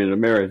 mate, even though you're in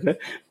America.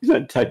 You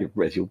don't take a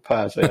breath, you'll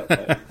pass out,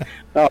 mate.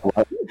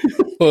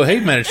 Well, he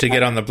managed to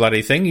get on the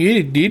bloody thing.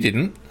 You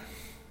didn't.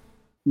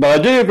 But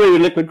I do agree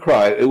with Liquid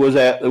Crow. It was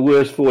the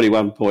worst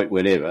 41-point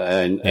whenever.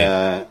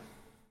 And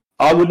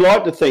I would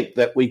like to think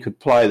that we could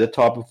play the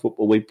type of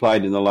football we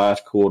played in the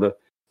last quarter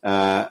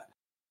right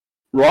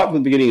from the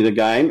beginning of the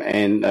game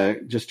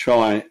and just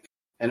try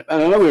and I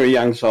know we're a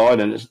young side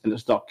and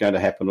it's not going to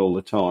happen all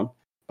the time,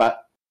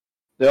 but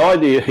the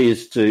idea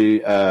is to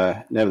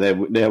now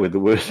with the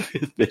worst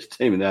best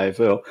team in the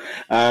AFL.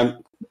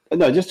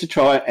 Just to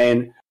try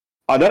and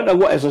I don't know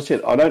what, as I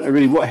said, I don't know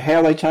really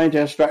how they changed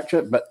our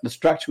structure, but the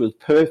structure was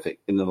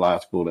perfect in the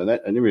last quarter.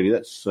 That's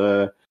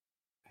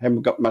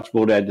haven't got much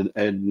more to add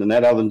than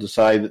that, other than to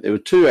say that there were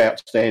two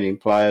outstanding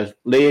players.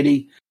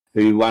 Lairdy,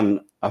 who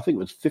won, I think it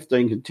was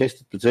 15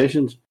 contested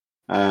possessions,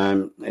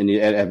 and he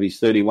had his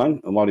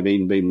 31, it might have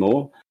even been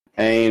more.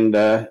 And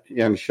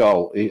young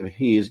Scholl,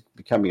 he is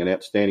becoming an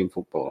outstanding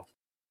footballer.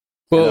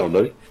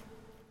 Well,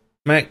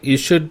 Mac, you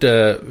should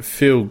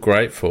feel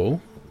grateful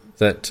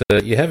that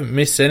you haven't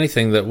missed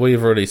anything that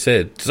we've already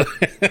said. So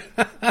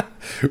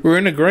we're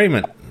in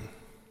agreement.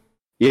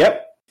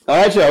 Yep.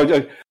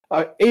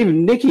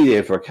 Even Nicky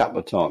there for a couple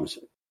of times.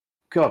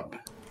 God.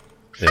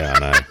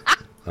 Yeah,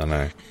 I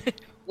know.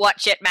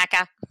 Watch it,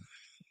 Macca.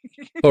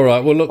 All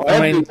right. Well, look,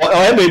 I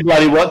have been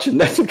bloody watching.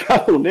 That's a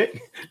couple,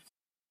 Nick.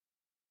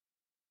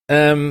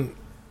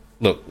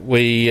 Look,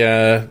 we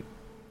haven't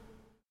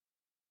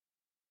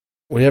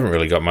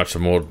really got much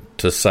more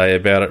to say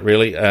about it,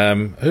 really. Who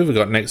have we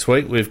got next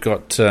week? We've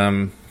got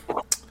Freo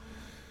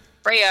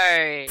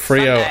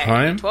Sunday, at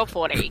home,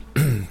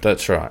 12:40.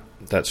 That's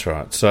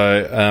right.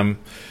 So,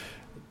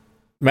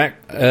 Mac,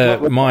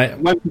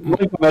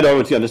 what I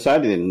was going to say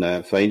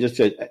then, Fiend, just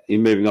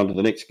in moving on to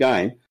the next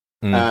game,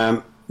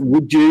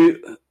 would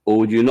you or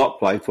would you not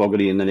play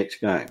Fogarty in the next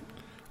game?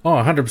 Oh,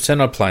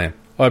 100% I'd play him.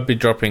 I'd be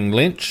dropping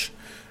Lynch,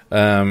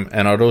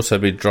 and I'd also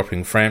be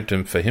dropping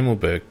Frampton for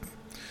Himmelberg.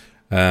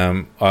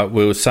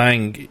 We were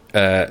saying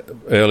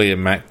earlier,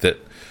 Mac, that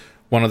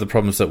one of the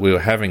problems that we were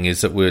having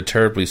is that we were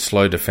terribly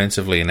slow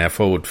defensively in our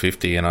forward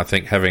 50, and I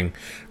think having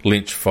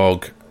Lynch,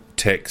 Fogg,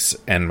 Tex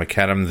and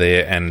McAdam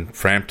there and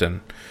Frampton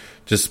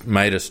just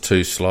made us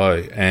too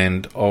slow.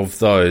 And of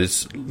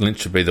those,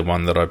 Lynch would be the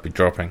one that I'd be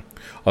dropping.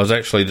 I was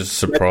actually just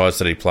surprised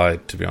that he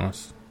played, to be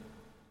honest.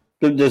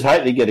 Does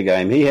Haitley get a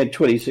game? He had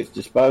 26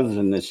 disposals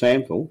in the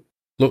sample.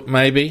 Look,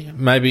 maybe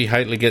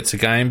Haitley gets a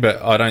game,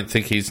 but I don't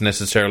think he's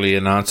necessarily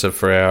an answer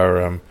for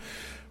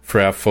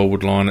our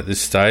forward line at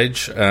this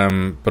stage.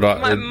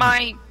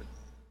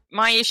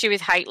 My issue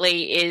with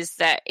Haitley is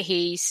that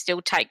he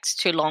still takes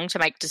too long to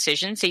make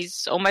decisions.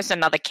 He's almost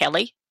another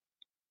Kelly.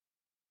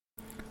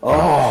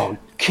 Oh,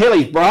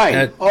 Kelly's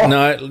brain.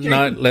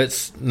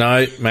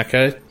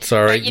 Macca.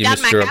 Sorry, you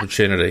missed your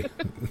opportunity.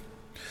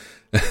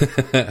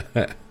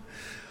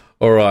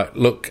 All right,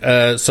 look,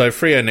 so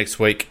Freo next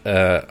week,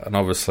 and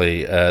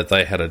obviously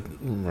they had a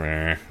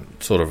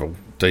sort of a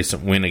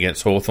decent win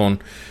against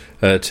Hawthorn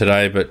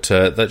today, but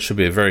that should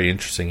be a very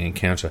interesting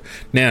encounter.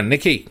 Now,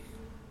 Nikki,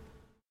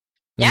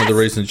 one of the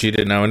reasons you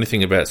didn't know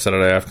anything about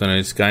Saturday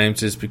afternoon's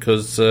games is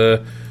because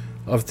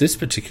of this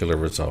particular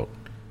result.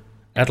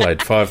 Adelaide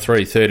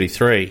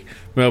 5-3-33,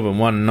 Melbourne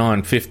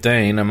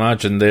 1-9-15, a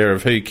margin there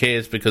of who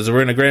cares because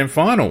we're in a grand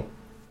final.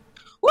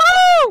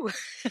 Woo!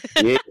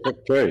 Yeah, that's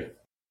true.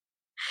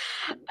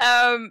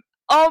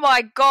 Oh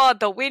my God,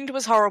 the wind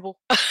was horrible.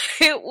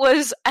 It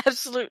was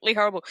absolutely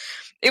horrible.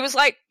 It was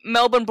like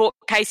Melbourne brought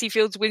Casey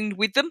Fields' wind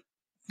with them,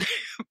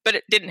 but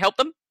it didn't help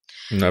them.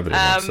 Nobody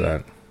wants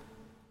that.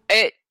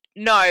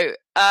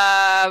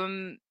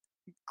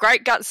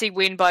 Great gutsy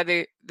win by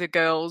the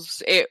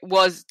girls. It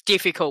was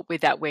difficult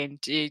with that wind.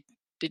 It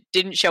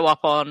didn't show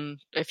up on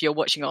if you're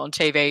watching it on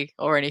TV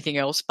or anything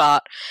else,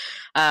 but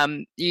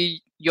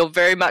you're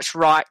very much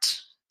right,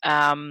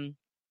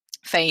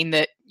 Fiend,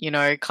 that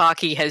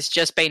Clarkey has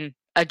just been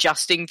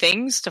adjusting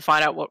things to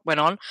find out what went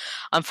on.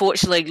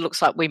 Unfortunately, it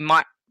looks like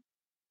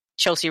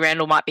Chelsea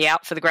Randall might be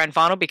out for the grand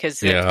final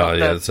because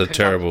it's a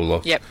terrible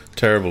loss. Yep,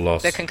 terrible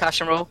loss. The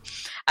concussion rule.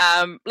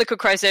 Liquid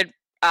Crow said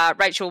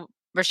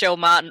Rochelle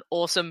Martin,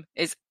 awesome,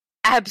 is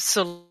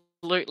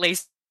absolutely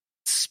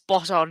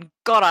spot on.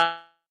 God,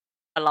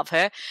 I love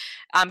her.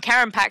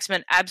 Karen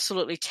Paxman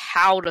absolutely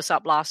towed us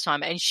up last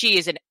time, and she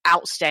is an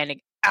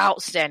outstanding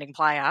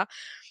player.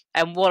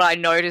 And what I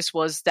noticed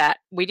was that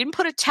we didn't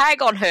put a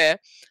tag on her,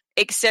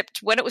 except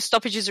when it was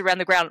stoppages around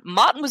the ground.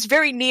 Martin was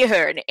very near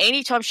her, and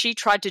anytime she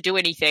tried to do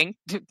anything,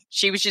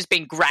 she was just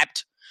being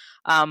grabbed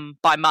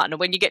by Martin. And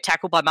when you get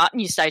tackled by Martin,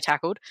 you stay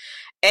tackled.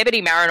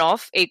 Ebony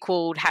Marinoff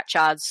equaled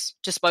Hatchard's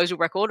disposal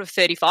record of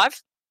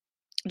 35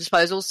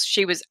 disposals.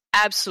 She was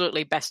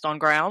absolutely best on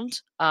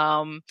ground.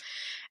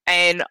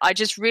 And I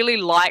just really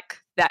like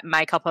that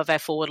makeup of our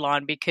forward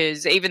line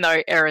because even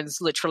though Erin's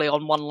literally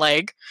on one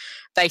leg,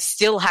 they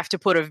still have to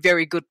put a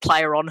very good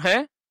player on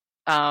her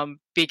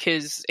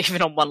because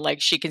even on one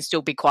leg, she can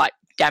still be quite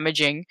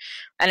damaging.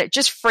 And it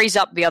just frees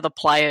up the other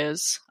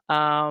players.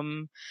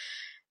 And,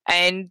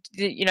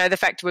 the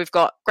fact we've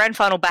got grand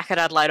final back at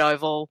Adelaide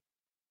Oval,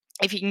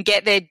 if you can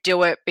get there,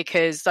 do it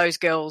because those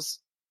girls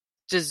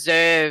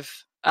deserve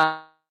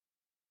a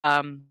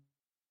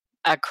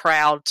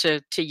crowd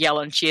to yell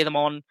and cheer them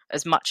on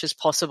as much as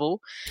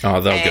possible. Oh,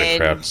 they'll get a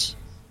crowd.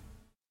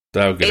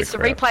 They'll get a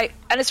crowd.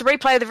 It's a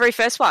replay of the very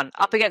first one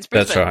up against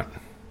Brisbane.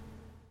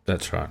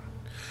 That's right.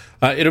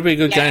 It'll be a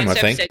good game, I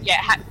think.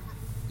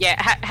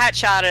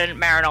 Hatchard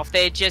and Marinoff,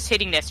 they're just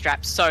hitting their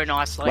straps so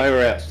nicely. They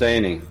were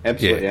outstanding.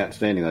 Absolutely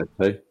outstanding, those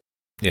two.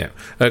 Yeah.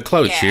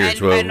 Chloe Shear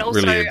as well and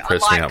also, really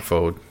impressed me up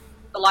forward.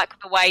 I like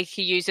the way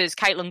he uses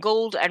Caitlin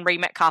Gould and Ree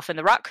Metcalf in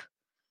the ruck.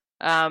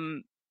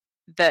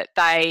 That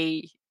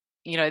they,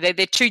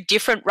 they're two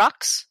different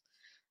rucks.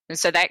 And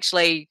so they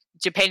actually,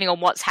 depending on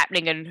what's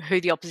happening and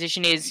who the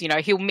opposition is,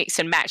 he'll mix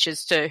and match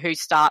as to who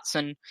starts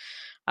and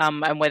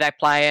where they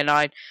play. And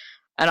I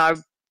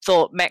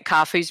thought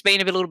Metcalf, who's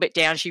been a little bit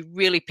down, she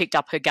really picked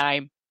up her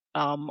game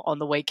on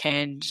the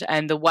weekend,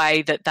 and the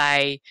way that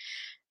they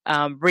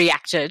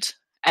reacted.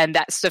 And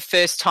that's the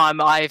first time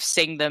I've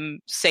seen them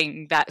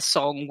sing that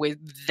song with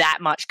that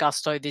much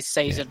gusto this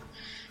season.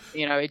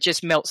 Yeah. It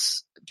just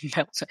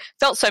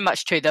felt so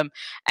much to them.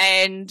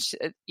 And,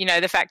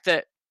 the fact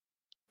that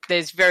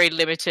there's very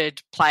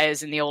limited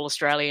players in the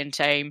All-Australian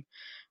team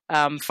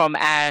from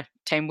our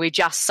team. We're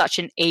just such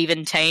an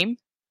even team,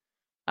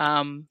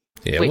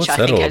 which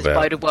I think has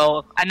boded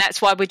well. And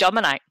that's why we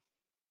dominate.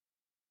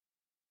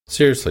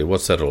 Seriously,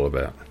 what's that all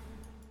about?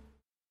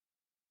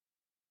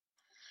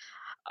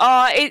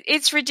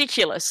 It's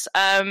ridiculous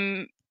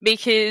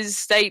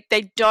because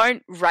they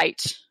don't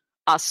rate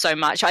us so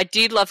much. I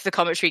did love the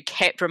commentary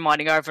kept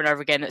reminding over and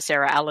over again that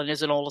Sarah Allen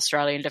is an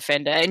All-Australian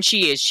defender, and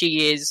she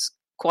is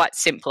quite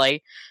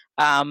simply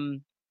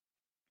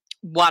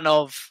one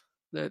of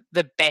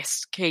the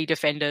best key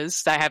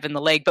defenders they have in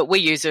the league, but we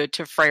use her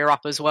to free her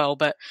up as well.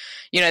 But,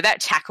 that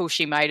tackle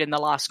she made in the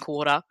last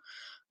quarter,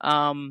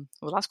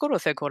 last quarter or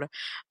third quarter,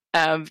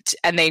 and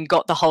then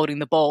got the holding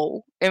the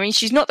ball. I mean,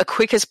 she's not the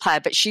quickest player,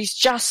 but she's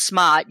just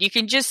smart. You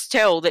can just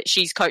tell that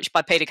she's coached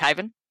by Peter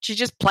Caven. She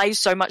just plays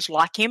so much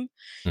like him.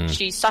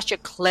 She's such a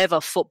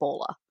clever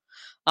footballer.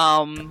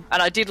 And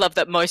I did love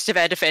that most of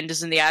our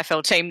defenders in the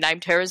AFL team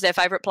named her as their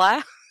favourite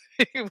player,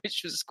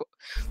 which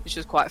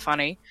was quite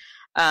funny.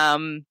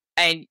 So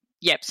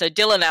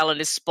Dylan Allen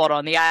is spot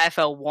on. The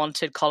AFL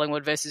wanted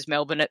Collingwood versus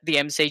Melbourne at the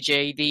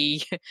MCG.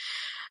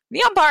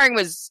 The umpiring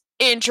was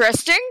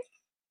interesting.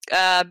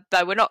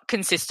 They were not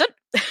consistent.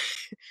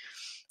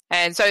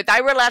 And so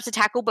they were allowed to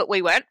tackle, but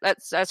we weren't.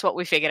 That's what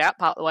we figured out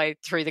part of the way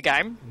through the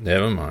game.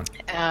 Never mind.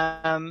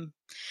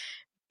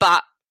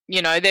 But,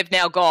 they've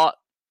now got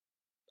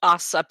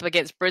us up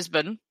against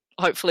Brisbane.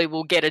 Hopefully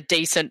we'll get a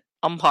decent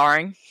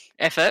umpiring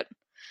effort.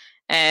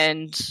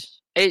 And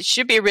it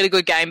should be a really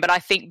good game, but I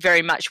think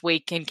very much we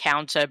can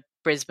counter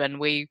Brisbane.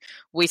 We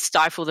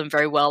stifle them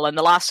very well. And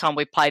the last time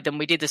we played them,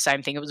 we did the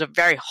same thing. It was a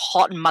very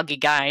hot and muggy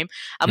game.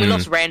 And we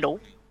lost Randall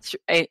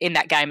in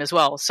that game as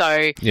well.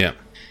 So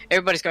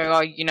everybody's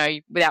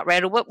going, without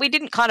Randall. But we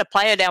didn't kind of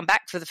play her down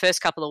back for the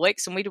first couple of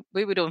weeks, and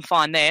we were doing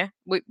fine there.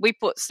 We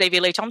put Stevie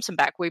Lee Thompson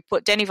back. We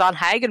put Denny Van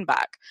Hagen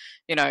back,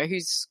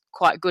 who's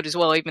quite good as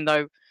well, even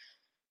though,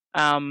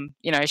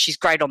 she's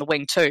great on the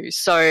wing too.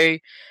 So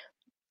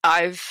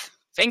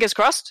fingers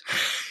crossed.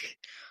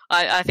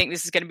 I think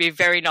this is going to be a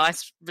very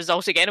nice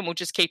result again, and we'll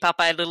just keep up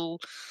a little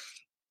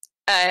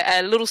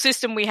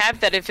system we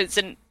have that if it's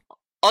an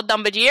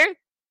odd-numbered year,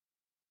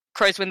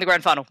 Crows win the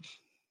grand final.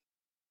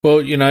 Well,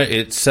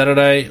 it's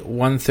Saturday,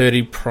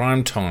 1:30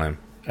 prime time,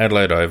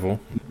 Adelaide Oval.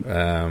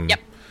 Yep.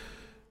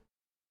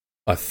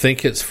 I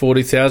think it's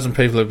 40,000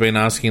 people have been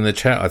asking in the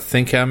chat. I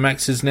think our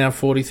max is now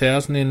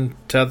 40,000 in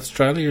South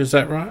Australia. Is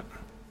that right?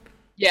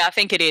 Yeah, I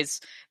think it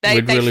is.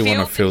 We'd really want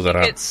to fill that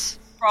up.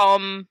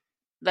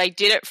 They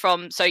did it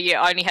from, so you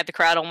only had the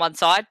crowd on one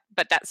side,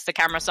 but that's the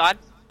camera side.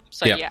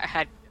 So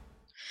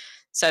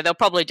so they'll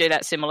probably do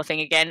that similar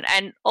thing again.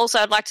 And also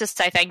I'd like to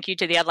say thank you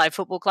to the Adelaide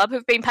Football Club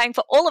who've been paying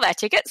for all of our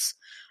tickets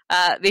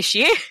this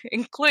year,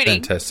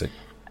 including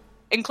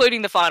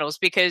the finals,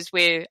 because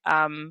we're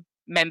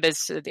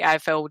members, the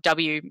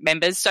AFLW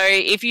members. So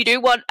if you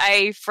do want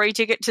a free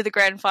ticket to the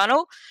grand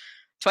final,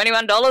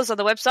 $21 on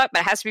the website,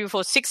 but it has to be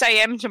before 6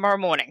 a.m. tomorrow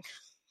morning.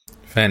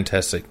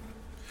 Fantastic.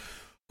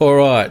 All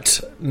right.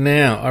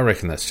 Now, I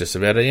reckon that's just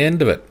about the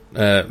end of it.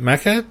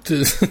 Macca?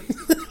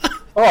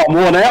 Oh, I'm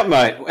worn out,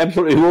 mate.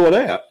 Absolutely worn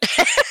out.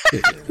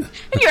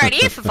 You're only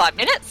here for 5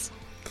 minutes.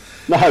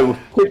 No,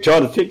 quit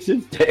trying to fix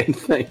this damn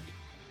thing.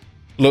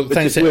 Look,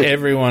 thanks to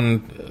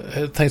everyone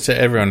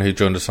who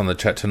joined us on the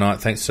chat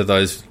tonight. Thanks to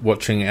those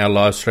watching our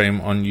live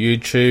stream on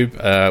YouTube.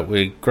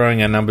 We're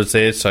growing our numbers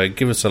there, so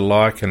give us a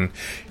like and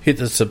hit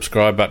the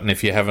subscribe button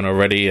if you haven't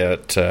already.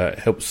 It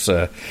helps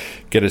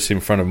get us in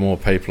front of more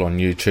people on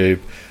YouTube.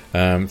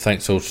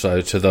 Thanks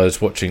also to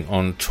those watching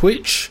on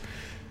Twitch.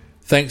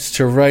 Thanks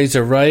to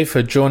Razor Ray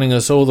for joining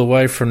us all the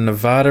way from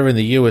Nevada in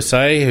the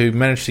USA, who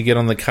managed to get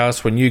on the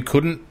cast when you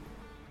couldn't,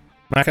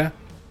 Macca.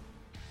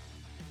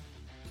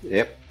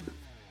 Yep.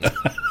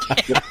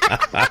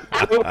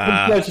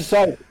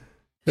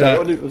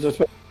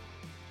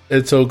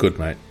 It's all good,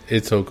 mate.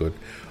 It's all good.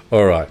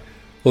 All right.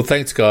 Well,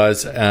 thanks,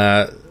 guys.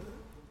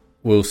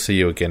 We'll see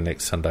you again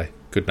next Sunday.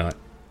 Good night.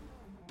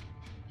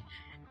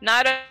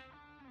 Night.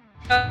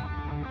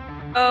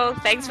 Oh,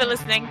 thanks for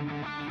listening.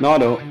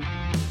 Night.